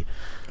B.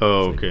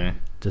 Oh, okay.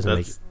 Doesn't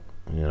make,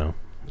 you know,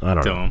 I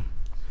don't know.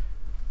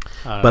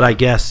 But I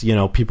guess, you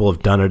know, people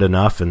have done it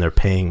enough and they're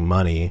paying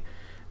money.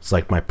 It's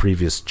like my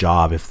previous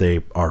job. If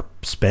they are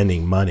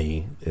spending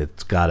money,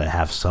 it's got to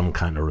have some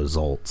kind of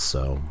results.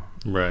 So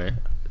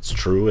it's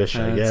true-ish,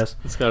 I guess.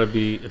 It's got to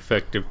be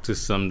effective to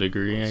some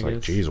degree, I guess.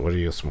 Like, geez, what are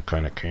you, some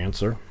kind of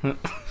cancer?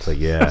 It's like,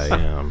 yeah, I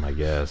am, I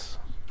guess.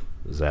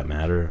 Does that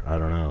matter? I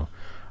don't know.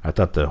 I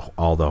thought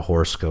all the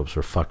horoscopes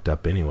were fucked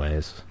up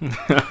anyways.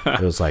 It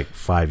was like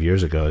 5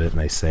 years ago, didn't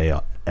they say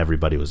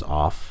everybody was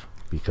off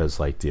because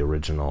like the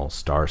original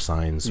star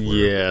signs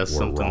were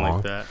something wrong?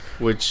 like that.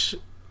 Which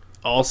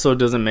also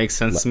doesn't make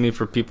sense to me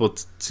for people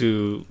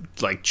to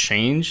like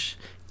change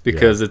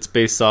because it's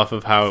based off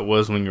of how it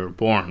was when you were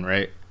born,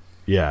 right?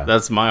 Yeah.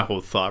 That's my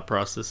whole thought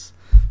process.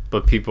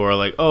 But people are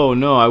like, oh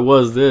no, I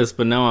was this,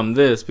 but now I'm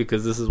this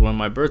because this is when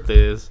my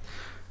birthday is.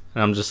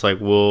 And I'm just like,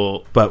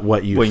 well, but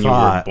what you when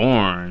thought, you were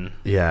born,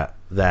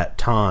 that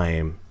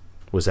time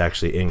was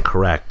actually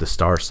incorrect. The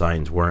star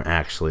signs weren't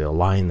actually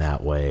aligned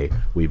that way.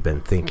 We've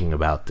been thinking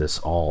about this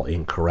all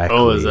incorrectly.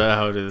 Oh, is that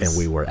how it is? And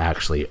we were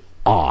actually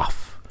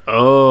off.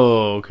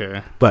 Oh,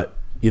 okay. But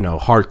you know,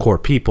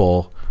 hardcore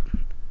people,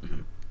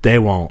 they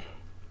won't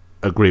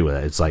agree with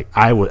it. It's like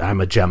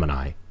I'm a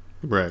Gemini.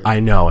 Right.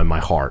 I know in my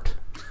heart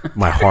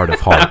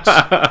of hearts,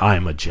 I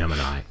am a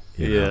Gemini.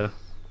 You know?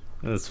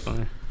 That's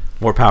fine.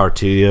 More power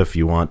to you if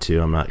you want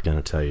to. I'm not going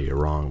to tell you you're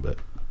wrong, but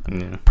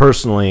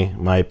personally,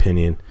 my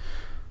opinion,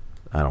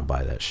 I don't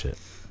buy that shit.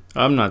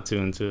 I'm not too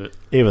into it.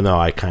 Even though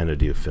I kind of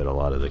do fit a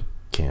lot of the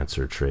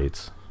Cancer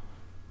traits.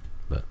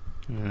 But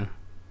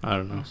I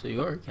don't know. So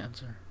you are a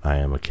Cancer. I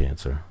am a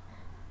Cancer.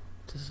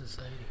 To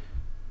society.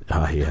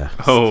 Yeah.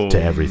 Oh,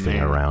 to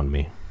everything around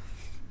me.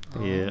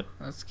 Oh, yeah.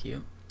 That's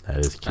cute. That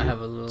is cute.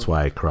 That's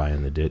why I cry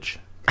in the ditch.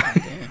 God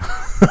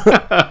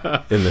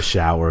damn. In the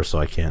shower, so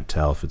I can't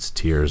tell if it's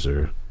tears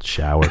or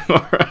shower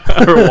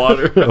or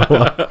water.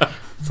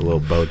 It's a little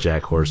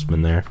BoJack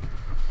Horseman there.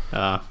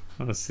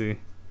 Let's see.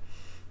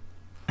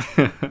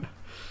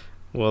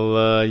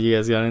 Well, you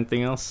guys got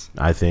anything else?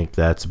 I think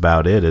that's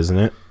about it, isn't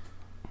it?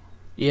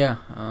 Yeah.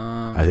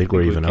 I think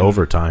we're even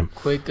overtime.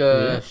 Quick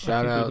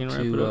shout out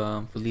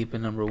to Felipe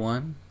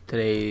 #1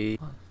 today.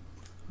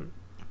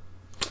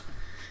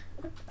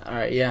 All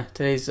right,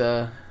 today's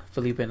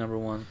Felipe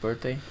 #1's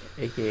birthday,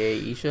 aka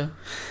Isha.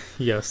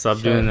 Yeah, stop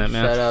doing that,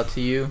 man. Shout out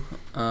to you.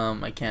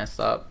 I can't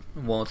stop.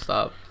 Won't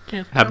stop.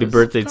 Happy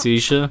birthday to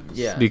Isha.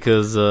 Yeah.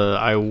 Because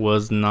I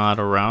was not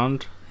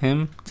around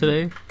him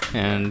today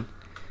and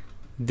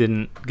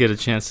didn't get a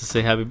chance to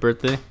say happy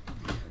birthday.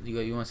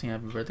 You want to sing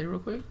happy birthday real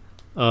quick?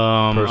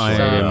 I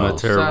am a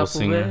terrible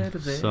singer.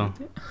 So.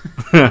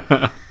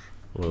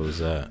 What was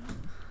that?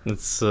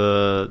 It's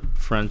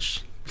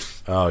French.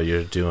 Oh,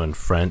 you're doing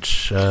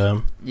French?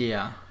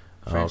 Yeah,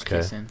 French okay.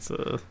 kissing.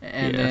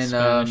 And then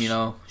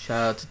shout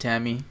out to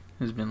Tammy,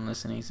 who's been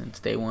listening since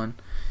day one.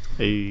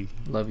 Hey,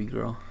 love you,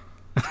 girl.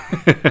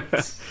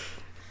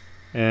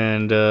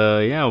 And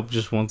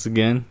just once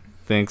again,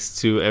 thanks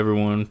to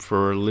everyone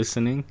for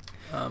listening.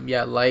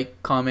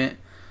 Like, comment,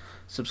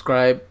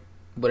 subscribe,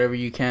 whatever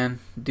you can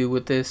do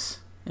with this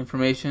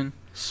information.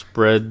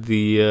 Spread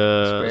the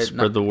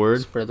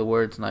word. Spread the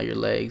word. It's not your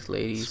legs,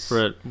 ladies.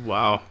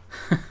 Wow.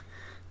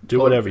 Do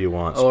whatever you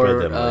want.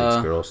 Spread them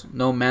legs, girls.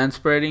 No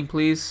manspreading,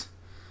 please.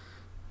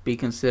 Be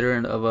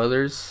considerate of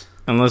others.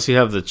 Unless you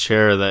have the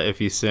chair that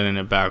if you sit in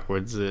it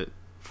backwards, it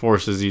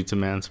forces you to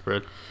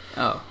manspread.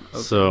 Oh,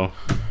 okay. So,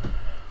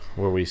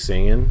 were we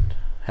singing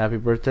Happy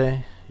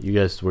Birthday? You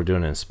guys were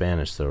doing it in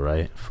Spanish, though,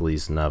 right?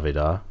 Feliz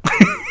Navidad.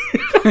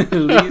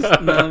 Feliz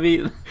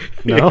Navidad.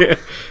 No?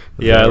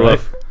 Yeah,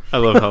 I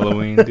love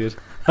Halloween, dude.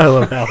 I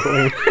love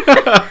Halloween.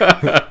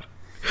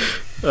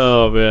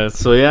 Oh man,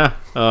 so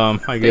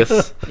I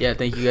guess. Yeah,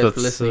 thank you guys for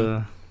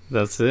listening.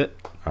 That's it.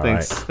 All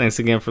Thanks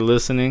again for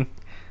listening.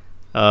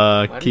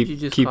 Why did you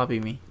just copy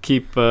me?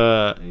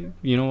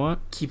 You know what?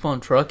 Keep on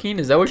trucking?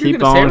 Is that what you're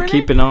gonna say? Right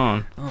keep it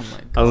on. Oh my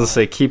god! I was gonna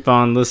say keep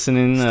on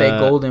listening. Stay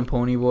golden,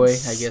 pony boy.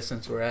 I guess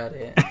since we're at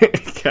it.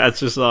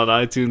 Catch us on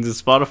iTunes and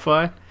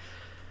Spotify.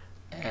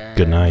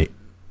 Good night.